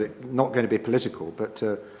that it's not going to be political, but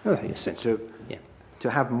to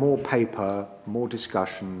have more paper, more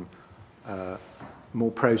discussion,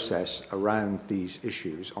 more process around these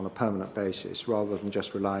issues on a permanent basis, rather than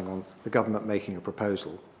just relying on the government making a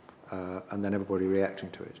proposal and then everybody reacting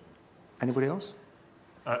to it. Anybody else?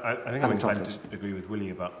 I think I'm inclined to agree with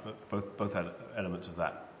Willie about both elements of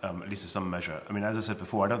that, at least to some measure. I mean, as I said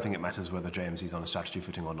before, I don't think it matters whether JMC is on a strategy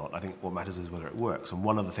footing or not. I think what matters is whether it works. And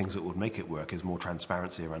one of the things that would make it work is more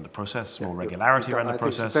transparency around the process, more regularity around the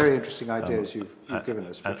process. Very interesting ideas you've given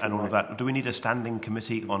us. And all of that. Do we need a standing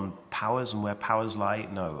committee on powers and where powers lie?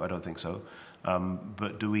 No, I don't think so.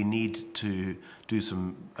 But do we need to do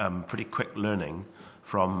some pretty quick learning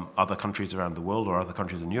from other countries around the world or other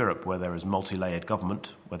countries in Europe where there is multi-layered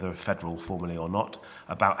government, whether federal formally or not,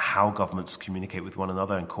 about how governments communicate with one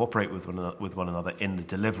another and cooperate with one another in the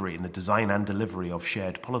delivery, in the design and delivery of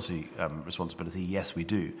shared policy responsibility? Yes, we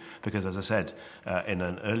do. Because as I said in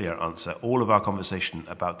an earlier answer, all of our conversation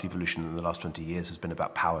about devolution in the last 20 years has been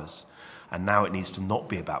about powers. And now it needs to not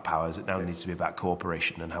be about powers, it now needs to be about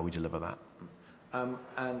cooperation and how we deliver that. And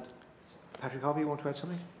Patrick Harvey, you want to add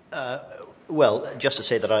something? Well, just to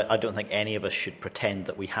say that I don't think any of us should pretend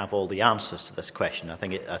that we have all the answers to this question. I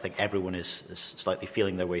think everyone is slightly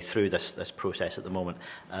feeling their way through this process at the moment.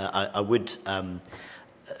 I would,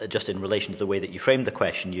 just in relation to the way that you framed the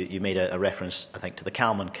question, you made a reference, I think, to the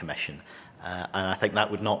Kalman Commission. And I think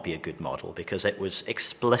that would not be a good model because it was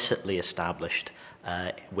explicitly established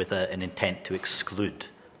with an intent to exclude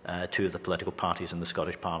 2 of the political parties in the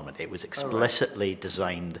Scottish Parliament. It was explicitly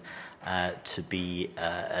designed to be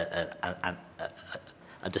a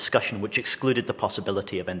discussion which excluded the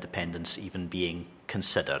possibility of independence even being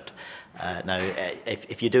considered. Now,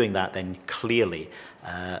 if you're doing that, then clearly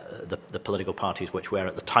the political parties, which were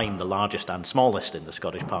at the time the largest and smallest in the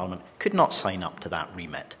Scottish Parliament, could not sign up to that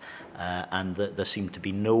remit. And there seemed to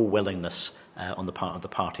be no willingness on the part of the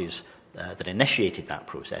parties that initiated that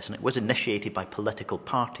process, and it was initiated by political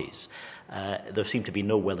parties. There seemed to be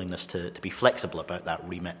no willingness to be flexible about that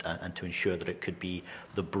remit and to ensure that it could be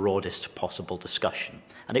the broadest possible discussion.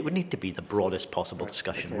 And it would need to be the broadest possible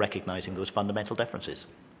discussion, recognising those fundamental differences.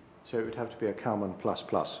 So it would have to be a Kalman plus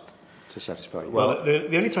to satisfy you? Well,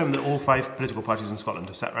 the only time that all 5 political parties in Scotland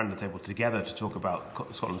have sat around the table together to talk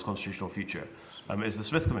about Scotland's constitutional future is the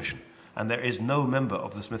Smith Commission. And there is no member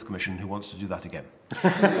of the Smith Commission who wants to do that again.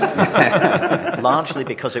 Largely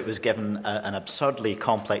because it was given an absurdly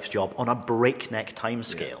complex job on a breakneck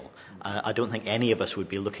timescale. I don't think any of us would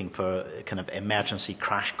be looking for kind of emergency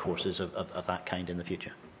crash courses of that kind in the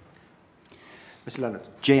future. Mr. Leonard.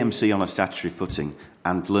 JMC on a statutory footing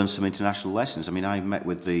and learn some international lessons. I mean, I met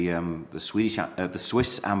with the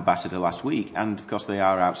Swiss ambassador last week, and of course they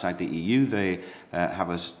are outside the EU. They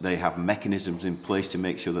have mechanisms in place to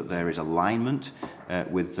make sure that there is alignment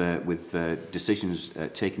with decisions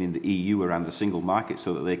taken in the EU around the single market,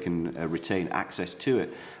 so that they can retain access to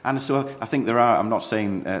it. And so I think there are. I'm not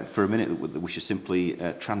saying for a minute that we should simply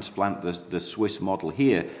transplant the Swiss model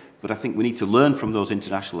here. But I think we need to learn from those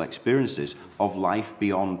international experiences of life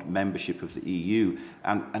beyond membership of the EU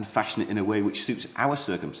and fashion it in a way which suits our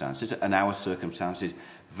circumstances. And our circumstances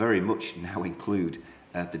very much now include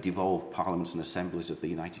the devolved parliaments and assemblies of the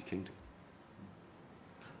United Kingdom.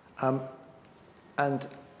 And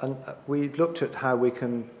we looked at how we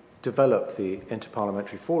can develop the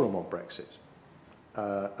Interparliamentary Forum on Brexit.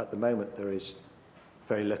 At the moment, there is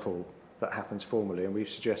very little that happens formally, and we've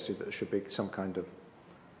suggested that there should be some kind of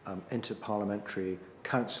Interparliamentary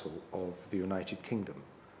Council of the United Kingdom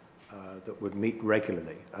that would meet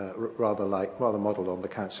regularly, rather modelled on the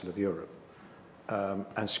Council of Europe,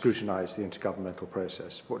 and scrutinise the intergovernmental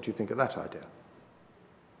process. What do you think of that idea?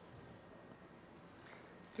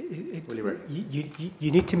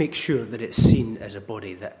 You need to make sure that it's seen as a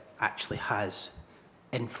body that actually has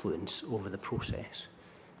influence over the process.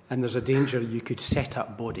 And there's a danger you could set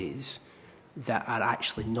up bodies that are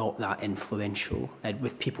actually not that influential, and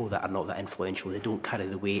with people that are not that influential, they don't carry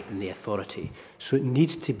the weight and the authority. So it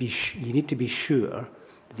needs to be you need to be sure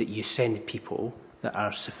that you send people that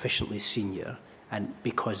are sufficiently senior, and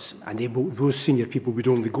those senior people would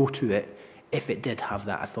only go to it if it did have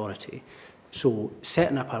that authority. So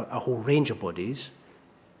setting up a whole range of bodies,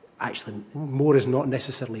 actually more is not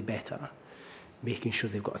necessarily better. Making sure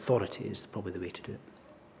they've got authority is probably the way to do it.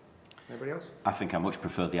 Anybody else? I think I much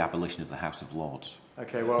prefer the abolition of the House of Lords.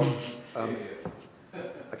 Okay, well,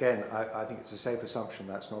 again, I think it's a safe assumption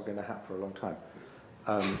that's not going to happen for a long time.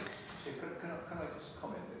 Can I just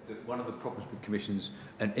comment that one of the problems with commissions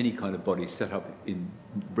and any kind of body set up in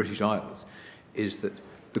British Isles is that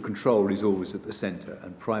the control is always at the centre,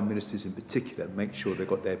 and Prime Ministers in particular make sure they've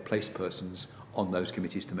got their place persons on those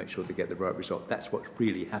committees to make sure they get the right result. That's what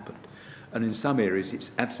really happened. And in some areas,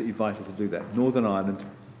 it's absolutely vital to do that. Northern Ireland,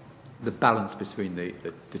 the balance between the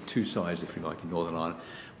two sides, if you like, in Northern Ireland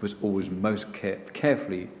was always most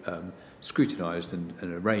carefully scrutinised and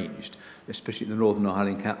arranged, especially in the Northern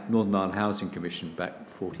Ireland Housing Commission back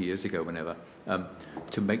 40 years ago, whenever,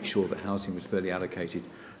 to make sure that housing was fairly allocated.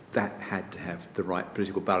 That had to have the right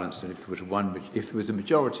political balance, and if there was a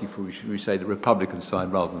majority for, should we say, the Republican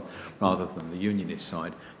side rather than the Unionist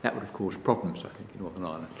side, that would have caused problems, I think, in Northern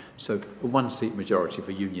Ireland. So a one-seat majority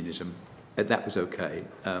for unionism, that was okay,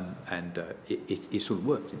 and it sort of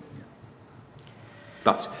worked.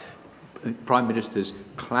 But Prime Ministers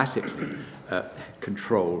classically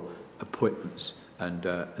control appointments, and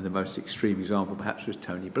the most extreme example perhaps was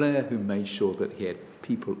Tony Blair, who made sure that he had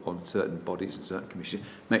people on certain bodies and certain commissions,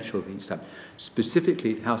 make sure things happen.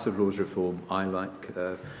 Specifically, House of Lords reform, I, like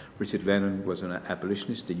Richard Lennon, was an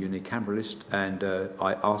abolitionist, a unicameralist, and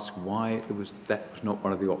I asked why that was not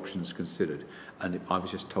one of the options considered. And I was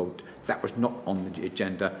just told that was not on the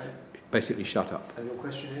agenda, basically shut up. And your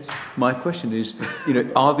question is? My question is,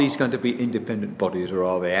 are these going to be independent bodies, or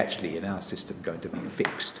are they actually, in our system, going to be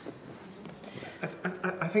fixed?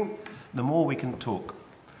 I think the more we can talk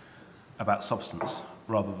about substance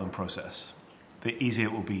rather than process, the easier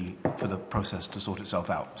it will be for the process to sort itself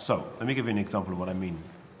out. So, let me give you an example of what I mean.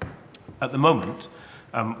 At the moment,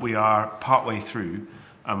 we are partway through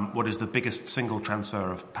what is the biggest single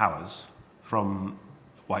transfer of powers from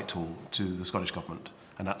Whitehall to the Scottish Government,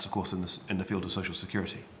 and that's, of course, in the field of social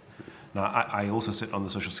security. Now, I also sit on the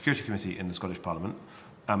Social Security Committee in the Scottish Parliament,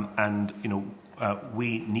 and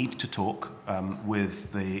we need to talk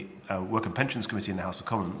with the Work and Pensions Committee in the House of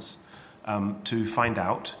Commons to find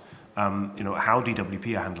out how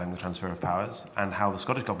DWP are handling the transfer of powers, and how the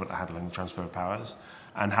Scottish Government are handling the transfer of powers,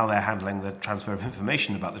 and how they're handling the transfer of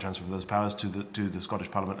information about the transfer of those powers to the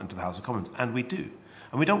Scottish Parliament and to the House of Commons. And we do.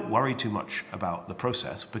 And we don't worry too much about the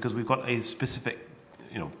process, because we've got a specific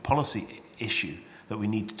policy issue that we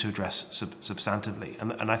need to address substantively.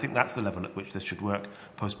 And I think that's the level at which this should work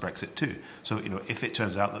post-Brexit too. So, if it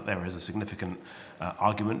turns out that there is a significant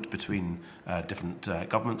argument between different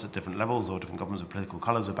governments at different levels, or different governments of political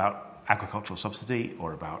colours, about agricultural subsidy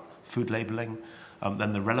or about food labelling,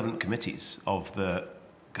 then the relevant committees of the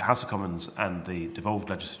House of Commons and the devolved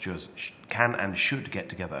legislatures can and should get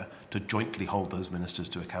together to jointly hold those ministers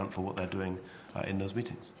to account for what they're doing in those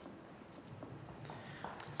meetings.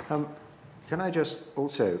 Can I just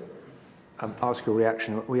also ask a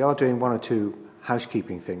reaction? We are doing one or two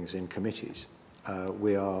housekeeping things in committees.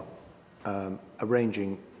 We are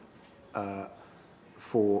arranging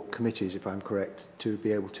for committees, if I'm correct, to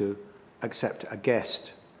be able to accept a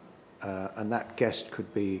guest, and that guest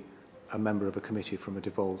could be a member of a committee from a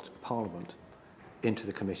devolved parliament into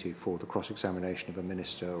the committee for the cross-examination of a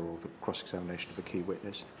minister or the cross-examination of a key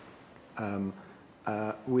witness.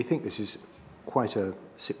 We think this is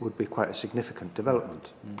would be quite a significant development.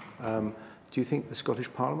 Do you think the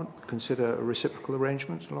Scottish Parliament would consider a reciprocal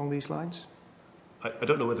arrangement along these lines? I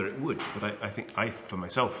don't know whether it would, but I for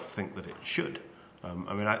myself think that it should.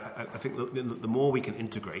 I think that the more we can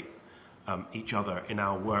integrate each other in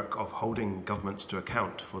our work of holding governments to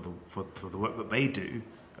account for the work that they do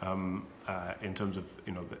in terms of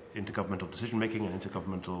the intergovernmental decision making and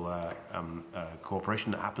intergovernmental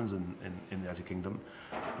cooperation that happens in the United Kingdom,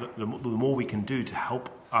 the more we can do to help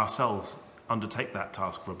ourselves undertake that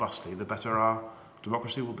task robustly, the better our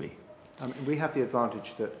democracy will be. We have the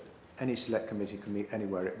advantage that any select committee can meet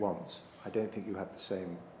anywhere it wants. I don't think you have the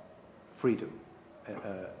same freedom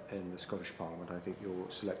in the Scottish Parliament. I think your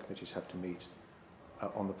select committees have to meet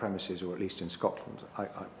on the premises, or at least in Scotland.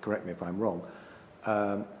 Correct me if I'm wrong.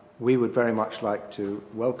 We would very much like to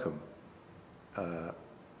welcome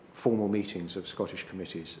formal meetings of Scottish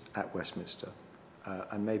committees at Westminster,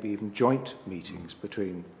 and maybe even joint meetings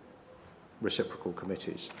between reciprocal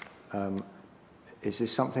committees. Is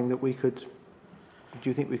this something that do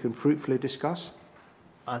you think we can fruitfully discuss?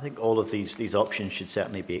 I think all of these options should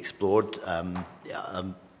certainly be explored. I'm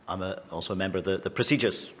also a member of the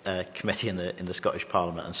Procedures Committee in the Scottish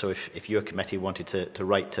Parliament, and so if your committee wanted to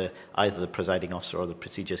write to either the Presiding Officer or the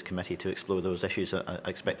Procedures Committee to explore those issues, I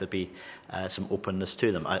expect there'd be some openness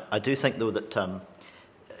to them. I do think, though, that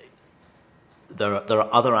there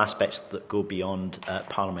are other aspects that go beyond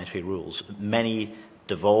parliamentary rules. Many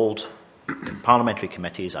devolved parliamentary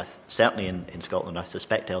committees, certainly in Scotland, I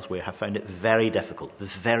suspect elsewhere, have found it very difficult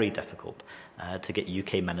to get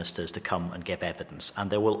UK ministers to come and give evidence. And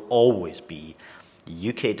there will always be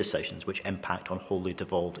UK decisions which impact on wholly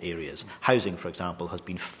devolved areas. Housing, for example, has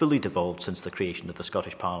been fully devolved since the creation of the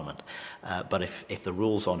Scottish Parliament. But if the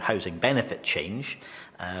rules on housing benefit change,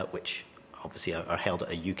 which obviously are held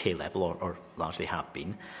at a UK level or largely have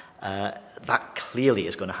been, that clearly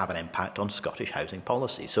is going to have an impact on Scottish housing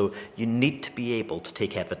policy. So you need to be able to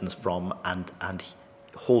take evidence from and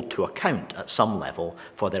hold to account at some level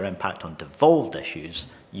for their impact on devolved issues,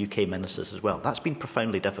 UK ministers as well. That's been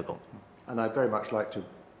profoundly difficult. And I'd very much like to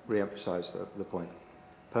re-emphasise the point.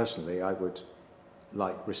 Personally, I would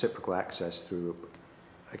like reciprocal access through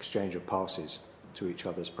exchange of passes to each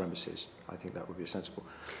other's premises. I think that would be sensible.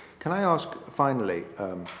 Can I ask, finally,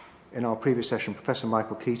 in our previous session, Professor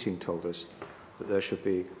Michael Keating told us that there should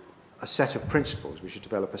be a set of principles. We should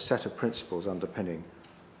develop a set of principles underpinning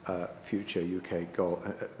future UK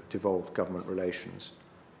devolved government relations.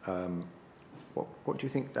 What do you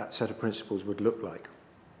think that set of principles would look like?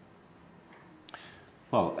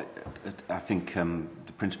 Well, I think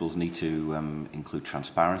the principles need to include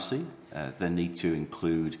transparency. They need to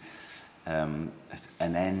include an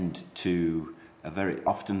end to a very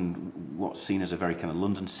often what's seen as a very kind of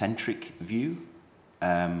London-centric view.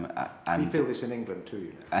 And we feel this in England too,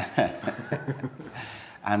 you know.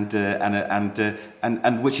 and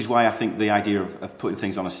which is why I think the idea of putting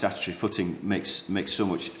things on a statutory footing makes so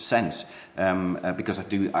much sense, because I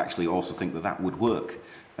do actually also think that would work.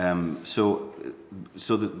 So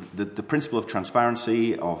the principle of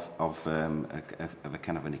transparency, of a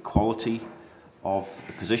kind of an equality of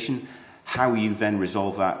a position. How you then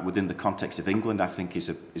resolve that within the context of England, I think, is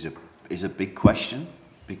a big question,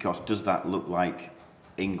 because does that look like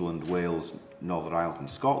England, Wales, Northern Ireland, and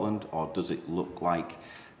Scotland, or does it look like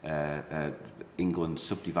England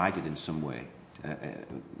subdivided in some way,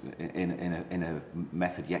 in a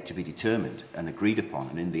method yet to be determined and agreed upon?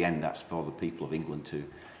 And in the end, that's for the people of England to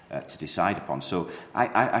decide upon. So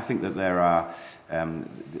I think that there are,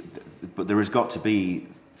 but there has got to be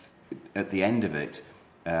at the end of it.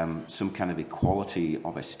 Some kind of equality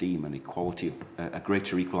of esteem and equality of a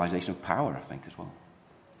greater equalisation of power, I think, as well.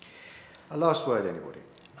 A last word, anybody?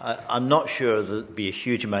 I'm not sure there'd be a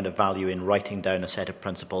huge amount of value in writing down a set of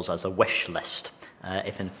principles as a wish list,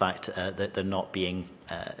 if in fact they're not being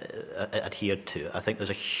adhered to. I think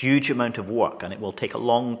there's a huge amount of work, and it will take a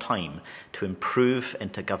long time to improve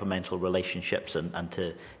intergovernmental relationships and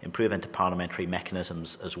to improve interparliamentary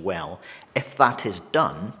mechanisms as well. If that is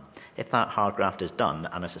done, if that hard graft is done,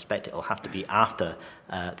 and I suspect it will have to be after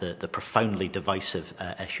the profoundly divisive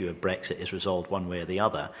issue of Brexit is resolved one way or the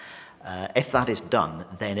other, if that is done,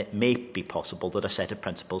 then it may be possible that a set of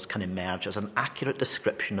principles can emerge as an accurate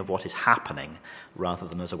description of what is happening rather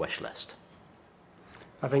than as a wish list.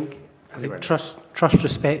 I think trust,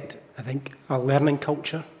 respect I think a learning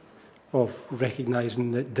culture of recognising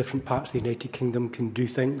that different parts of the United Kingdom can do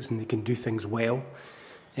things and they can do things well.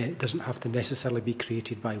 It doesn't have to necessarily be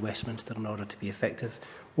created by Westminster in order to be effective.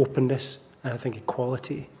 Openness, and I think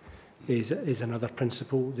equality is another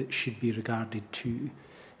principle that should be regarded too.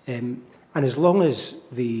 And as long as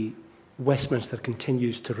the Westminster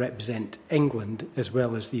continues to represent England as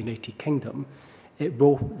well as the United Kingdom, there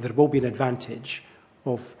will be an advantage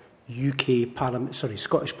of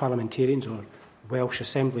Scottish parliamentarians or Welsh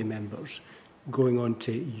Assembly members going on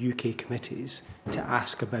to UK committees to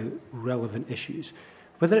ask about relevant issues.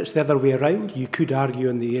 Whether it's the other way around, you could argue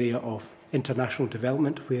in the area of international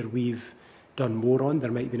development, where we've done more on,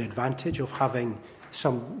 there might be an advantage of having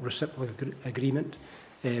some reciprocal agreement.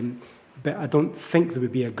 But I don't think there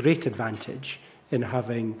would be a great advantage in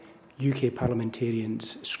having UK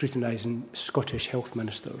parliamentarians scrutinising Scottish health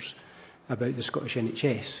ministers about the Scottish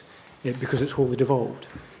NHS because it's wholly devolved.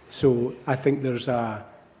 So I think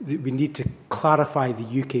we need to clarify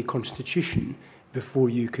the UK constitution before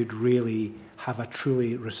you could really have a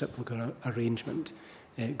truly reciprocal arrangement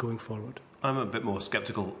going forward. I'm a bit more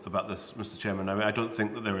sceptical about this, Mr. Chairman. I mean, I don't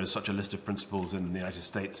think that there is such a list of principles in the United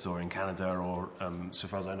States or in Canada or, so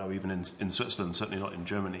far as I know, even in Switzerland, certainly not in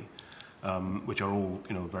Germany, which are all,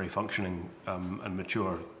 very functioning and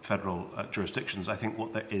mature federal jurisdictions. I think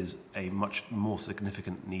what there is a much more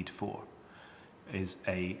significant need for is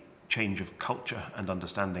a change of culture and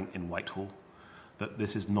understanding in Whitehall that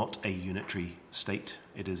this is not a unitary state.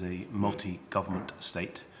 It is a multi-government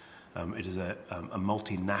state. It is a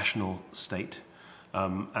multinational state,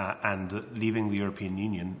 and that leaving the European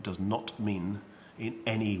Union does not mean in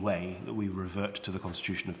any way that we revert to the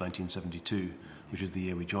Constitution of 1972, which is the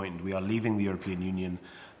year we joined. We are leaving the European Union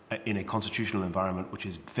in a constitutional environment which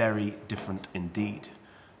is very different indeed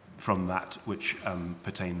from that which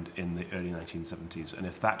pertained in the early 1970s. And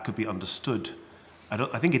if that could be understood,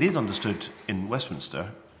 I think it is understood in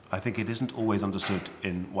Westminster. I think it isn't always understood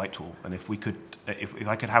in Whitehall. And if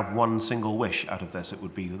I could have one single wish out of this, it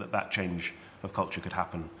would be that change of culture could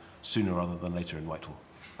happen sooner rather than later in Whitehall.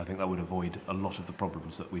 I think that would avoid a lot of the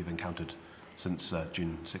problems that we've encountered since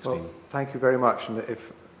June 16. Well, thank you very much. And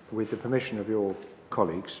if, with the permission of your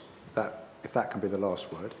colleagues, if that can be the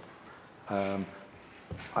last word, I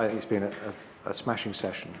think it's been a smashing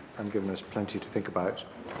session and given us plenty to think about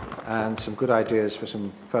and some good ideas for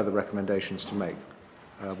some further recommendations to make.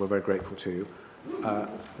 We're very grateful to you.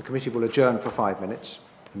 The committee will adjourn for 5 minutes.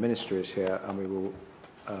 The Minister is here and we will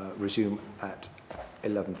resume at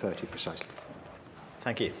 11:30 precisely.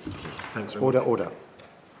 Thank you. Thanks. Order.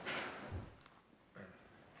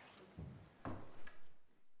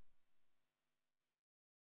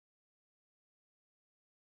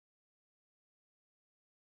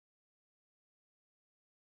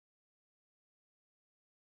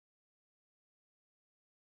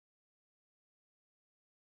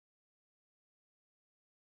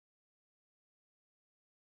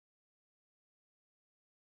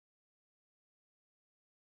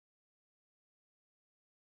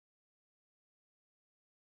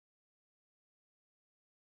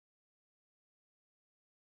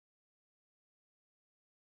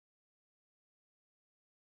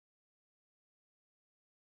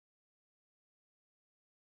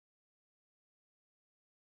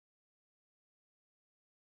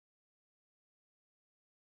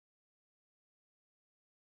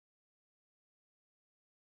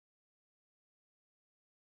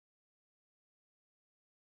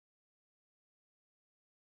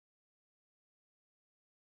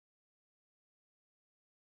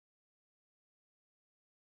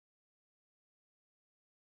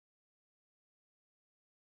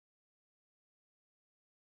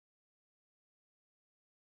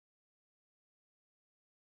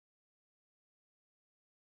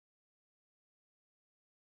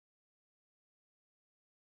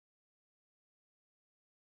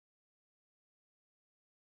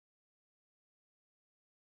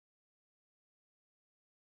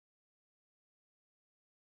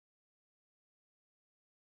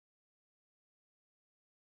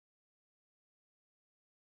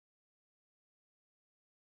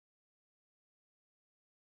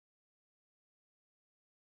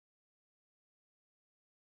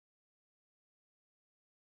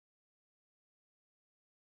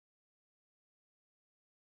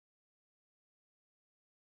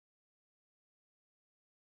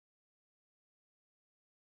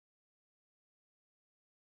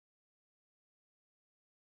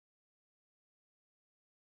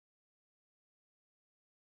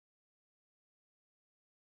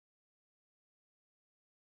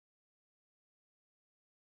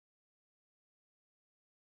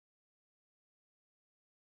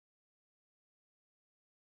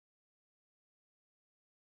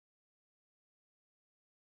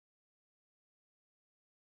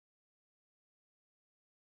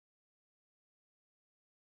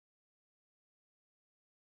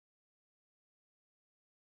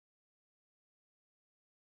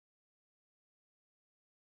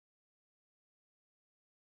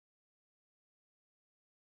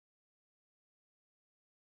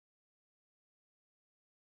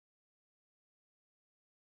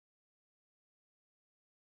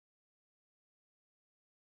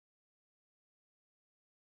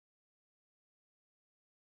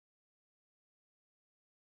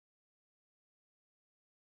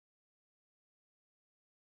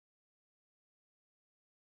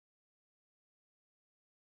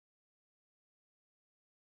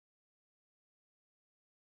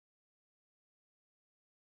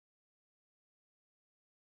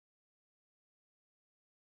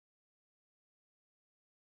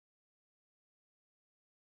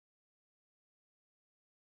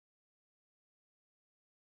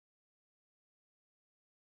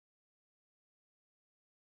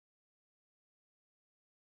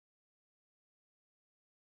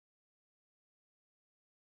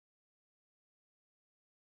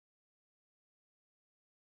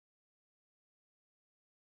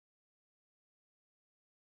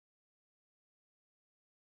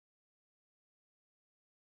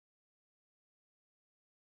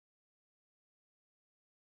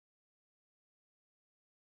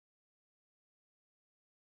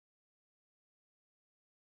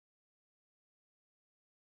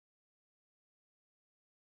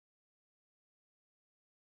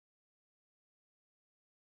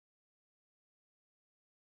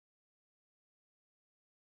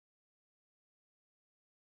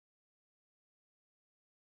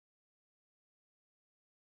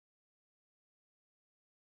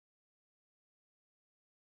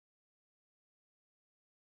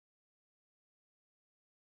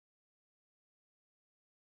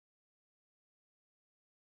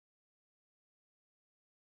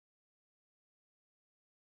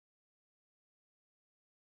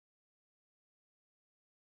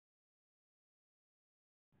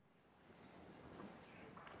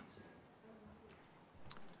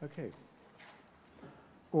 Okay.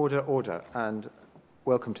 Order, and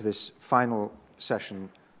welcome to this final session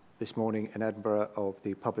this morning in Edinburgh of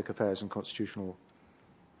the Public Administration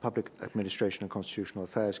and Constitutional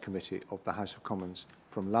Affairs Committee of the House of Commons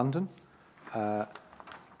from London.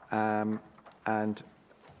 And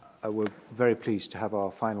we're very pleased to have our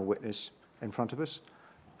final witness in front of us.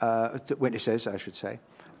 Witnesses, I should say.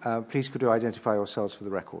 Please could you identify yourselves for the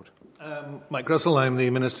record? Mike Russell, I'm the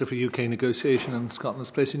Minister for UK Negotiation and Scotland's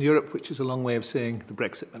Place in Europe, which is a long way of saying the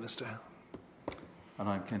Brexit Minister. And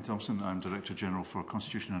I'm Ken Thompson, I'm Director General for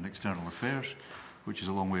Constitution and External Affairs, which is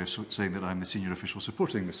a long way of saying that I'm the senior official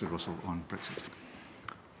supporting Mr Russell on Brexit.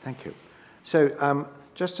 Thank you. So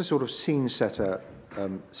just a sort of scene setter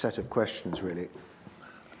set of questions, really.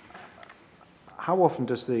 How often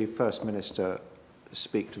does the First Minister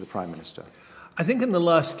speak to the Prime Minister? I think in the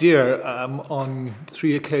last year, on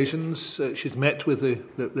 3 occasions, she's met with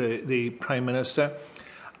the Prime Minister.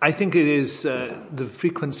 I think it is the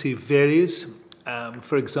frequency varies.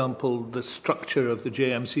 For example, the structure of the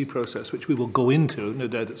JMC process, which we will go into, no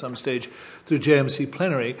doubt, at some stage through JMC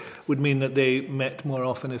plenary, would mean that they met more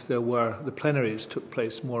often if the plenaries took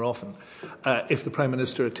place more often. If the Prime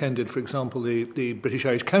Minister attended, for example, the British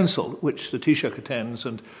Irish Council, which the Taoiseach attends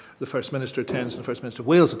and the First Minister attends and the First Minister of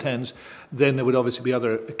Wales attends, then there would obviously be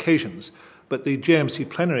other occasions. But the JMC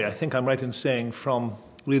plenary, I think I'm right in saying, from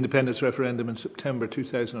the independence referendum in September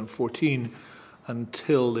 2014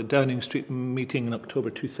 until the Downing Street meeting in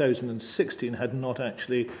October 2016 had not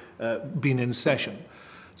actually been in session.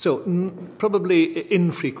 So probably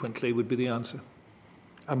infrequently would be the answer.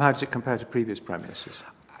 How does it compare to previous Prime Ministers?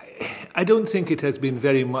 I don't think it has been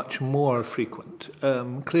very much more frequent.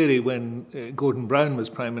 Clearly, when Gordon Brown was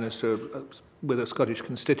Prime Minister with a Scottish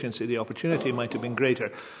constituency, the opportunity might have been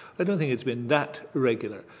greater. I don't think it's been that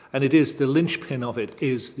regular. And it is the linchpin of it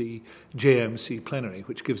is the JMC plenary,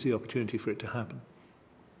 which gives the opportunity for it to happen.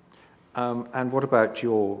 And what about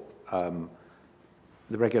your the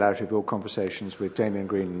regularity of your conversations with Damien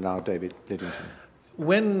Green and now David Lidington?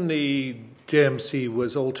 When the JMC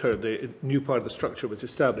was altered, the new part of the structure was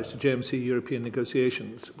established, the JMC European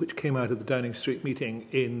negotiations, which came out of the Downing Street meeting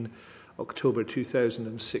in October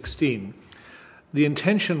 2016. The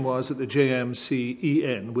intention was that the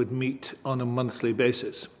JMC-EN would meet on a monthly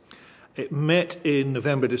basis. It met in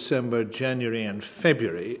November, December, January and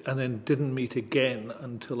February, and then didn't meet again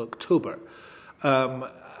until October.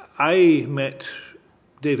 I met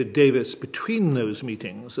David Davis between those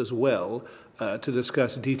meetings as well to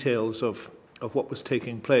discuss details of what was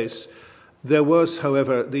taking place. There was,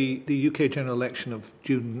 however, the UK general election of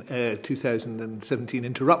June 2017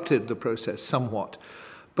 interrupted the process somewhat.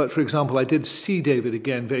 But, for example, I did see David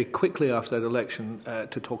again very quickly after that election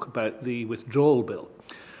to talk about the withdrawal bill.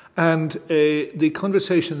 And the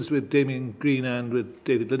conversations with Damien Green and with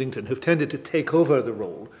David Lidington, who've tended to take over the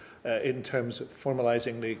role in terms of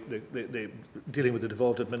formalising the dealing with the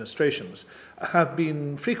devolved administrations, have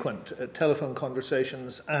been frequent telephone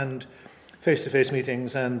conversations and face-to-face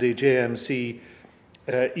meetings and the JMC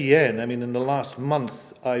EN. I mean, in the last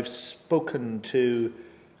month, I've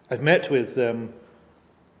met with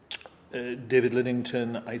David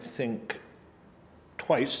Lidington, I think,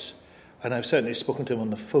 twice, and I've certainly spoken to him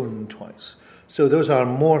on the phone twice. So those are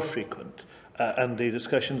more frequent, and the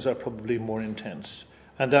discussions are probably more intense.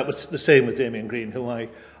 And that was the same with Damien Green, who I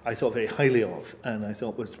thought very highly of, and I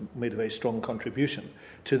thought made a very strong contribution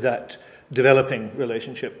to that developing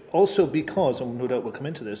relationship. Also because, and no doubt we'll come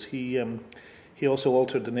into this, he also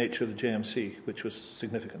altered the nature of the JMC, which was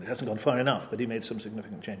significant. It hasn't gone far enough, but he made some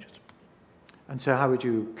significant changes. And so how would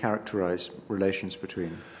you characterise relations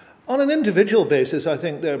between? On an individual basis, I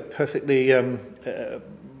think they're perfectly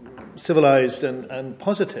civilised and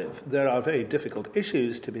positive. There are very difficult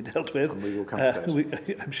issues to be dealt with. And we will come to those.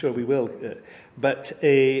 I'm sure we will. But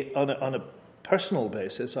on a personal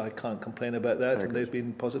basis, I can't complain about that, and they've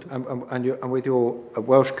been positive. And with your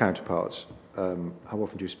Welsh counterparts, how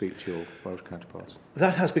often do you speak to your Welsh counterparts?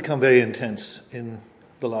 That has become very intense in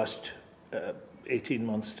the last 18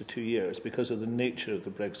 months to 2 years because of the nature of the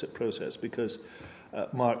Brexit process, because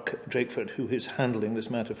Mark Drakeford, who is handling this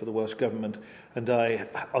matter for the Welsh Government, and I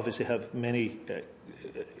obviously have many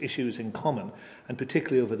issues in common, and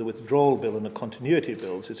particularly over the withdrawal bill and the continuity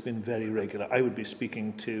bills, it's been very regular. I would be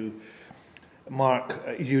speaking to Mark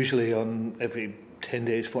usually on every 10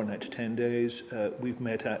 days, fortnight to 10 days. We've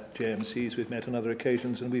met at JMCs, we've met on other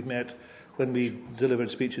occasions, and we've met when we delivered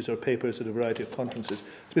speeches or papers at a variety of conferences.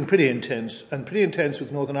 It's been pretty intense, and pretty intense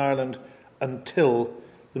with Northern Ireland until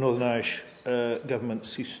the Northern Irish government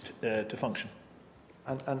ceased to function.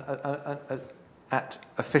 And at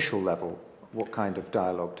official level, what kind of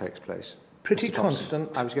dialogue takes place? Pretty Mr. Thompson.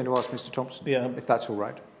 constant. I was going to ask Mr. Thompson, if that's all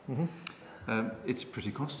right. It's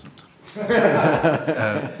pretty constant.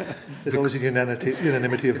 There's always a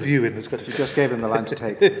unanimity of view in the Scottish. You just gave him the line to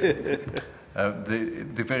take.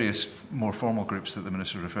 The various more formal groups that the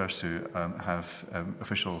Minister refers to have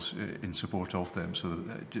officials in support of them, so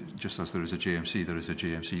that just as there is a JMC, there is a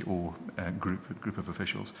JMCO group of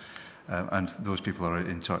officials. And those people are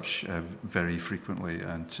in touch very frequently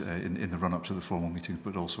and in the run-up to the formal meetings,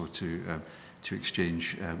 but also to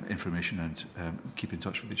exchange information and keep in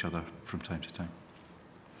touch with each other from time to time.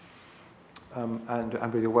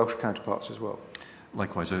 And with your Welsh counterparts as well?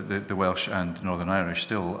 Likewise, the Welsh and Northern Irish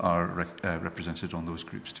still are represented on those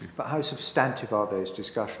groups too. But how substantive are those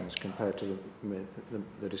discussions compared to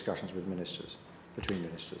the discussions with ministers, between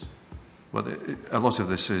ministers? Well, a lot of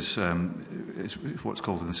this is what's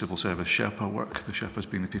called in the civil service Sherpa work, the Sherpas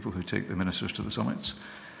being the people who take the ministers to the summits.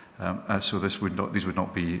 So these would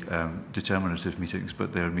not be determinative meetings,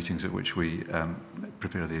 but they're meetings at which we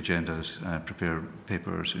prepare the agendas, prepare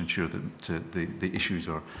papers, ensure that the issues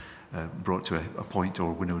are brought to a point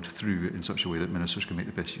or winnowed through in such a way that ministers can make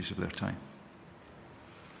the best use of their time.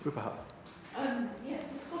 Yes,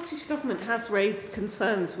 the Scottish Government has raised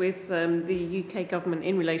concerns with the UK Government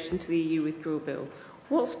in relation to the EU withdrawal bill.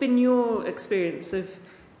 What's been your experience of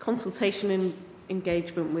consultation and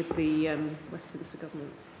engagement with the Westminster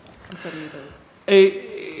Government concerning the bill?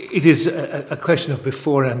 It is a question of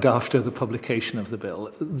before and after the publication of the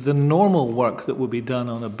bill. The normal work that would be done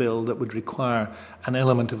on a bill that would require an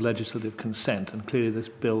element of legislative consent, and clearly this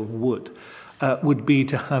bill would be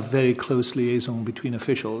to have very close liaison between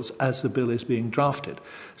officials as the bill is being drafted,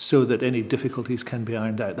 so that any difficulties can be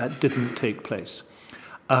ironed out. That didn't take place.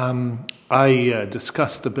 I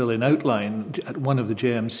discussed the bill in outline at one of the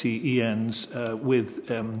JMC ENs with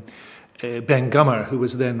Ben Gummer, who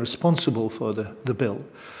was then responsible for the bill.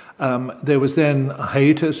 There was then a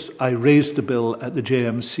hiatus. I raised the bill at the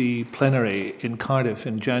JMC plenary in Cardiff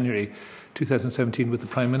in January 2017 with the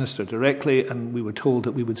Prime Minister directly, and we were told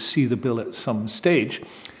that we would see the bill at some stage.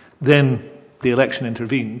 Then the election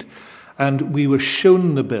intervened, and we were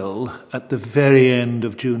shown the bill at the very end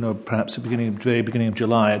of June, or perhaps the very beginning of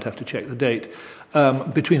July, I'd have to check the date,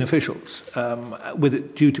 between officials, with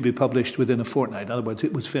it due to be published within a fortnight. In other words,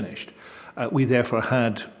 it was finished. We therefore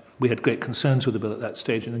had great concerns with the bill at that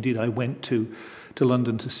stage, and indeed I went to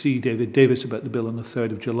London to see David Davis about the bill on the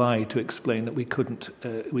 3rd of July to explain that we couldn't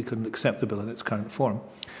accept the bill in its current form.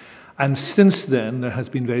 And since then, there has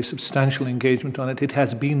been very substantial engagement on it. It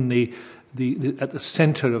has been at the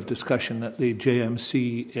centre of discussion at the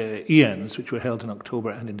JMC ENs, which were held in October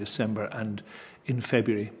and in December and in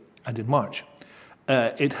February and in March.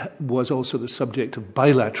 It was also the subject of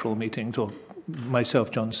bilateral meetings, or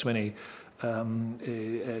myself, John Swinney,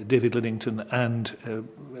 David Liddington and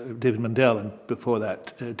David Mundell, and before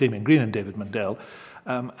that Damien Green and David Mundell,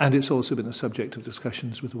 and it's also been the subject of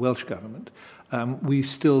discussions with the Welsh Government. We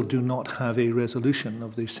still do not have a resolution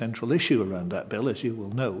of the central issue around that bill, as you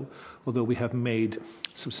will know, although we have made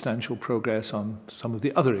substantial progress on some of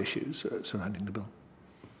the other issues surrounding the bill.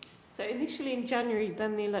 So initially in January,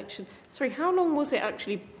 then the election. Sorry, how long was it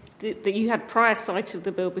actually that you had prior sight of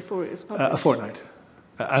the bill before it was published? A fortnight.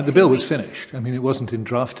 And the bill was finished. I mean, it wasn't in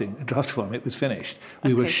draft form. It was finished.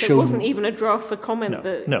 We were shown. So it wasn't even a draft for comment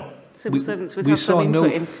that civil servants would have some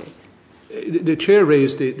input into. The chair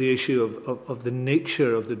raised the issue of the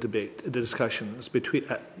nature of the debate, the discussions between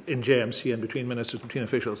in JMC and between ministers, between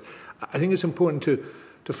officials. I think it's important to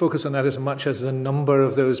focus on that as much as the number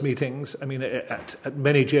of those meetings. I mean, at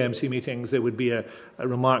many JMC meetings, there would be a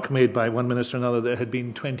remark made by one minister or another that there had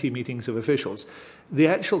been 20 meetings of officials. The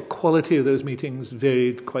actual quality of those meetings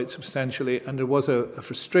varied quite substantially, and there was a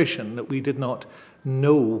frustration that we did not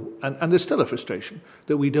know, and there's still a frustration,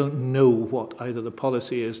 that we don't know what either the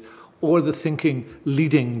policy is or the thinking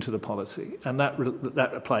leading to the policy, and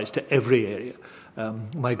that applies to every area.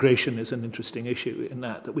 Migration is an interesting issue in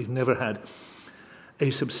that we've never had a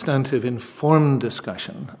substantive, informed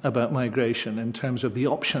discussion about migration in terms of the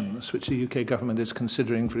options which the UK government is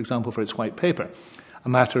considering, for example, for its white paper, a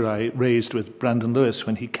matter I raised with Brandon Lewis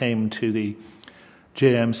when he came to the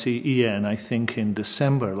JMC EN, I think, in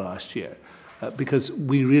December last year, because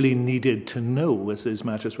we really needed to know, as those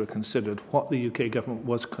matters were considered, what the UK government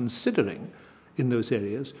was considering in those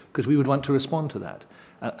areas, because we would want to respond to that.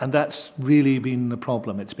 And that's really been the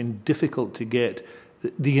problem. It's been difficult to get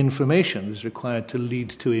the information that is required to lead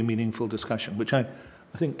to a meaningful discussion, which I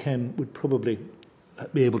think Ken would probably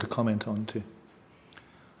be able to comment on too.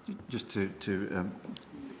 Just to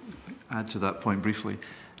add to that point briefly,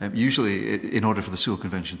 usually in order for the Sewell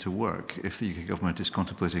Convention to work, if the UK government is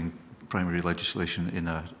contemplating primary legislation in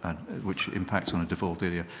which impacts on a devolved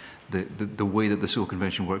area, the way that the Civil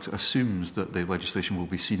Convention works assumes that the legislation will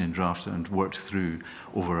be seen in draft and worked through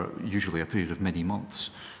over usually a period of many months,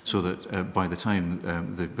 so that by the time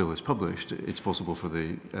the bill is published, it's possible for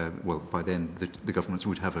by then the governments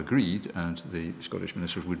would have agreed and the Scottish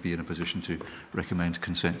ministers would be in a position to recommend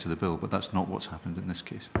consent to the bill. But that's not what's happened in this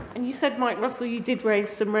case. And you said, Mike Russell, you did raise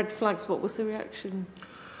some red flags. What was the reaction?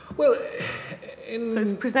 Well, so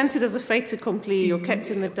it's presented as a fait accompli, you're kept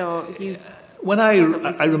in the dark. When I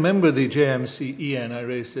remember the JMC-EN, I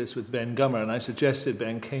raised this with Ben Gummer, and I suggested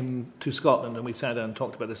Ben came to Scotland and we sat down and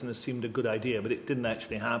talked about this, and it seemed a good idea, but it didn't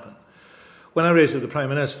actually happen. When I raised it with the Prime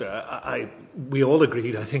Minister, we all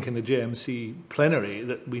agreed, I think, in the JMC plenary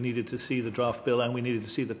that we needed to see the draft bill and we needed to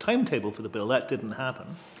see the timetable for the bill. That didn't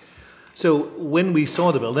happen. So when we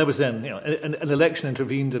saw the bill, there was then, an election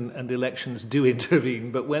intervened, and the elections do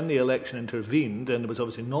intervene, but when the election intervened, and there was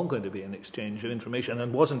obviously not going to be an exchange of information,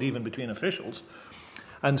 and wasn't even between officials,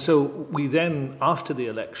 and so we then, after the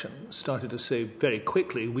election, started to say very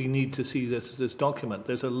quickly, we need to see this document.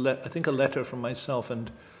 There's I think a letter from myself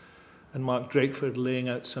and Mark Drakeford laying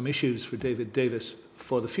out some issues for David Davis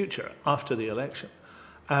for the future after the election,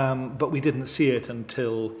 but we didn't see it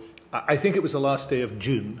until, I think it was the last day of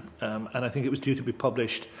June, and I think it was due to be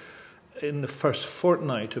published in the first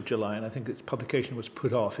fortnight of July, and I think its publication was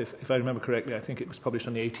put off. If I remember correctly, I think it was published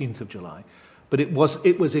on the 18th of July. But it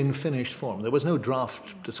was in finished form. There was no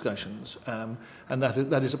draft discussions, and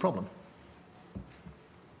that is a problem.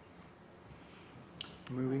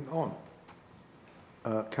 Moving on.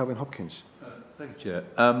 Kelvin Hopkins. Thank you,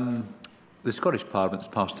 Chair. The Scottish Parliament's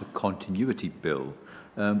passed a continuity bill.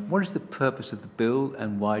 What is the purpose of the bill,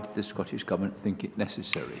 and why did the Scottish Government think it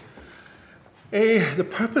necessary? The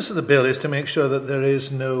purpose of the bill is to make sure that there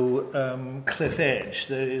is no cliff edge,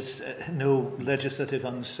 there is no legislative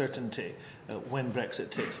uncertainty when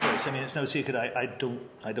Brexit takes place. I mean, it's no secret I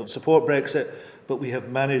don't support Brexit, but we have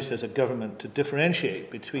managed as a government to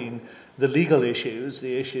differentiate between the legal issues,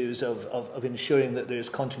 the issues of ensuring that there is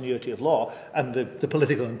continuity of law, and the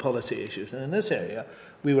political and policy issues. And in this area,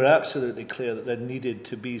 we were absolutely clear that there needed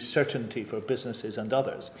to be certainty for businesses and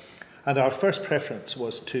others. And our first preference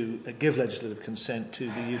was to give legislative consent to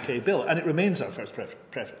the UK bill. And it remains our first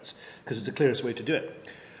preference, because it's the clearest way to do it.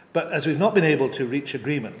 But as we've not been able to reach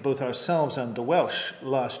agreement, both ourselves and the Welsh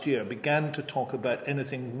last year began to talk about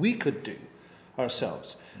anything we could do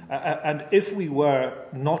ourselves. And if we were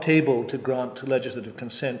not able to grant legislative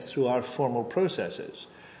consent through our formal processes,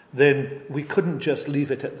 then we couldn't just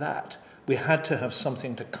leave it at that. We had to have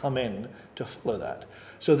something to come in to follow that.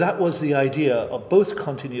 So that was the idea of both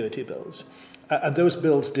continuity bills. And those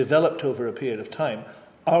bills developed over a period of time.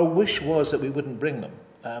 Our wish was that we wouldn't bring them.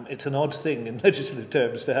 It's an odd thing in legislative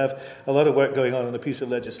terms to have a lot of work going on a piece of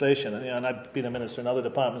legislation. And I've been a minister in other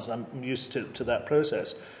departments, and I'm used to that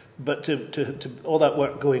process. But to all that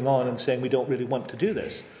work going on and saying we don't really want to do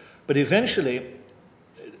this. But eventually,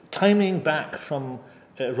 timing back from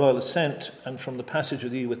royal assent and from the passage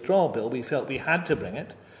of the EU withdrawal bill, we felt we had to bring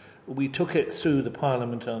it. We took it through the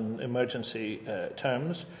Parliament on emergency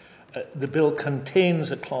terms. The bill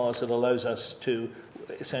contains a clause that allows us to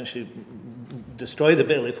essentially destroy the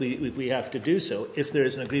bill if we have to do so, if there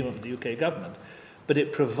is an agreement with the UK government. But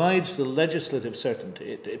it provides the legislative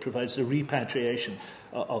certainty, it provides the repatriation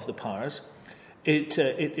of the powers.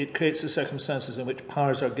 It creates the circumstances in which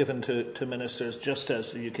powers are given to ministers, just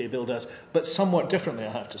as the UK bill does, but somewhat differently,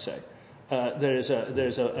 I have to say. There's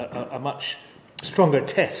a much stronger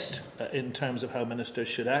test in terms of how ministers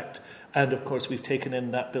should act, and of course we've taken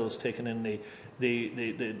in, that bill's taken in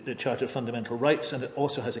the Charter of Fundamental Rights, and it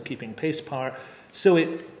also has a keeping pace power. So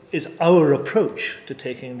it is our approach to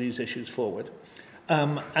taking these issues forward.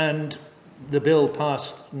 And the bill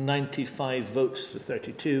passed 95 votes to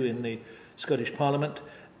 32 in the Scottish Parliament.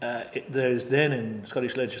 There's then in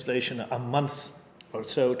Scottish legislation a month or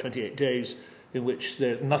so, 28 days, in which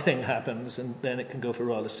nothing happens, and then it can go for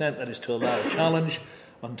royal assent. That is to allow a challenge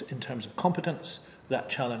in terms of competence. That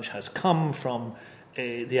challenge has come from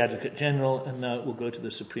the Advocate General, and now it will go to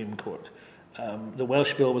the Supreme Court. The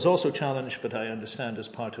Welsh bill was also challenged, but I understand as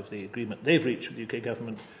part of the agreement they've reached with the UK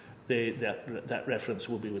government, that reference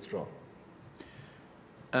will be withdrawn.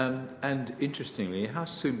 And interestingly, how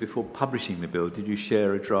soon before publishing the bill did you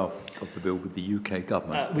share a draft of the bill with the UK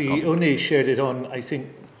government? We only shared it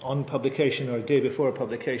on publication or a day before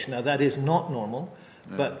publication. Now, that is not normal,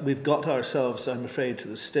 but we've got ourselves, I'm afraid, to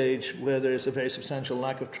the stage where there is a very substantial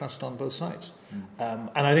lack of trust on both sides. And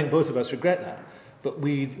I think both of us regret that. But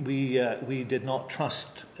we did not trust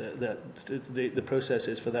the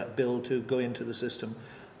processes for that bill to go into the system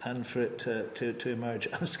and for it to emerge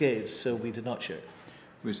unscathed, so we did not share it.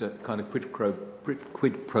 It was a kind of quid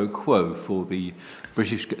pro quo for the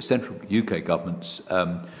British central UK government's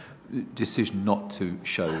decision not to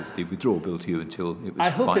show the withdrawal bill to you until it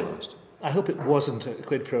was finalised. I hope it wasn't a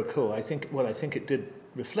quid pro quo. I think what I think it did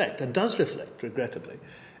reflect, and does reflect, regrettably,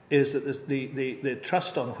 is that the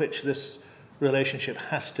trust on which this relationship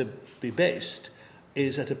has to be based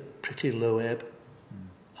is at a pretty low ebb.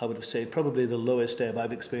 I would have said probably the lowest ebb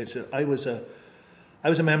I've experienced. I was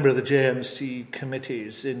a member of the JMC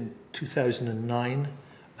committees in 2009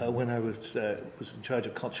 when I was in charge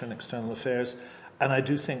of culture and external affairs, and I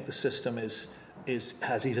do think the system has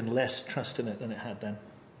even less trust in it than it had then.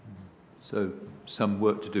 So some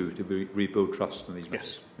work to do to rebuild trust in these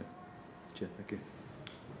matters. Yes. Yeah. Chair, thank you.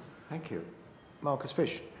 Thank you. Marcus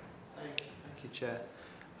Fish. Thank you, Chair.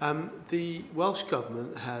 The Welsh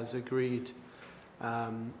Government has agreed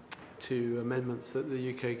to amendments that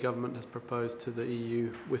the UK Government has proposed to the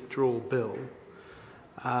EU withdrawal bill.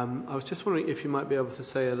 I was just wondering if you might be able to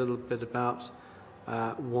say a little bit about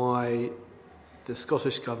why the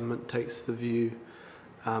Scottish Government takes the view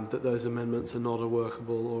that those amendments are not a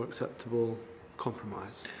workable or acceptable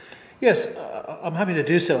compromise. Yes, I'm happy to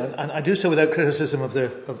do so, and I do so without criticism of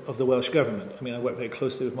the Welsh Government. I mean, I work very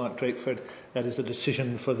closely with Mark Drakeford. That is a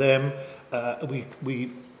decision for them.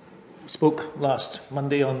 We spoke last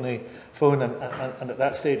Monday on the phone, and at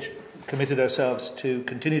that stage committed ourselves to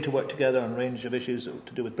continue to work together on a range of issues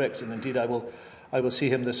to do with Brexit. And indeed, I will see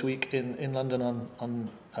him this week in London on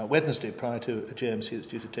Wednesday prior to a JMC that's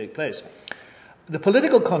due to take place. The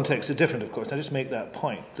political context is different, of course, and I just make that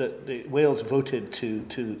point, that Wales voted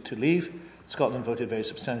to leave, Scotland voted very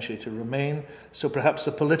substantially to remain, so perhaps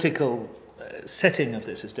the political setting of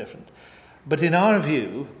this is different. But in our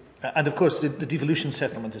view, and of course the devolution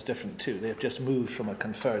settlement is different too, they have just moved from a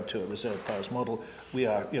conferred to a reserved powers model. We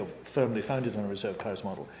are firmly founded on a reserved powers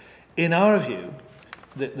model. In our view,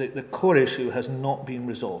 the core issue has not been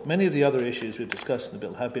resolved. Many of the other issues we've discussed in the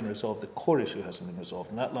bill have been resolved. The core issue hasn't been resolved,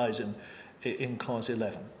 and that lies in Clause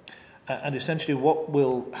 11. And essentially what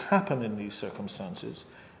will happen in these circumstances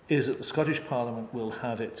is that the Scottish Parliament will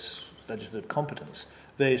have its legislative competence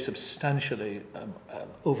very substantially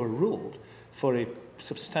overruled for a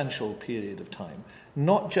substantial period of time,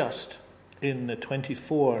 not just in the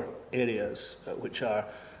 24 areas which are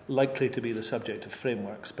likely to be the subject of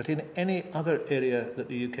frameworks, but in any other area that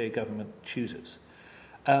the UK government chooses.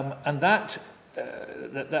 And that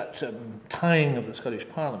tying of the Scottish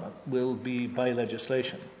Parliament will be by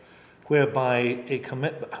legislation,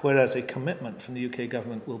 whereas a commitment from the UK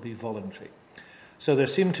government will be voluntary. So there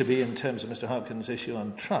seemed to be, in terms of Mr. Hopkins' issue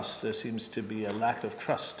on trust, there seems to be a lack of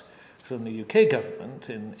trust from the UK government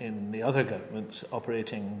in the other governments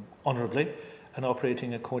operating honourably and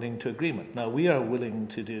operating according to agreement. Now, we are willing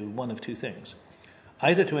to do one of two things.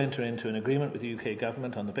 Either to enter into an agreement with the UK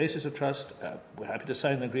government on the basis of trust. We're happy to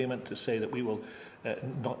sign an agreement to say that we will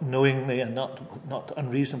not knowingly and not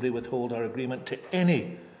unreasonably withhold our agreement to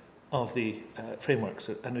any of the frameworks,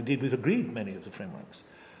 and indeed we've agreed many of the frameworks,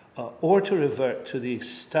 or to revert to the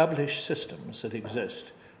established systems that exist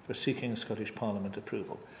for seeking Scottish Parliament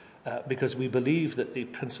approval, because we believe that the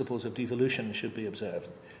principles of devolution should be observed.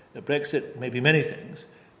 Brexit may be many things,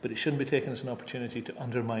 but it shouldn't be taken as an opportunity to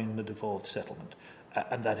undermine the devolved settlement.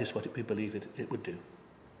 And that is what we believe it would do.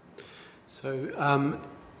 So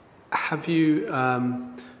have you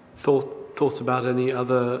thought about any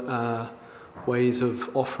other ways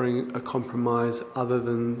of offering a compromise other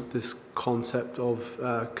than this concept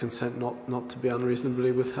of consent not to be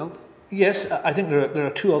unreasonably withheld? Yes, I think there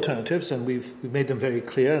are two alternatives, and we've made them very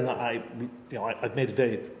clear, and I've made it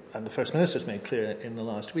very, and the First Minister's made clear in the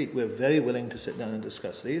last week. We're very willing to sit down and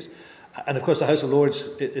discuss these. And of course the House of Lords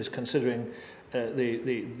is considering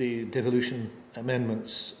the devolution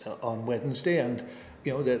amendments on Wednesday, and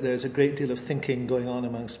there's a great deal of thinking going on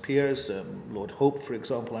amongst peers. Lord Hope, for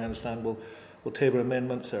example, I understand will table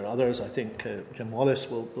amendments. There are others. I think Jim Wallace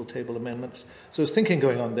will table amendments. So there's thinking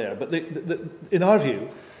going on there. But in our view,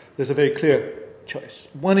 there's a very clear choice.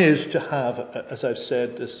 One is to have, as I've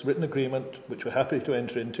said, this written agreement, which we're happy to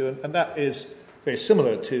enter into, and that is very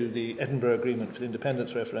similar to the Edinburgh Agreement for the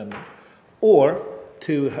Independence Referendum, or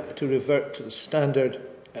to revert to the standard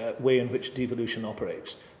way in which devolution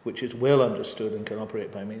operates, which is well understood and can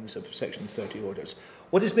operate by means of Section 30 orders.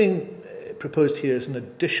 What is being proposed here is an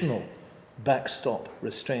additional backstop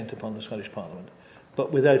restraint upon the Scottish Parliament,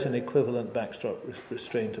 but without an equivalent backstop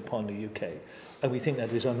restraint upon the UK. And we think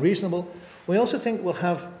that is unreasonable. We also think will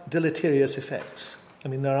have deleterious effects. I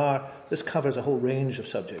mean, this covers a whole range of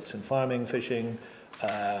subjects in farming, fishing,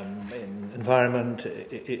 in environment,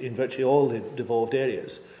 in virtually all the devolved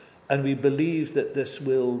areas. And we believe that this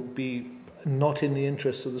will be not in the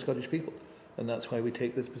interests of the Scottish people. And that's why we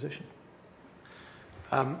take this position.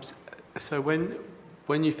 So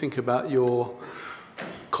when you think about your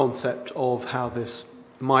concept of how this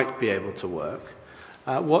might be able to work,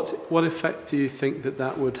 what effect do you think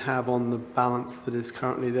that would have on the balance that is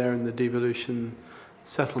currently there in the devolution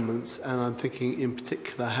settlements? And I'm thinking in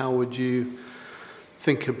particular, how would you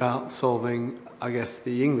think about solving, I guess,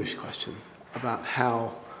 the English question about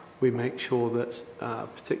how we make sure that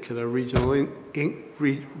particular regional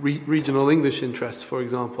English interests, for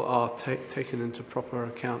example, are taken into proper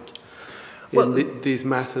account in these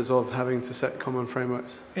matters of having to set common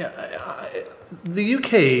frameworks? Yeah, the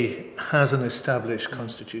UK has an established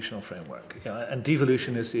constitutional framework, and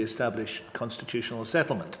devolution is the established constitutional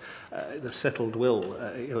settlement, the settled will,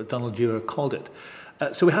 Donald Dewar called it.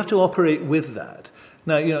 So we have to operate with that.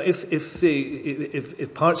 Now, if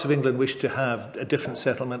parts of England wish to have a different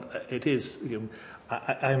settlement, it is.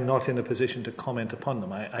 I'm not in a position to comment upon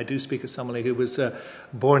them. I do speak as somebody who was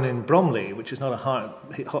born in Bromley, which is not a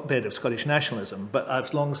hotbed of Scottish nationalism, but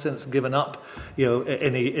I've long since given up,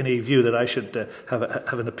 any view that I should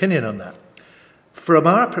have an opinion on that. From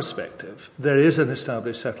our perspective, there is an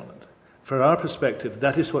established settlement. From our perspective,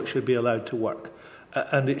 that is what should be allowed to work,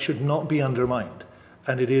 and it should not be undermined.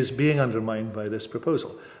 And it is being undermined by this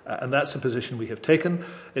proposal. And that's a position we have taken.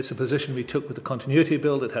 It's a position we took with the Continuity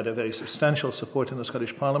Bill that had a very substantial support in the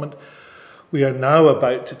Scottish Parliament. We are now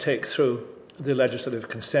about to take through the legislative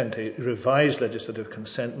consent, a revised legislative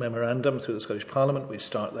consent memorandum through the Scottish Parliament. We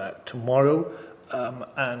start that tomorrow,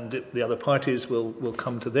 and the other parties will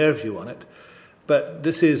come to their view on it. But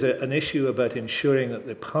this is an issue about ensuring that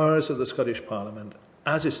the powers of the Scottish Parliament,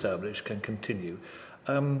 as established, can continue.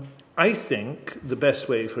 I think the best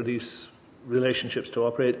way for these relationships to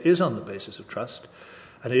operate is on the basis of trust,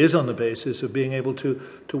 and it is on the basis of being able to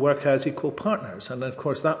work as equal partners. And of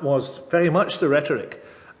course, that was very much the rhetoric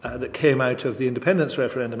that came out of the independence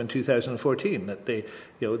referendum in 2014. That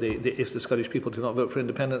if the Scottish people do not vote for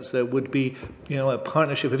independence, there would be, a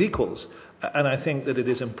partnership of equals. And I think that it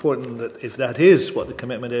is important that if that is what the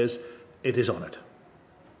commitment is, it is on it.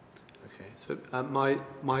 So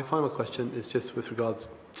my final question is just with regards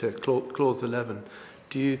to Clause 11.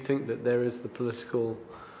 Do you think that there is the political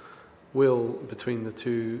will between the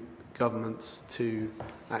two governments to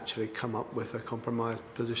actually come up with a compromise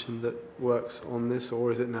position that works on this,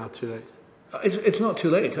 or is it now too late? It's not too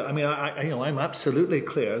late. I mean, I'm absolutely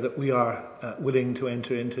clear that we are willing to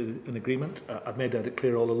enter into an agreement. I've made that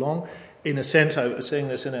clear all along. In a sense, I was saying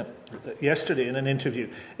this yesterday in an interview,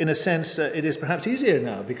 in a sense, it is perhaps easier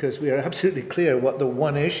now because we are absolutely clear what the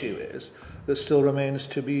one issue is that still remains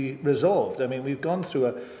to be resolved. I mean, we've gone through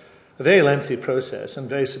a very lengthy process, and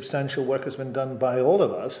very substantial work has been done by all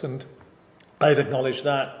of us, and I've acknowledged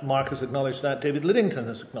that, Mark has acknowledged that, David Liddington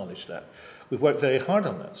has acknowledged that. We've worked very hard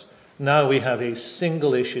on this. Now we have a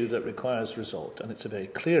single issue that requires resolved, and it's a very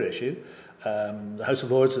clear issue. The House of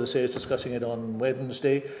Lords, as I say, is discussing it on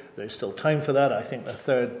Wednesday. There's still time for that. I think the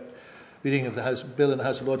third reading of the bill in the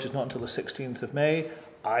House of Lords is not until the 16th of May.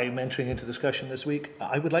 I'm entering into discussion this week.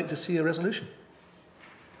 I would like to see a resolution.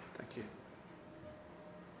 Thank you.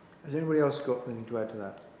 Has anybody else got anything to add to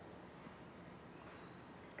that?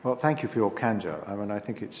 Well, thank you for your candour. I mean, I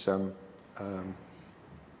think it's...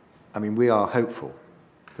 we are hopeful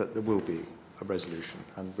that there will be a resolution,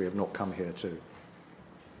 and we have not come here to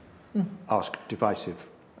ask divisive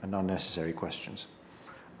and unnecessary questions.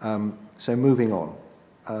 So moving on,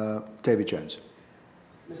 David Jones.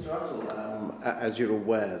 Mr. Russell, as you're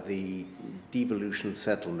aware, the devolution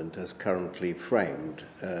settlement as currently framed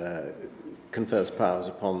confers powers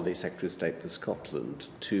upon the Secretary of State for Scotland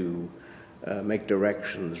to make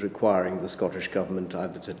directions requiring the Scottish Government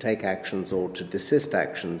either to take actions or to desist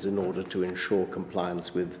actions in order to ensure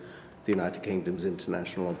compliance with the United Kingdom's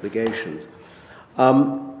international obligations.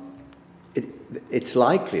 It's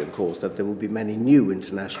likely, of course, that there will be many new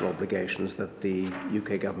international obligations that the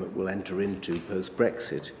UK government will enter into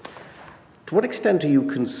post-Brexit. To what extent are you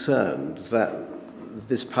concerned that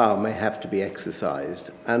this power may have to be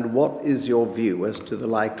exercised, and what is your view as to the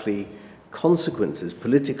likely consequences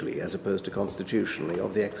politically, as opposed to constitutionally,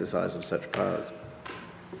 of the exercise of such powers?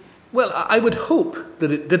 Well, I would hope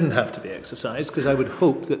that it didn't have to be exercised, because I would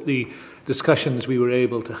hope that the discussions we were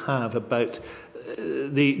able to have about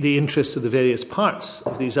the interests of the various parts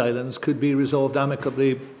of these islands could be resolved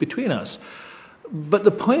amicably between us. But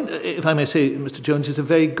the point, if I may say, Mr. Jones, is a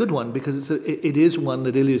very good one, because it is one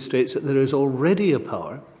that illustrates that there is already a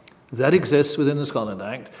power that exists within the Scotland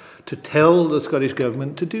Act to tell the Scottish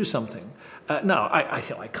Government to do something. Now,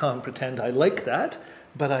 I can't pretend I like that,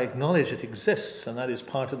 but I acknowledge it exists, and that is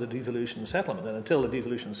part of the devolution settlement. And until the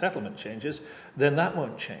devolution settlement changes, then that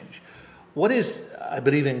won't change. What is, I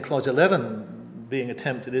believe, in Clause 11 being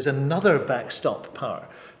attempted is another backstop power,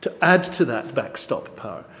 to add to that backstop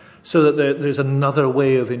power, so that there's another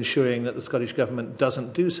way of ensuring that the Scottish Government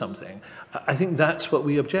doesn't do something. I think that's what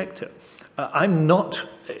we object to. I'm not,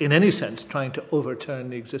 in any sense, trying to overturn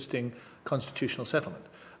the existing constitutional settlement.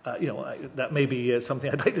 That may be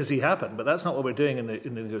something I'd like to see happen, but that's not what we're doing in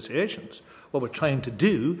the negotiations. What we're trying to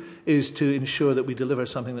do is to ensure that we deliver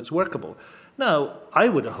something that's workable. Now, I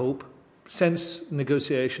would hope sense,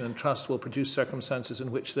 negotiation and trust will produce circumstances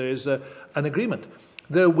in which there is an agreement.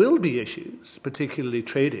 There will be issues, particularly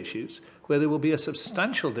trade issues, where there will be a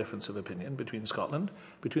substantial difference of opinion between Scotland,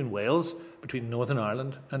 between Wales, between Northern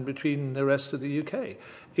Ireland and between the rest of the UK.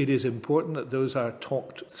 It is important that those are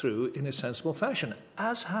talked through in a sensible fashion,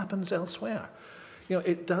 as happens elsewhere.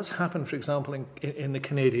 It does happen, for example, in the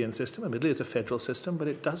Canadian system. Admittedly, it's a federal system, but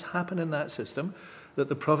it does happen in that system that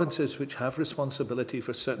the provinces which have responsibility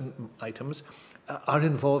for certain items are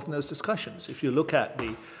involved in those discussions. If you look at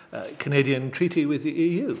the Canadian treaty with the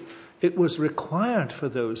EU, it was required for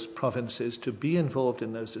those provinces to be involved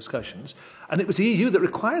in those discussions, and it was the EU that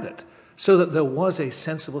required it, so that there was a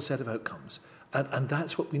sensible set of outcomes. And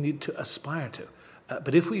that's what we need to aspire to.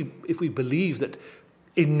 But if we believe that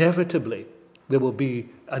inevitably there will be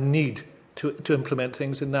a need to implement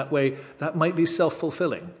things in that way, that might be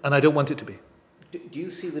self-fulfilling, and I don't want it to be. Do you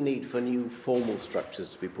see the need for new formal structures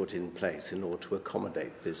to be put in place in order to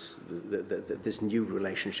accommodate this new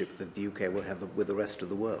relationship that the UK will have with the rest of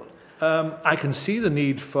the world? I can see the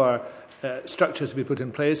need for structures to be put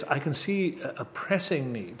in place. I can see a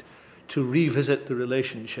pressing need to revisit the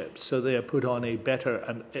relationships so they are put on a better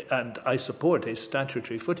and I support a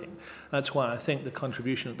statutory footing. That's why I think the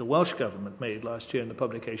contribution that the Welsh Government made last year in the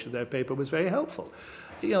publication of their paper was very helpful.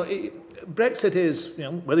 Brexit is,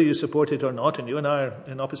 whether you support it or not, and you and I are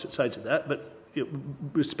on opposite sides of that, but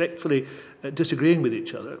respectfully disagreeing with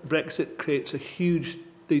each other, Brexit creates a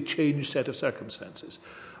hugely changed set of circumstances.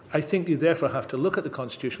 I think you therefore have to look at the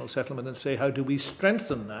constitutional settlement and say, how do we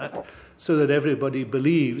strengthen that so that everybody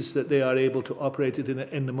believes that they are able to operate it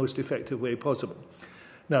in the most effective way possible?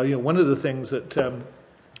 Now, one of the things that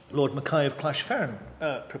Lord Mackay of Clashfern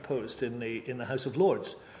proposed in the House of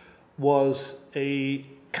Lords was a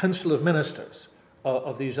council of ministers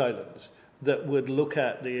of these islands that would look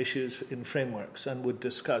at the issues in frameworks and would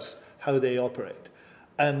discuss how they operate,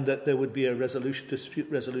 and that there would be a dispute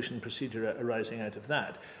resolution procedure arising out of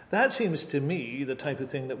that. That seems to me the type of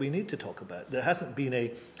thing that we need to talk about. There hasn't been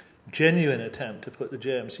a genuine attempt to put the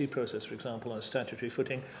JMC process, for example, on a statutory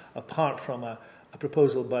footing, apart from a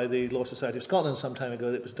proposal by the Law Society of Scotland some time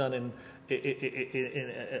ago that was done on the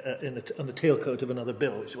tailcoat of another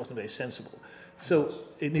bill, which wasn't very sensible. So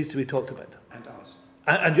it needs to be talked about. And us.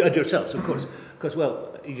 And yourselves, of course. Because,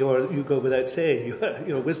 well, you go without saying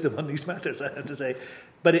your wisdom on these matters, I have to say.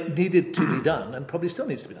 But it needed to be done, and probably still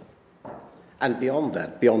needs to be done. And beyond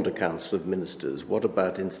that, beyond a council of ministers, what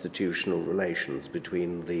about institutional relations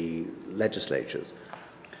between the legislatures?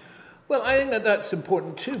 Well, I think that's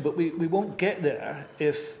important too, but we won't get there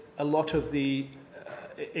if a lot of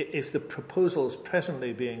if the proposals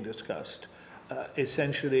presently being discussed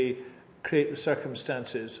essentially create the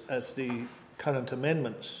circumstances as the current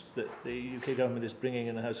amendments that the UK government is bringing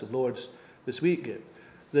in the House of Lords this week give,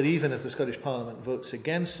 that even if the Scottish Parliament votes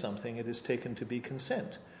against something, it is taken to be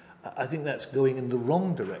consent. I think that's going in the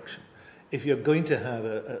wrong direction. If you're going to have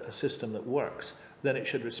a system that works, then it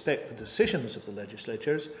should respect the decisions of the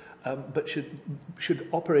legislatures, but should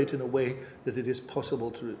operate in a way that it is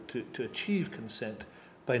possible to achieve consent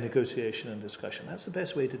by negotiation and discussion. That's the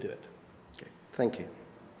best way to do it. Okay. Thank you.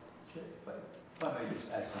 If I may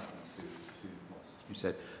just add something to what you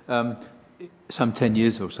said. Some 10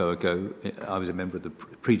 years or so ago, I was a member of the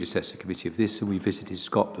predecessor committee of this, and we visited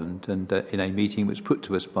Scotland, and in a meeting was put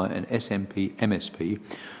to us by an SNP MSP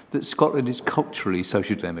that Scotland is culturally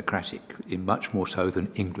social democratic, in much more so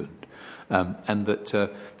than England, and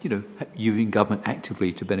that using government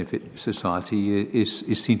actively to benefit society is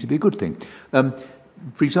seen to be a good thing.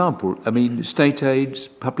 For example, I mean, state aids,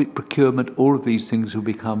 public procurement, all of these things will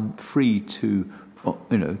become free to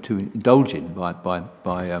indulge in by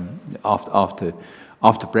after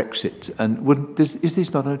Brexit. And is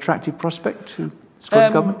this not an attractive prospect to the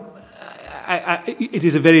Scottish government? it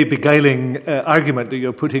is a very beguiling argument that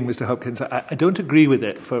you're putting, Mr. Hopkins. I don't agree with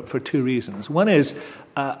it for two reasons. One is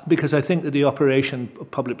because I think that the operation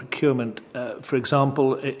of public procurement, for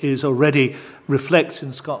example, is already reflects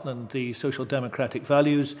in Scotland the social democratic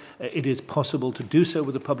values. It is possible to do so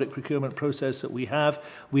with the public procurement process that we have.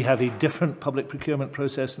 We have a different public procurement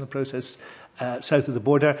process than the process south of the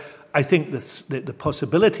border. I think that the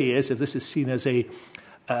possibility is, if this is seen as a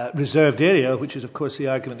reserved area, which is, of course, the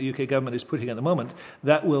argument the UK government is putting at the moment,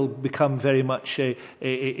 that will become very much a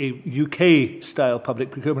UK-style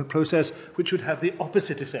public procurement process, which would have the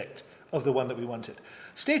opposite effect of the one that we wanted.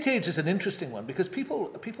 State aids is an interesting one because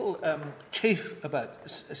people chafe about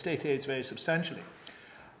state aids very substantially.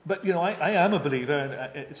 But, you know, I am a believer,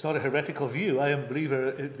 and it's not a heretical view, I am a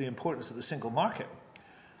believer in the importance of the single market.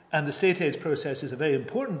 And the state aids process is a very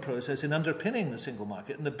important process in underpinning the single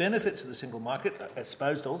market. And the benefits of the single market,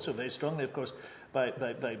 espoused also very strongly, of course, by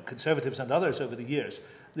Conservatives and others over the years,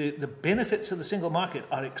 the benefits of the single market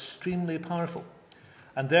are extremely powerful.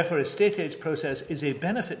 And therefore, a state aids process is a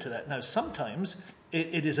benefit to that. Now, sometimes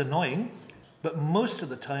it is annoying, but most of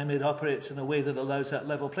the time it operates in a way that allows that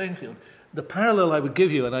level playing field. The parallel I would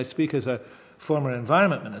give you, and I speak as a former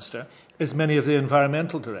environment minister, is many of the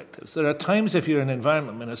environmental directives. There are times, if you're an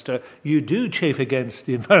environment minister, you do chafe against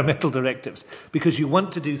the environmental directives because you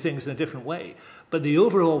want to do things in a different way. But the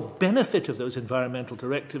overall benefit of those environmental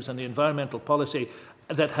directives and the environmental policy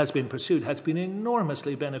that has been pursued has been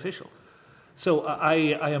enormously beneficial. So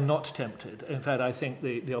I am not tempted. In fact, I think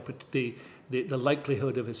the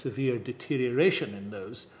likelihood of a severe deterioration in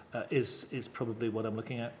those is probably what I'm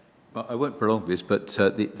looking at. Well, I won't prolong this, but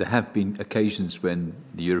there have been occasions when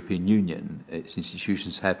the European Union, its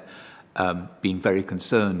institutions, have been very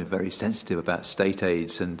concerned and very sensitive about state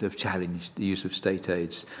aids and have challenged the use of state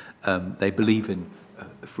aids. They believe in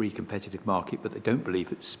a free competitive market, but they don't believe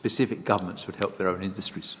that specific governments would help their own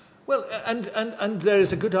industries. Well, and there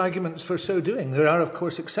is a good argument for so doing. There are, of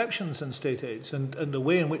course, exceptions in state aids, and the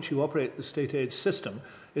way in which you operate the state aid system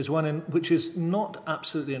is one in which is not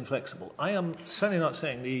absolutely inflexible. I am certainly not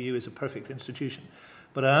saying the EU is a perfect institution,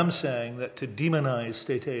 but I am saying that to demonise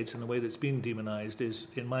state aids in the way that's been demonised is,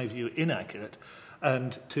 in my view, inaccurate,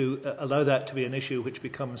 and to allow that to be an issue which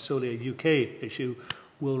becomes solely a UK issue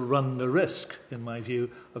will run the risk, in my view,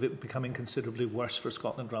 of it becoming considerably worse for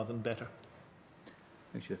Scotland rather than better.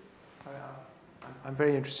 Thank you. I'm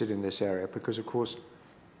very interested in this area because, of course,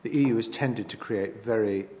 the EU has tended to create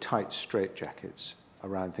very tight straitjackets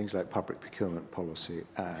around things like public procurement policy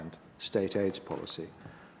and state aids policy,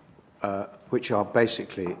 which are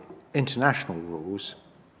basically international rules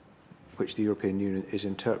which the European Union is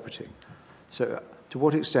interpreting. So to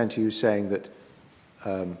what extent are you saying that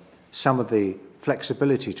some of the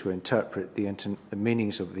flexibility to interpret the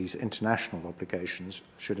meanings of these international obligations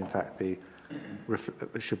should in fact be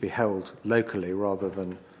held locally rather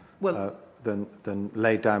than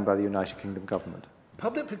laid down by the United Kingdom government?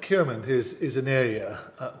 Public procurement is an area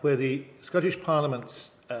where the Scottish Parliament's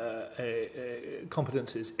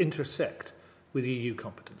competences intersect with EU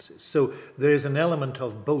competences. So there is an element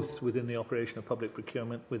of both within the operation of public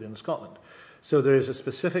procurement within Scotland. So there is a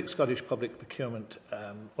specific Scottish public procurement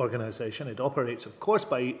organisation. It operates, of course,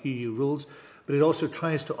 by EU rules, but it also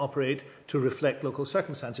tries to operate to reflect local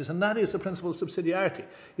circumstances. And that is the principle of subsidiarity,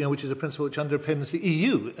 which is a principle which underpins the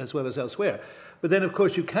EU as well as elsewhere. But then, of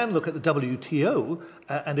course, you can look at the WTO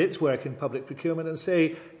and its work in public procurement and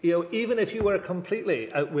say, even if you were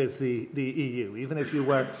completely out with the EU, even if you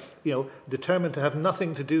were, determined to have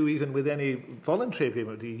nothing to do even with any voluntary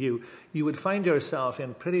agreement with the EU, you would find yourself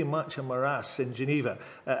in pretty much a morass in Geneva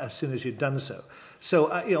as soon as you'd done so.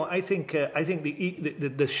 So, I think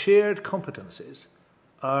the shared competences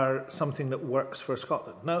are something that works for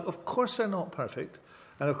Scotland. Now, of course, they're not perfect,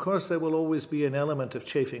 and of course, there will always be an element of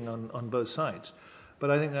chafing on both sides.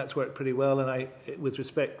 But I think that's worked pretty well, and with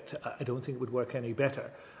respect, I don't think it would work any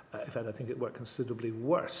better. In fact, I think it worked considerably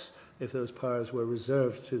worse if those powers were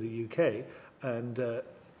reserved to the UK, and the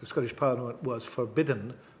Scottish Parliament was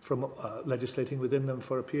forbidden from legislating within them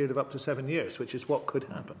for a period of up to 7 years, which is what could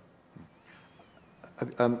happen.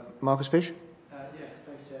 Marcus Fish? Yes,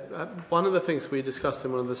 thanks, Chair. One of the things we discussed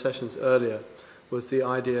in one of the sessions earlier was the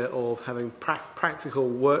idea of having practical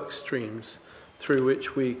work streams through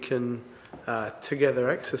which we can together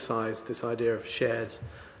exercise this idea of shared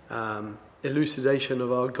elucidation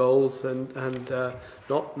of our goals and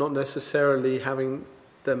not necessarily having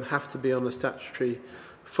them have to be on a statutory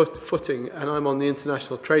footing. And I'm on the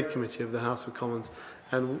International Trade Committee of the House of Commons,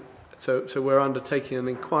 and so we're undertaking an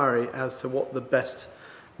inquiry as to what the best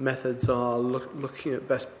methods are, looking at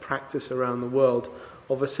best practice around the world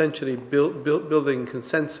of essentially building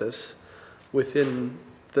consensus within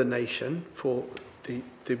the nation, for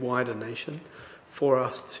the wider nation, for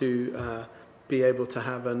us to be able to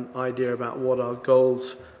have an idea about what our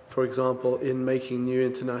goals, for example, in making new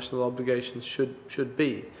international obligations should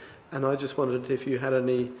be. And I just wondered if you had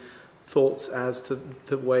any thoughts as to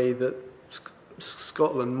the way that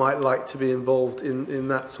Scotland might like to be involved in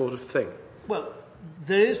that sort of thing. Well,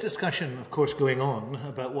 there is discussion, of course, going on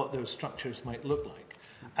about what those structures might look like.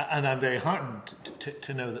 And I'm very heartened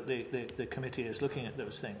to know that the committee is looking at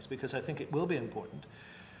those things, because I think it will be important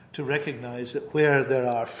to recognise that where there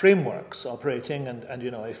are frameworks operating, and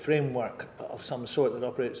a framework of some sort that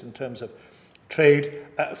operates in terms of trade,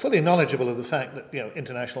 fully knowledgeable of the fact that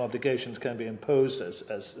international obligations can be imposed, as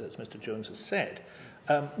Mr. Jones has said,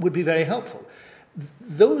 would be very helpful.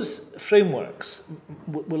 Those frameworks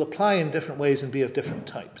will apply in different ways and be of different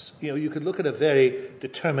types. You could look at a very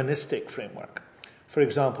deterministic framework, for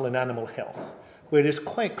example, in animal health, where it is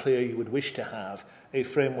quite clear you would wish to have a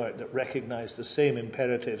framework that recognised the same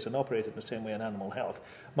imperatives and operated in the same way in animal health.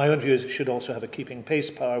 My own view is it should also have a keeping pace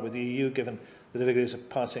power with the EU, given the difficulties of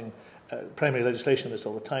passing primary legislation on this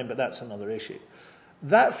all the time, but that's another issue.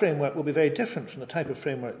 That framework will be very different from the type of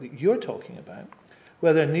framework that you're talking about,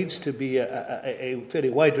 where there needs to be a fairly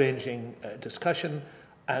wide-ranging discussion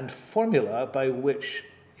and formula by which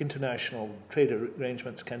international trade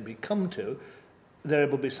arrangements can be come to. There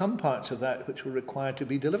will be some parts of that which will require to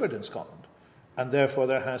be delivered in Scotland, and therefore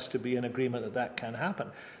there has to be an agreement that that can happen.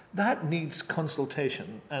 That needs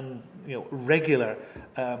consultation and regular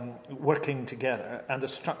working together, and a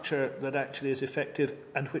structure that actually is effective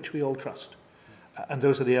and which we all trust. And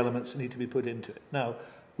those are the elements that need to be put into it. Now,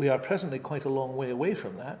 we are presently quite a long way away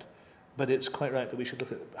from that, but it's quite right that we should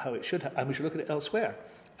look at how it should, and we should look at it elsewhere,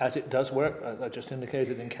 as it does work, as I just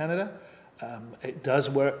indicated, in Canada. It does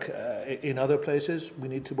work in other places. We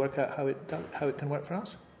need to work out how it can work for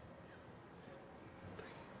us.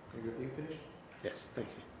 Are you finished? Yes, thank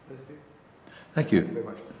you. Thank you. Thank you very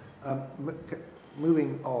much.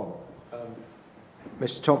 Moving on,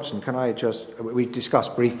 Mr. Thompson, can I we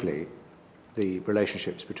discussed briefly the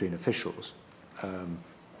relationships between officials,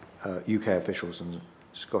 UK officials and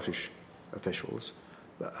Scottish officials.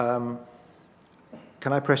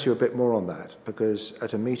 Can I press you a bit more on that? Because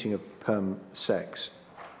at a meeting of Perm Secs,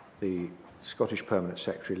 the Scottish Permanent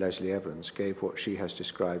Secretary, Leslie Evans, gave what she has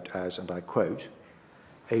described as, and I quote,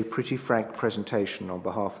 a pretty frank presentation on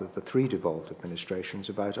behalf of the 3 devolved administrations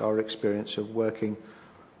about our experience of working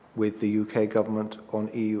with the UK government on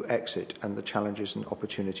EU exit and the challenges and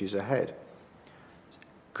opportunities ahead.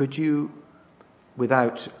 Could you,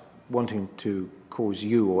 without wanting to cause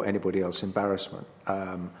you or anybody else embarrassment,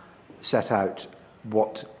 set out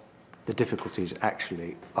what the difficulties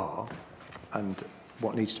actually are and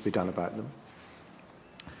what needs to be done about them?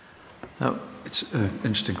 It's an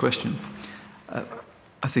interesting question.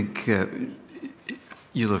 I think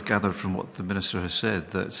you'll have gathered from what the Minister has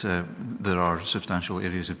said that there are substantial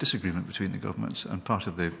areas of disagreement between the governments, and part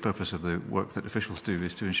of the purpose of the work that officials do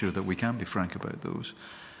is to ensure that we can be frank about those,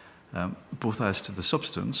 both as to the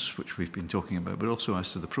substance, which we've been talking about, but also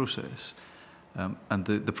as to the process. And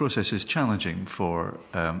the process is challenging for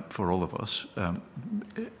all of us,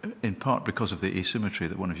 in part because of the asymmetry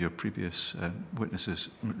that one of your previous witnesses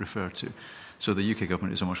referred to. So the UK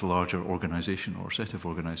government is a much larger organisation or set of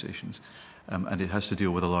organisations, and it has to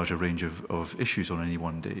deal with a larger range of issues on any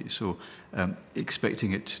one day. So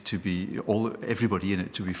expecting it to be everybody in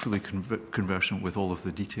it to be fully conversant with all of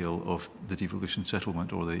the detail of the devolution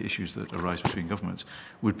settlement or the issues that arise between governments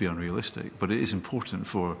would be unrealistic. But it is important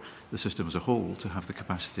for the system as a whole to have the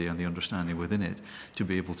capacity and the understanding within it to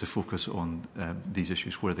be able to focus on these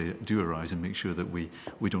issues where they do arise and make sure that we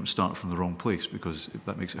don't start from the wrong place, because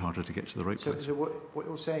that makes it harder to get to the right place. So what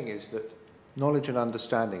you're saying is that knowledge and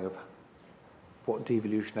understanding of what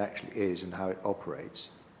devolution actually is and how it operates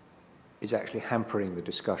is actually hampering the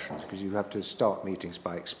discussions, because you have to start meetings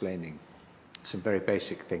by explaining some very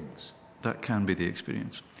basic things. That can be the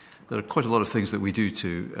experience. There are quite a lot of things that we do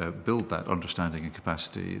to build that understanding and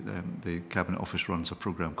capacity. The Cabinet Office runs a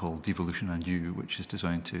programme called Devolution and You, which is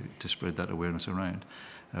designed to spread that awareness around.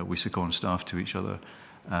 We second staff to each other.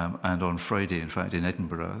 And on Friday, in fact, in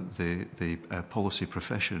Edinburgh, the policy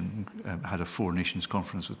profession had a 4 nations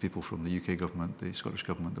conference with people from the UK government, the Scottish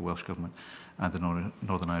government, the Welsh government, and the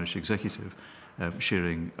Northern Irish executive,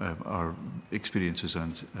 sharing our experiences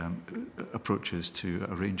and approaches to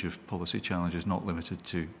a range of policy challenges not limited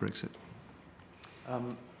to Brexit.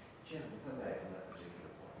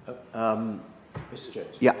 Mr.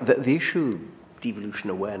 Jones. Yeah, the issue of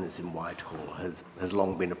devolution awareness in Whitehall has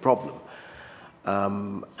long been a problem.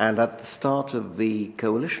 And at the start of the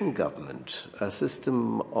coalition government, a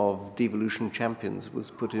system of devolution champions was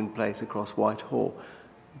put in place across Whitehall.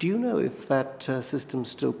 Do you know if that system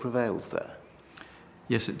still prevails there?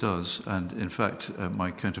 Yes, it does. And in fact,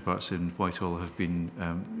 my counterparts in Whitehall have been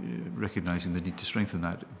recognising the need to strengthen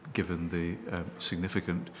that, given the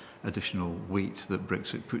significant additional weight that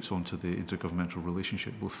Brexit puts onto the intergovernmental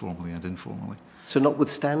relationship, both formally and informally. So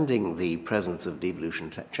notwithstanding the presence of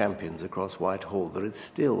devolution champions across Whitehall, there is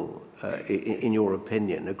still, in your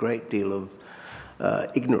opinion, a great deal of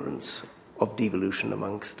ignorance of devolution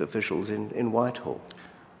amongst officials in Whitehall.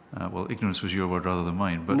 Well, ignorance was your word rather than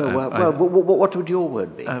mine. But no, what would your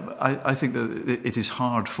word be? I think that it is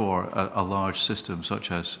hard for a large system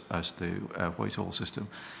such as the Whitehall system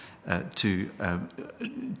to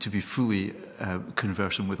be fully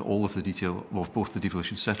conversant with all of the detail of both the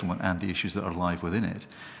devolution settlement and the issues that are live within it.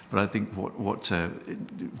 But I think what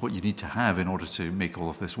you need to have in order to make all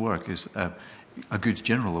of this work is a good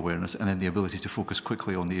general awareness and then the ability to focus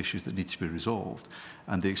quickly on the issues that need to be resolved.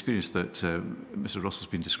 And the experience that Mr. Russell's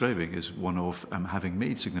been describing is one of having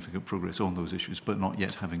made significant progress on those issues, but not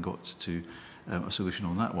yet having got to a solution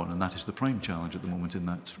on that one. And that is the prime challenge at the moment in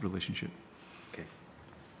that relationship. Okay.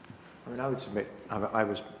 I mean, I would submit, I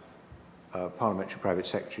was Parliamentary Private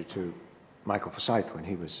Secretary to Michael Forsyth when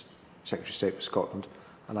he was Secretary of State for Scotland,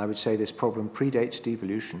 and I would say this problem predates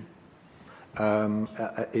devolution.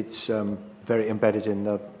 It's very embedded in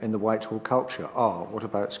the Whitehall culture. What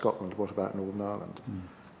about Scotland? What about Northern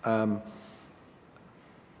Ireland?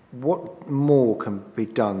 What more can be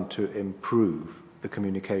done to improve the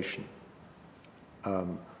communication,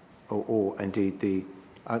 or indeed the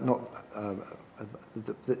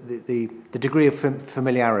degree of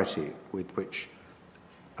familiarity with which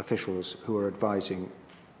officials who are advising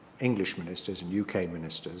English ministers and UK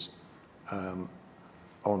ministers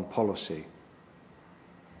on policy,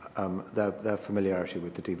 their familiarity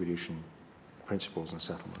with the devolution principles and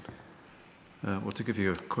settlement? Well, to give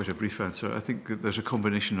you quite a brief answer, I think that there's a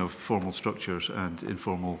combination of formal structures and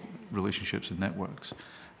informal relationships and networks,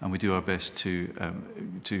 and we do our best to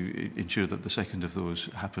ensure that the second of those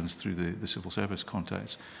happens through the civil service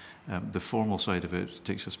contacts. The formal side of it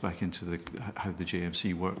takes us back into how the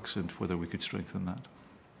JMC works and whether we could strengthen that.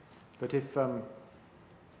 But if, I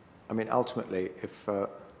mean, ultimately, if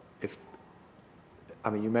I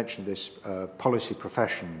mean, you mentioned this policy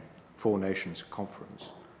profession Four Nations conference.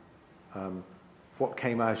 What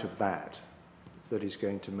came out of that is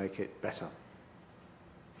going to make it better?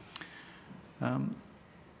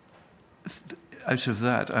 Out of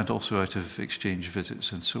that, and also out of exchange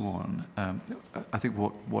visits and so on, I think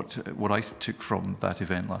what I took from that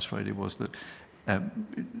event last Friday was that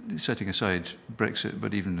setting aside Brexit,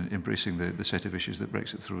 but even embracing the set of issues that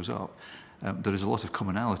Brexit throws up, there is a lot of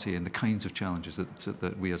commonality in the kinds of challenges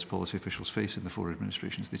that we as policy officials face in the four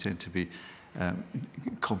administrations. They tend to be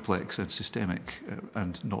complex and systemic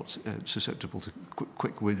and not susceptible to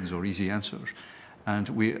quick wins or easy answers. And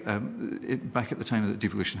back at the time that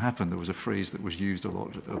devolution happened, there was a phrase that was used a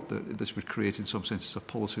lot. This would create, in some senses, a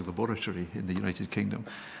policy laboratory in the United Kingdom,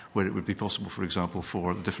 where it would be possible, for example,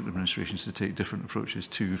 for different administrations to take different approaches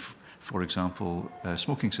to, for example,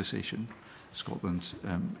 smoking cessation. Scotland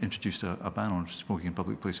introduced a ban on smoking in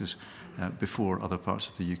public places before other parts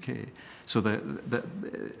of the UK. So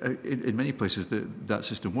in many places that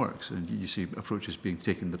system works, and you see approaches being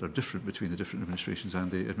taken that are different between the different administrations,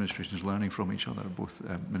 and the administrations learning from each other, both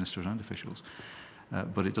ministers and officials.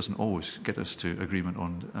 But it doesn't always get us to agreement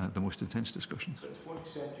on the most intense discussions. So to what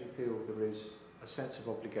extent do you feel there is a sense of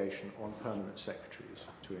obligation on permanent secretaries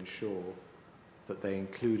to ensure that they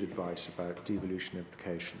include advice about devolution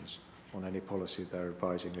implications on any policy they're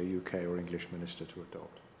advising a UK or English minister to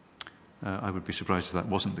adopt? I would be surprised if that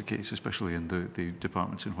wasn't the case, especially in the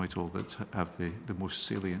departments in Whitehall that have the most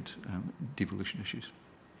salient devolution issues.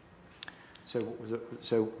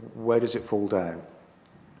 So where does it fall down?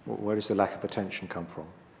 Where does the lack of attention come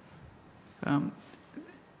from?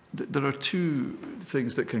 There are two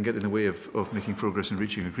things that can get in the way of making progress and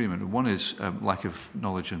reaching agreement. One is lack of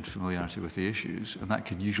knowledge and familiarity with the issues, and that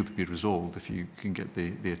can usually be resolved if you can get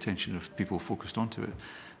the attention of people focused onto it.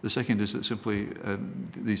 The second is that simply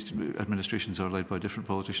these administrations are led by different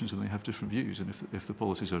politicians and they have different views, and if the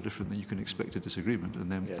policies are different, then you can expect a disagreement,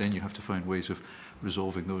 and then you have to find ways of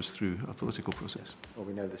resolving those through a political process. Well,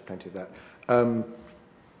 we know there's plenty of that. And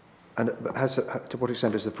to what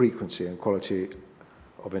extent has the frequency and quality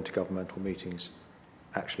of intergovernmental meetings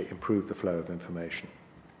actually improve the flow of information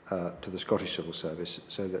to the Scottish Civil Service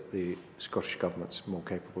so that the Scottish Government's more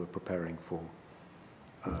capable of preparing for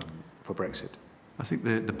Brexit? I think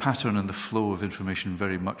the pattern and the flow of information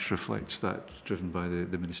very much reflects that, driven by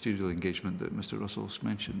the ministerial engagement that Mr. Russell's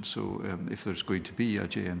mentioned. So if there's going to be a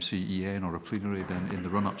JMC EN or a plenary, then in the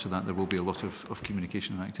run-up to that there will be a lot of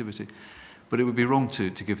communication and activity. But it would be wrong to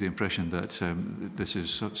give the impression that this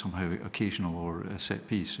is somehow occasional or a set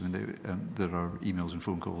piece. I mean, there are emails and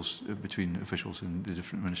phone calls between officials in the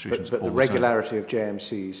different administrations. But the regularity of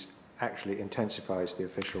JMCs actually intensifies the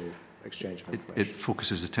official exchange of information. It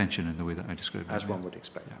focuses attention in the way that I described it. As one would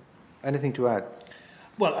expect. Yeah. Anything to add?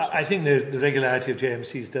 Well, I think the regularity of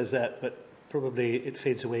JMCs does that, but probably it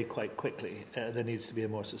fades away quite quickly. There needs to be a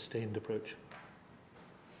more sustained approach.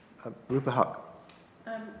 Rupert Huck.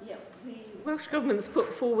 Yeah, the Welsh Government's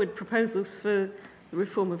put forward proposals for the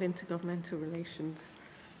reform of intergovernmental relations,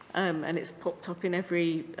 and it's popped up in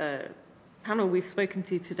every panel we've spoken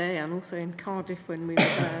to today, and also in Cardiff when we were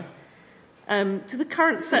there. Do the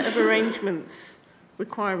current set of arrangements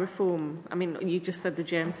require reform? I mean, you just said the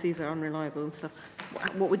JMCs are unreliable and stuff.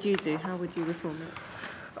 What would you do? How would you reform it?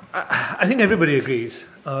 I think everybody agrees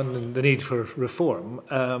on the need for reform.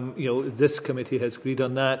 This committee has agreed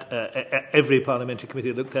on that. Every parliamentary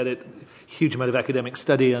committee looked at it. Huge amount of academic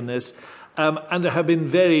study on this. And there have been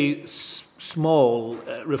very small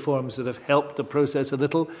reforms that have helped the process a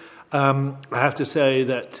little. I have to say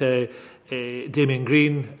that Damien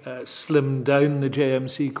Green slimmed down the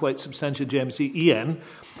JMC, quite substantial JMC EN,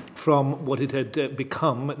 from what it had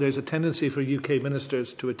become. There's a tendency for UK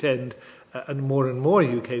ministers to attend, and more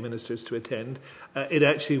UK ministers to attend. It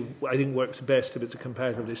actually, I think, works best if it's a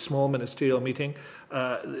comparatively small ministerial meeting.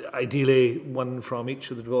 Ideally, one from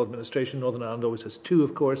each of the devolved administration. Northern Ireland always has two,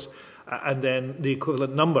 of course, and then the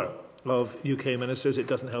equivalent number of UK ministers. It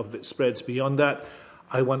doesn't help if it spreads beyond that.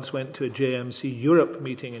 I once went to a JMC Europe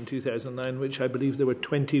meeting in 2009, which I believe there were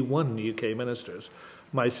 21 UK ministers,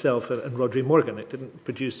 myself and Rodri Morgan. It didn't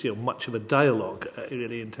produce much of a dialogue,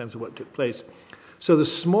 really, in terms of what took place. So the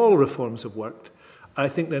small reforms have worked. I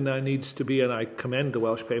think there now needs to be, and I commend the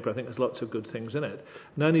Welsh paper, I think there's lots of good things in it,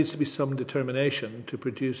 now needs to be some determination to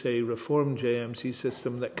produce a reformed JMC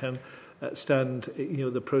system that can stand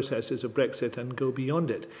the processes of Brexit and go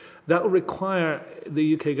beyond it. That will require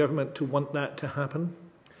the UK government to want that to happen.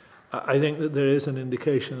 I think that there is an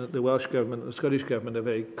indication that the Welsh government and the Scottish government are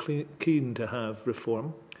very keen to have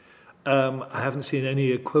reform. I haven't seen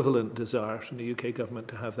any equivalent desire from the UK government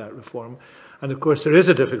to have that reform. And of course there is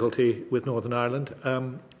a difficulty with Northern Ireland.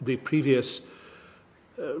 The previous,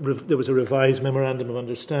 there was a revised memorandum of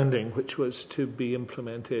understanding which was to be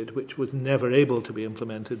implemented, which was never able to be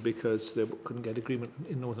implemented because they couldn't get agreement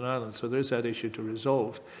in Northern Ireland. So there's that issue to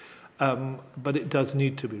resolve. But it does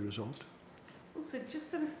need to be resolved. Also,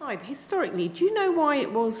 just an aside, historically, do you know why it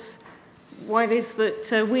is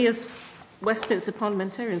that we as Westminster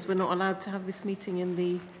parliamentarians were not allowed to have this meeting in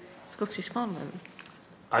the Scottish Parliament?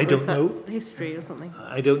 I don't know. History or something?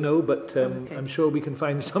 I don't know, but okay. I'm sure we can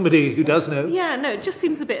find somebody who does know. Yeah, no, it just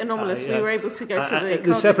seems a bit anomalous. Yeah. We were able to go to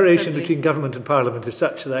the separation Assembly between government and Parliament is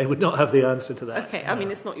such that I would not have the answer to that. Okay, I mean,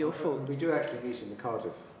 it's not your fault. We do actually meet in the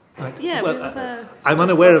Cardiff. Right. Yeah, well, I'm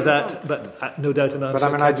unaware of that, but no doubt an answer. But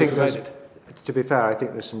I mean, I think to be fair, I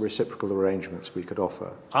think there's some reciprocal arrangements we could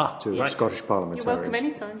offer to Scottish parliamentarians. You're welcome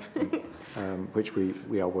anytime. Which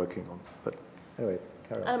we are working on. But anyway,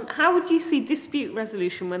 carry on. How would you see dispute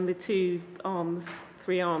resolution when the two arms,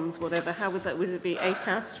 three arms, whatever, how would that, would it be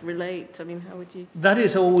ACAS, relate? I mean, how would you? That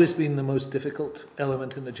has always been the most difficult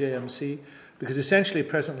element in the JMC, because essentially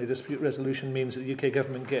presently dispute resolution means that the UK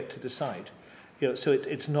government get to decide. So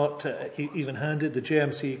it's not even-handed. The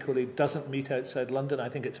JMC equally doesn't meet outside London. I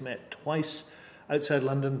think it's met twice outside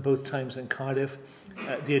London, both times in Cardiff.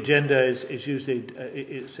 The agenda is usually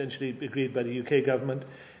essentially agreed by the UK government.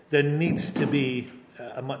 There needs to be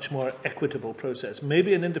a much more equitable process.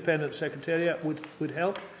 Maybe an independent secretariat would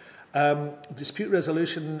help. Dispute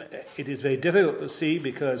resolution, it is very difficult to see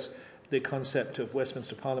because the concept of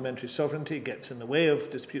Westminster parliamentary sovereignty gets in the way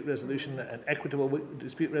of dispute resolution and equitable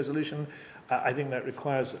dispute resolution. I think that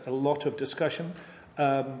requires a lot of discussion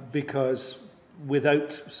because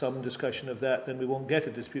without some discussion of that, then we won't get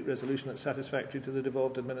a dispute resolution that's satisfactory to the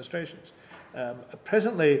devolved administrations.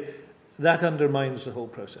 Presently, that undermines the whole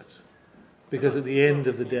process because at the end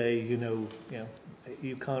of the day,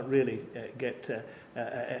 you can't really get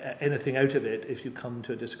anything out of it if you come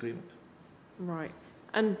to a disagreement. Right.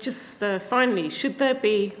 And just finally, should there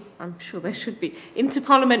be, I'm sure there should be,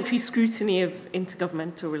 interparliamentary scrutiny of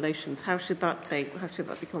intergovernmental relations? How should that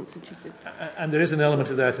be constituted? And there is an element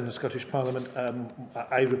of that in the Scottish Parliament.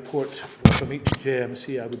 I report from each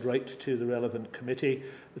JMC. I would write to the relevant committee,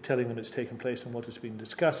 telling them it's taken place and what has been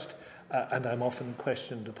discussed, and I'm often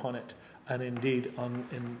questioned upon it. and indeed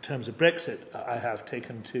in terms of Brexit, I have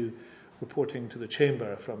taken to reporting to the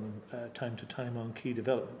Chamber from time to time on key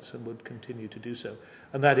developments and would continue to do so.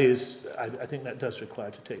 And that is, I think that does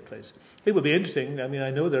require to take place. It would be interesting. I mean, I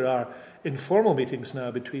know there are informal meetings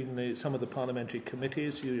now between some of the parliamentary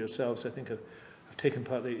committees. You yourselves, I think, have taken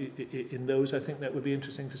part in those. I think that would be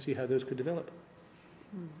interesting to see how those could develop.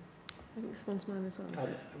 I think this one's mine as well.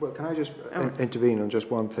 Well, can I just intervene on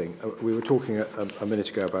just one thing? We were talking a minute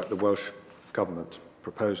ago about the Welsh Government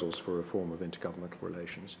proposals for reform of intergovernmental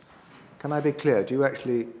relations. Can I be clear? Do you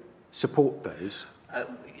actually support those?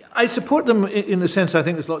 I support them in the sense I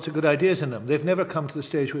think there's lots of good ideas in them. They've never come to the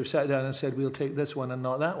stage where we've sat down and said we'll take this one and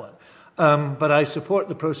not that one. But I support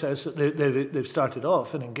the process that they've started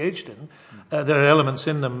off and engaged in. There are elements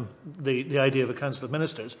in them, the idea of a Council of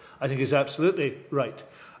Ministers, I think is absolutely right.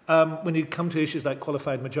 When you come to issues like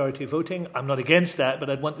qualified majority voting, I'm not against that,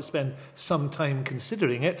 but I'd want to spend some time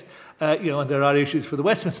considering it. And there are issues for the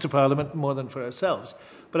Westminster Parliament more than for ourselves.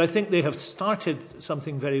 But I think they have started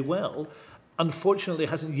something very well. Unfortunately, it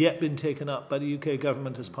hasn't yet been taken up by the UK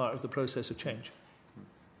government as part of the process of change.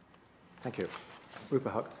 Thank you.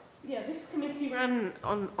 Rupert Huck. Yeah, this committee ran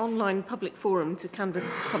an online public forum to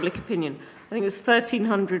canvass public opinion. I think it was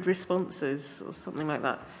 1,300 responses or something like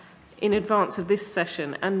that in advance of this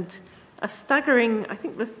session. And a staggering, I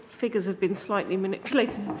think the figures have been slightly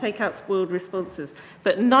manipulated to take out spoiled responses,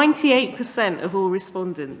 but 98% of all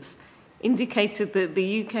respondents indicated that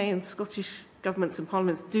the UK and Scottish governments and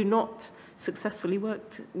parliaments do not successfully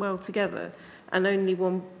work well together, and only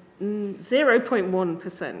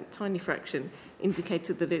 0.1%, tiny fraction,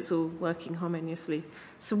 indicated that it's all working harmoniously.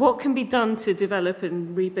 So what can be done to develop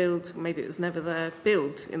and rebuild, maybe it was never there,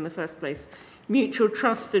 build in the first place, mutual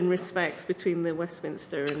trust and respect between the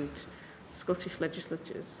Westminster and Scottish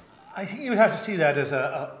legislatures? I think you would have to see that as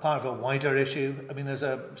a part of a wider issue. I mean, there's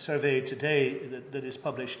a survey today that is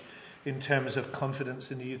published in terms of confidence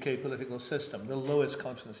in the UK political system. The lowest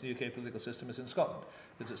confidence in the UK political system is in Scotland.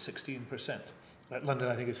 It's at 16%. At London,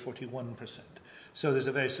 I think it's 41%. So there's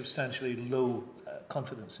a very substantially low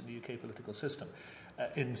confidence in the UK political system.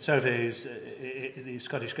 In surveys, the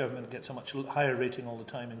Scottish government gets a much higher rating all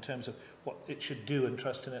the time in terms of what it should do and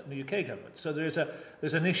trust in it in the UK government. So there's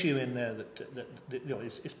an issue in there that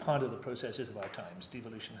is part of the processes of our times.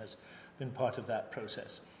 Devolution has been part of that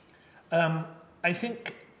process. I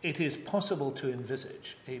think it is possible to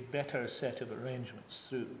envisage a better set of arrangements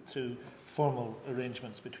through formal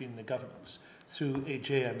arrangements between the governments, through a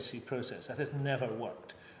JMC process. That has never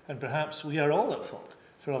worked. And perhaps we are all at fault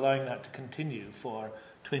for allowing that to continue for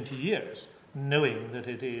 20 years, knowing that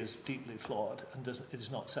it is deeply flawed and it is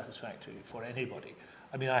not satisfactory for anybody.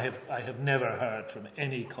 I mean, I have never heard from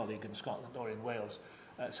any colleague in Scotland or in Wales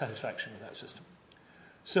satisfaction with that system.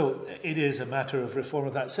 So it is a matter of reform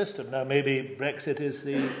of that system. Now, maybe Brexit is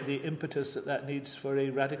the impetus that needs for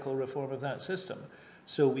a radical reform of that system.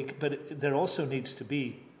 But there also needs to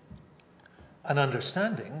be an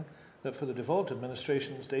understanding that for the devolved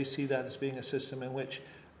administrations, they see that as being a system in which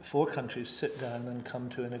 4 countries sit down and come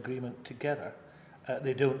to an agreement together.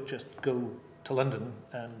 They don't just go to London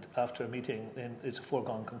and after a meeting, it's a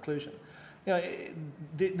foregone conclusion. You know,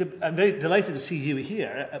 I'm very delighted to see you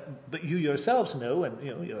here, but you yourselves know, and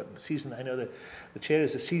you're seasoned. I know that the chair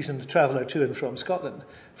is a seasoned traveller to and from Scotland.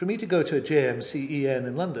 For me to go to a JMC-EN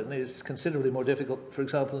in London is considerably more difficult, for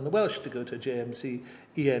example, in the Welsh to go to a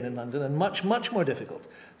JMC-EN in London, and much, much more difficult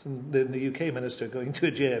than the UK minister going to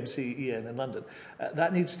a JMC-EN in London.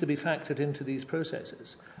 That needs to be factored into these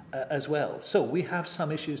processes as well. So we have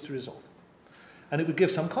some issues to resolve. And it would give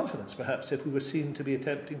some confidence, perhaps, if we were seen to be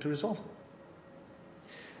attempting to resolve them.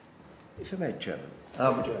 If I may, Chairman.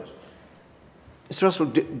 Mr. Russell,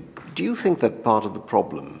 do you think that part of the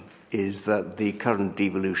problem is that the current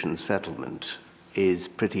devolution settlement is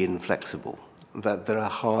pretty inflexible, that there are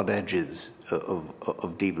hard edges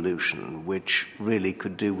of devolution which really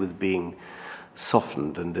could do with being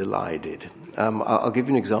softened and elided? I'll give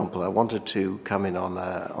you an example. I wanted to come in on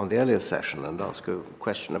the earlier session and ask a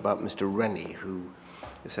question about Mr. Rennie, who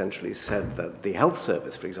essentially said that the health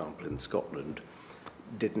service, for example, in Scotland,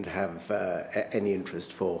 didn't have any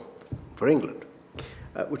interest for England,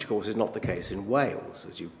 which of course is not the case in Wales,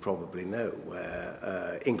 as you probably know,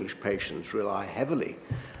 where English patients rely heavily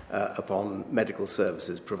upon medical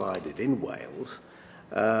services provided in Wales,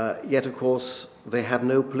 yet of course they have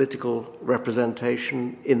no political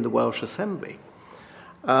representation in the Welsh Assembly.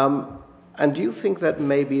 And do you think that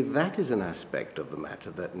maybe that is an aspect of the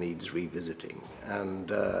matter that needs revisiting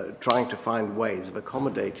and trying to find ways of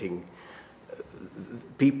accommodating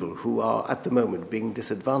people who are at the moment being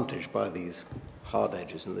disadvantaged by these hard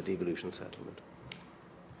edges in the devolution settlement?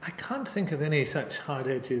 I can't think of any such hard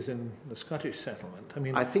edges in the Scottish settlement. I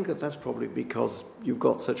mean, I think that's probably because you've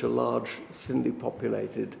got such a large, thinly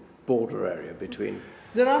populated border area between.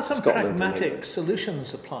 There are some Scotland pragmatic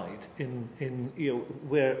solutions applied in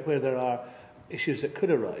where there are issues that could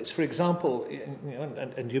arise. For example,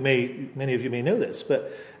 and many of you may know this,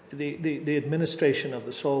 but the administration of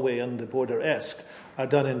the Solway and the Border Esk are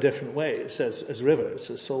done in different ways as rivers.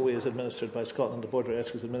 As Solway is administered by Scotland, the Border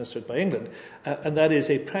Esk is administered by England, and that is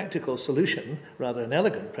a practical solution, rather an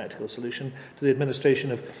elegant practical solution, to the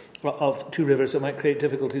administration of two rivers that might create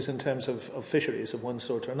difficulties in terms of fisheries of one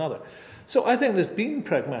sort or another. So I think there's been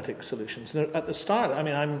pragmatic solutions. At the start, I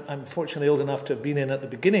mean, I'm fortunately old enough to have been in at the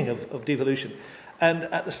beginning of devolution. And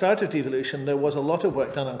at the start of devolution, there was a lot of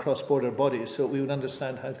work done on cross-border bodies so we would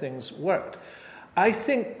understand how things worked. I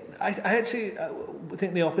actually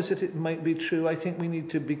think the opposite might be true. I think we need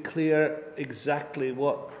to be clear exactly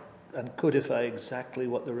what, and codify exactly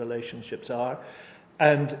what the relationships are.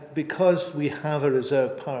 And because we have a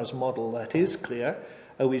reserved powers model that is clear,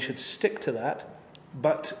 we should stick to that.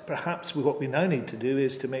 But perhaps what we now need to do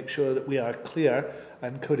is to make sure that we are clear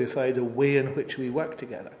and codify the way in which we work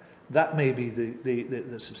together. That may be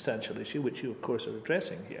the substantial issue, which you, of course, are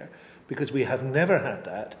addressing here, because we have never had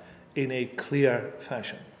that in a clear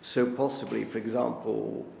fashion. So possibly, for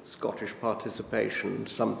example, Scottish participation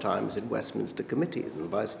sometimes in Westminster committees and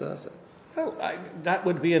vice versa. Well, that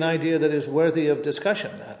would be an idea that is worthy of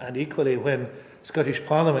discussion. And equally, when Scottish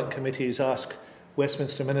Parliament committees ask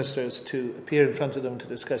Westminster ministers to appear in front of them to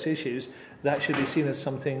discuss issues, that should be seen as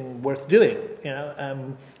something worth doing.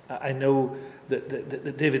 I know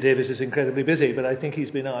that David Davis is incredibly busy, but I think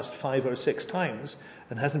he's been asked 5 or 6 times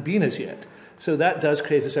and hasn't been as yet. So that does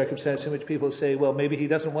create a circumstance in which people say, well, maybe he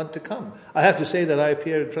doesn't want to come. I have to say that I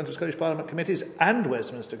appear in front of Scottish Parliament committees and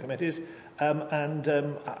Westminster committees, and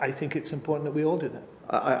I think it's important that we all do that.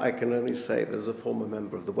 I can only say that as a former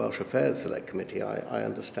member of the Welsh Affairs Select Committee, I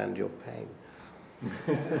understand your pain.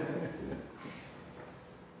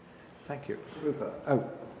 Thank you. Rupert.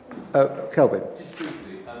 Kelvin. Just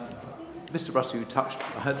briefly, Mr. Russell, you touched,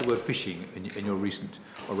 I heard the word fishing in your recent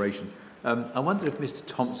oration. I wonder if Mr.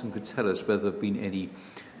 Thompson could tell us whether there have been any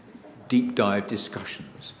deep dive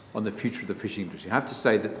discussions on the future of the fishing industry. I have to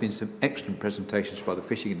say there have been some excellent presentations by the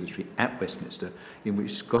fishing industry at Westminster in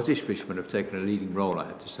which Scottish fishermen have taken a leading role, I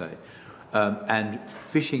have to say. And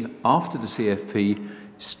fishing after the CFP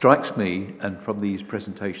strikes me, and from these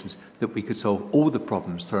presentations, that we could solve all the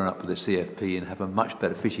problems thrown up with the CFP and have a much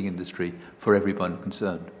better fishing industry for everyone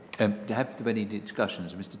concerned. Have there been any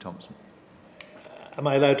discussions, Mr. Thompson? Am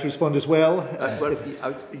I allowed to respond as well?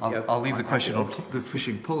 I'll leave the question of the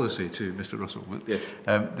fishing policy to Mr. Russell. Yes.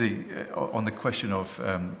 On the question of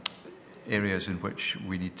areas in which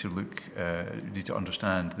we need to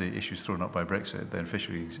understand the issues thrown up by Brexit, then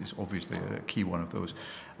fisheries is obviously a key one of those,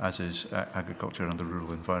 as is agriculture and the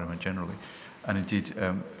rural environment generally. And indeed,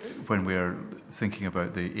 when we are thinking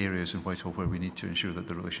about the areas in Whitehall where we need to ensure that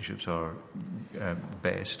the relationships are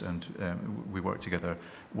best and we work together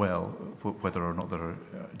well, whether or not there are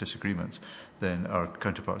disagreements, then our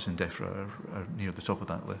counterparts in DEFRA are near the top of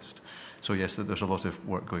that list. So yes, there's a lot of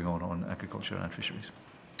work going on agriculture and fisheries.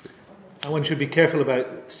 And one should be careful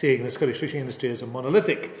about seeing the Scottish fishing industry as a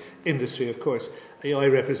monolithic industry, of course. I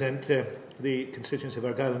represent the constituency of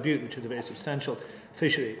Argyll and Bute, which is a very substantial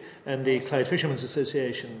fishery, and the Clyde Fishermen's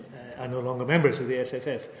Association are no longer members of the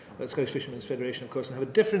SFF, the Scottish Fishermen's Federation, of course, and have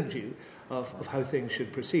a different view of how things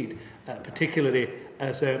should proceed, particularly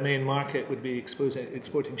as their main market would be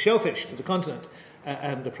exporting shellfish to the continent,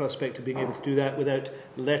 and the prospect of being able to do that without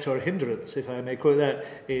let or hindrance, if I may quote that,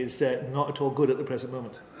 is not at all good at the present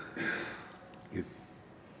moment.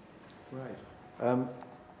 Right.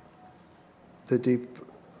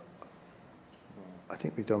 I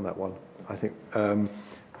think we've done that one. I think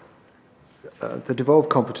the devolved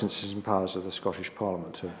competences and powers of the Scottish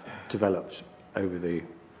Parliament have developed over the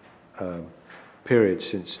period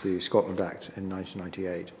since the Scotland Act in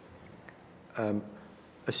 1998.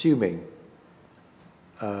 Assuming,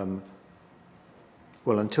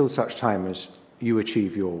 well, until such time as you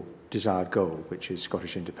achieve your desired goal, which is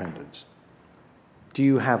Scottish independence, do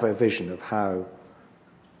you have a vision of how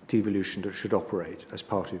devolution should operate as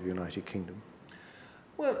part of the United Kingdom?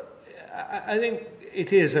 Well, I think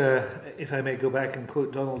it is if I may go back and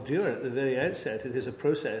quote Donald Dewar at the very outset, it is a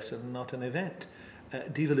process and not an event.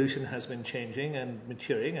 Devolution has been changing and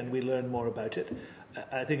maturing, and we learn more about it.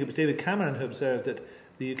 I think it was David Cameron who observed that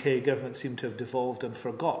the UK government seemed to have devolved and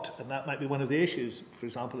forgot, and that might be one of the issues, for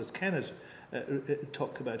example, as Ken has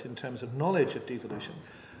talked about in terms of knowledge of devolution.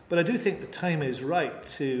 But I do think the time is right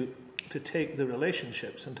to to take the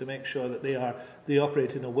relationships and to make sure that they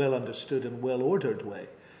operate in a well understood and well ordered way.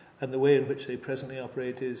 And the way in which they presently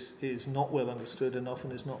operate is not well understood and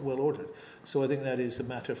often is not well ordered. So I think that is a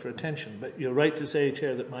matter for attention. But you're right to say,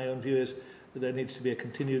 Chair, that my own view is that there needs to be a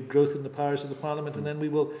continued growth in the powers of the Parliament, and then we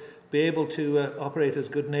will be able to operate as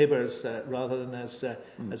good neighbours rather than as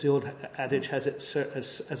the old adage has it,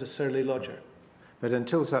 as a surly lodger. But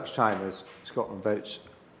until such time as Scotland votes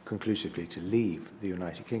conclusively to leave the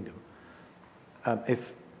United Kingdom,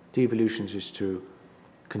 if devolution is to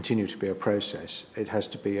continue to be a process, it has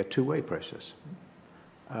to be a two-way process.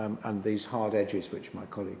 And these hard edges, which my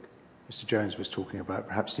colleague Mr. Jones was talking about,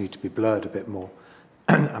 perhaps need to be blurred a bit more.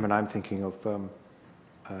 I mean, I'm thinking of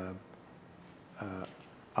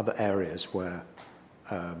other areas where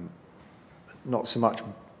not so much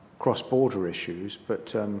cross-border issues,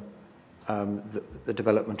 but the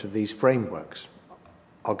development of these frameworks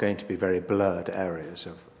are going to be very blurred areas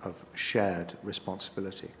of shared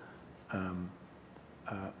responsibility. I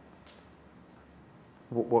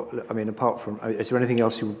mean, apart from, is there anything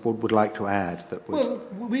else you would like to add? That would...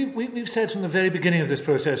 Well, we've said from the very beginning of this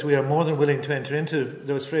process, we are more than willing to enter into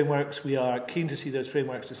those frameworks. We are keen to see those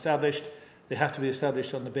frameworks established. They have to be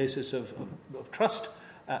established on the basis of trust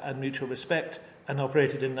and mutual respect, and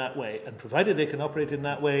operated in that way. And provided they can operate in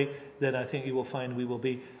that way, then I think you will find we will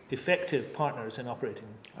be effective partners in operating.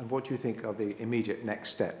 And what do you think are the immediate next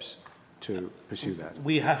steps to pursue that?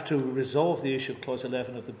 We have to resolve the issue of Clause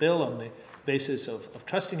 11 of the bill on the basis of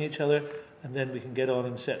trusting each other, and then we can get on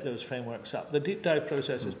and set those frameworks up. The deep dive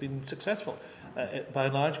process has been successful. By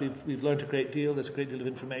and large, we've learned a great deal. There's a great deal of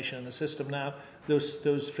information in the system now.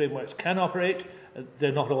 Those frameworks can operate.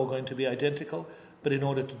 They're not all going to be identical, but in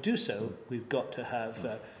order to do so, we've got to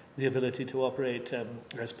have the ability to operate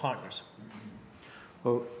as partners.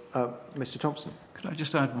 Well, Mr. Thompson. Could I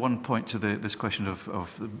just add one point to this question of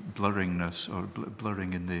blurringness or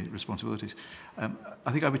blurring in the responsibilities?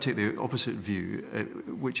 I think I would take the opposite view,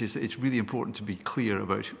 which is that it's really important to be clear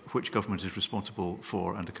about which government is responsible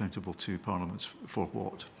for and accountable to parliaments for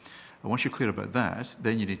what. And once you're clear about that,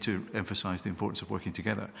 then you need to emphasise the importance of working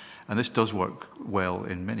together. And this does work well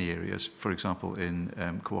in many areas, for example,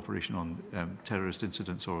 in cooperation on terrorist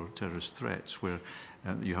incidents or terrorist threats, where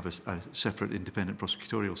you have a separate independent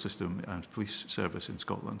prosecutorial system and police service in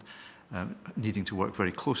Scotland, needing to work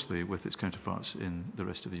very closely with its counterparts in the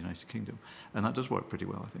rest of the United Kingdom. And that does work pretty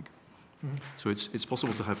well, I think. Mm-hmm. So it's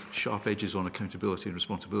possible to have sharp edges on accountability and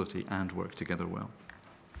responsibility and work together well.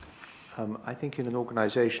 I think in an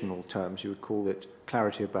organisational terms, you would call it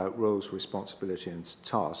clarity about roles, responsibility and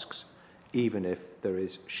tasks, even if there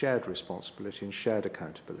is shared responsibility and shared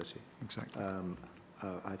accountability. Exactly.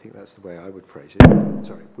 I think that's the way I would phrase it.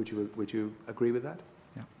 Sorry, would you agree with that?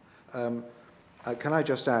 Yeah. Can I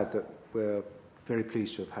just add that we're very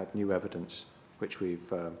pleased to have had new evidence, which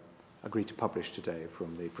we've agreed to publish today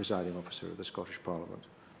from the presiding officer of the Scottish Parliament,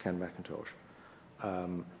 Ken McIntosh,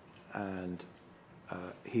 and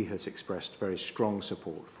he has expressed very strong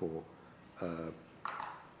support for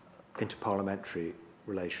interparliamentary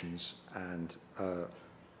relations and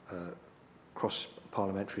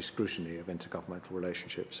cross-parliamentary scrutiny of intergovernmental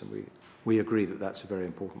relationships, and we agree that that's a very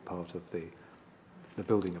important part of the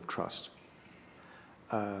building of trust.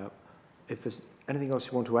 If there's anything else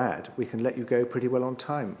you want to add, we can let you go pretty well on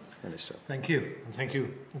time, Minister. Thank you, and thank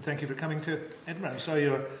you, and thank you for coming to Edinburgh. I'm sorry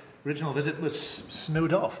your original visit was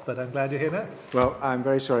snowed off, but I'm glad you're here now. Well, I'm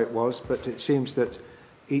very sorry it was, but it seems that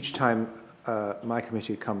each time my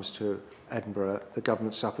committee comes to Edinburgh, the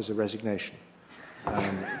government suffers a resignation.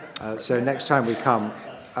 So next time we come,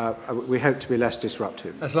 we hope to be less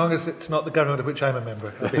disruptive. As long as it's not the government of which I'm a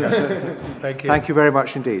member. I'll be happy. Thank you. Thank you very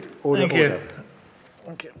much indeed. Order, Thank you. order.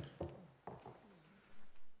 Thank you.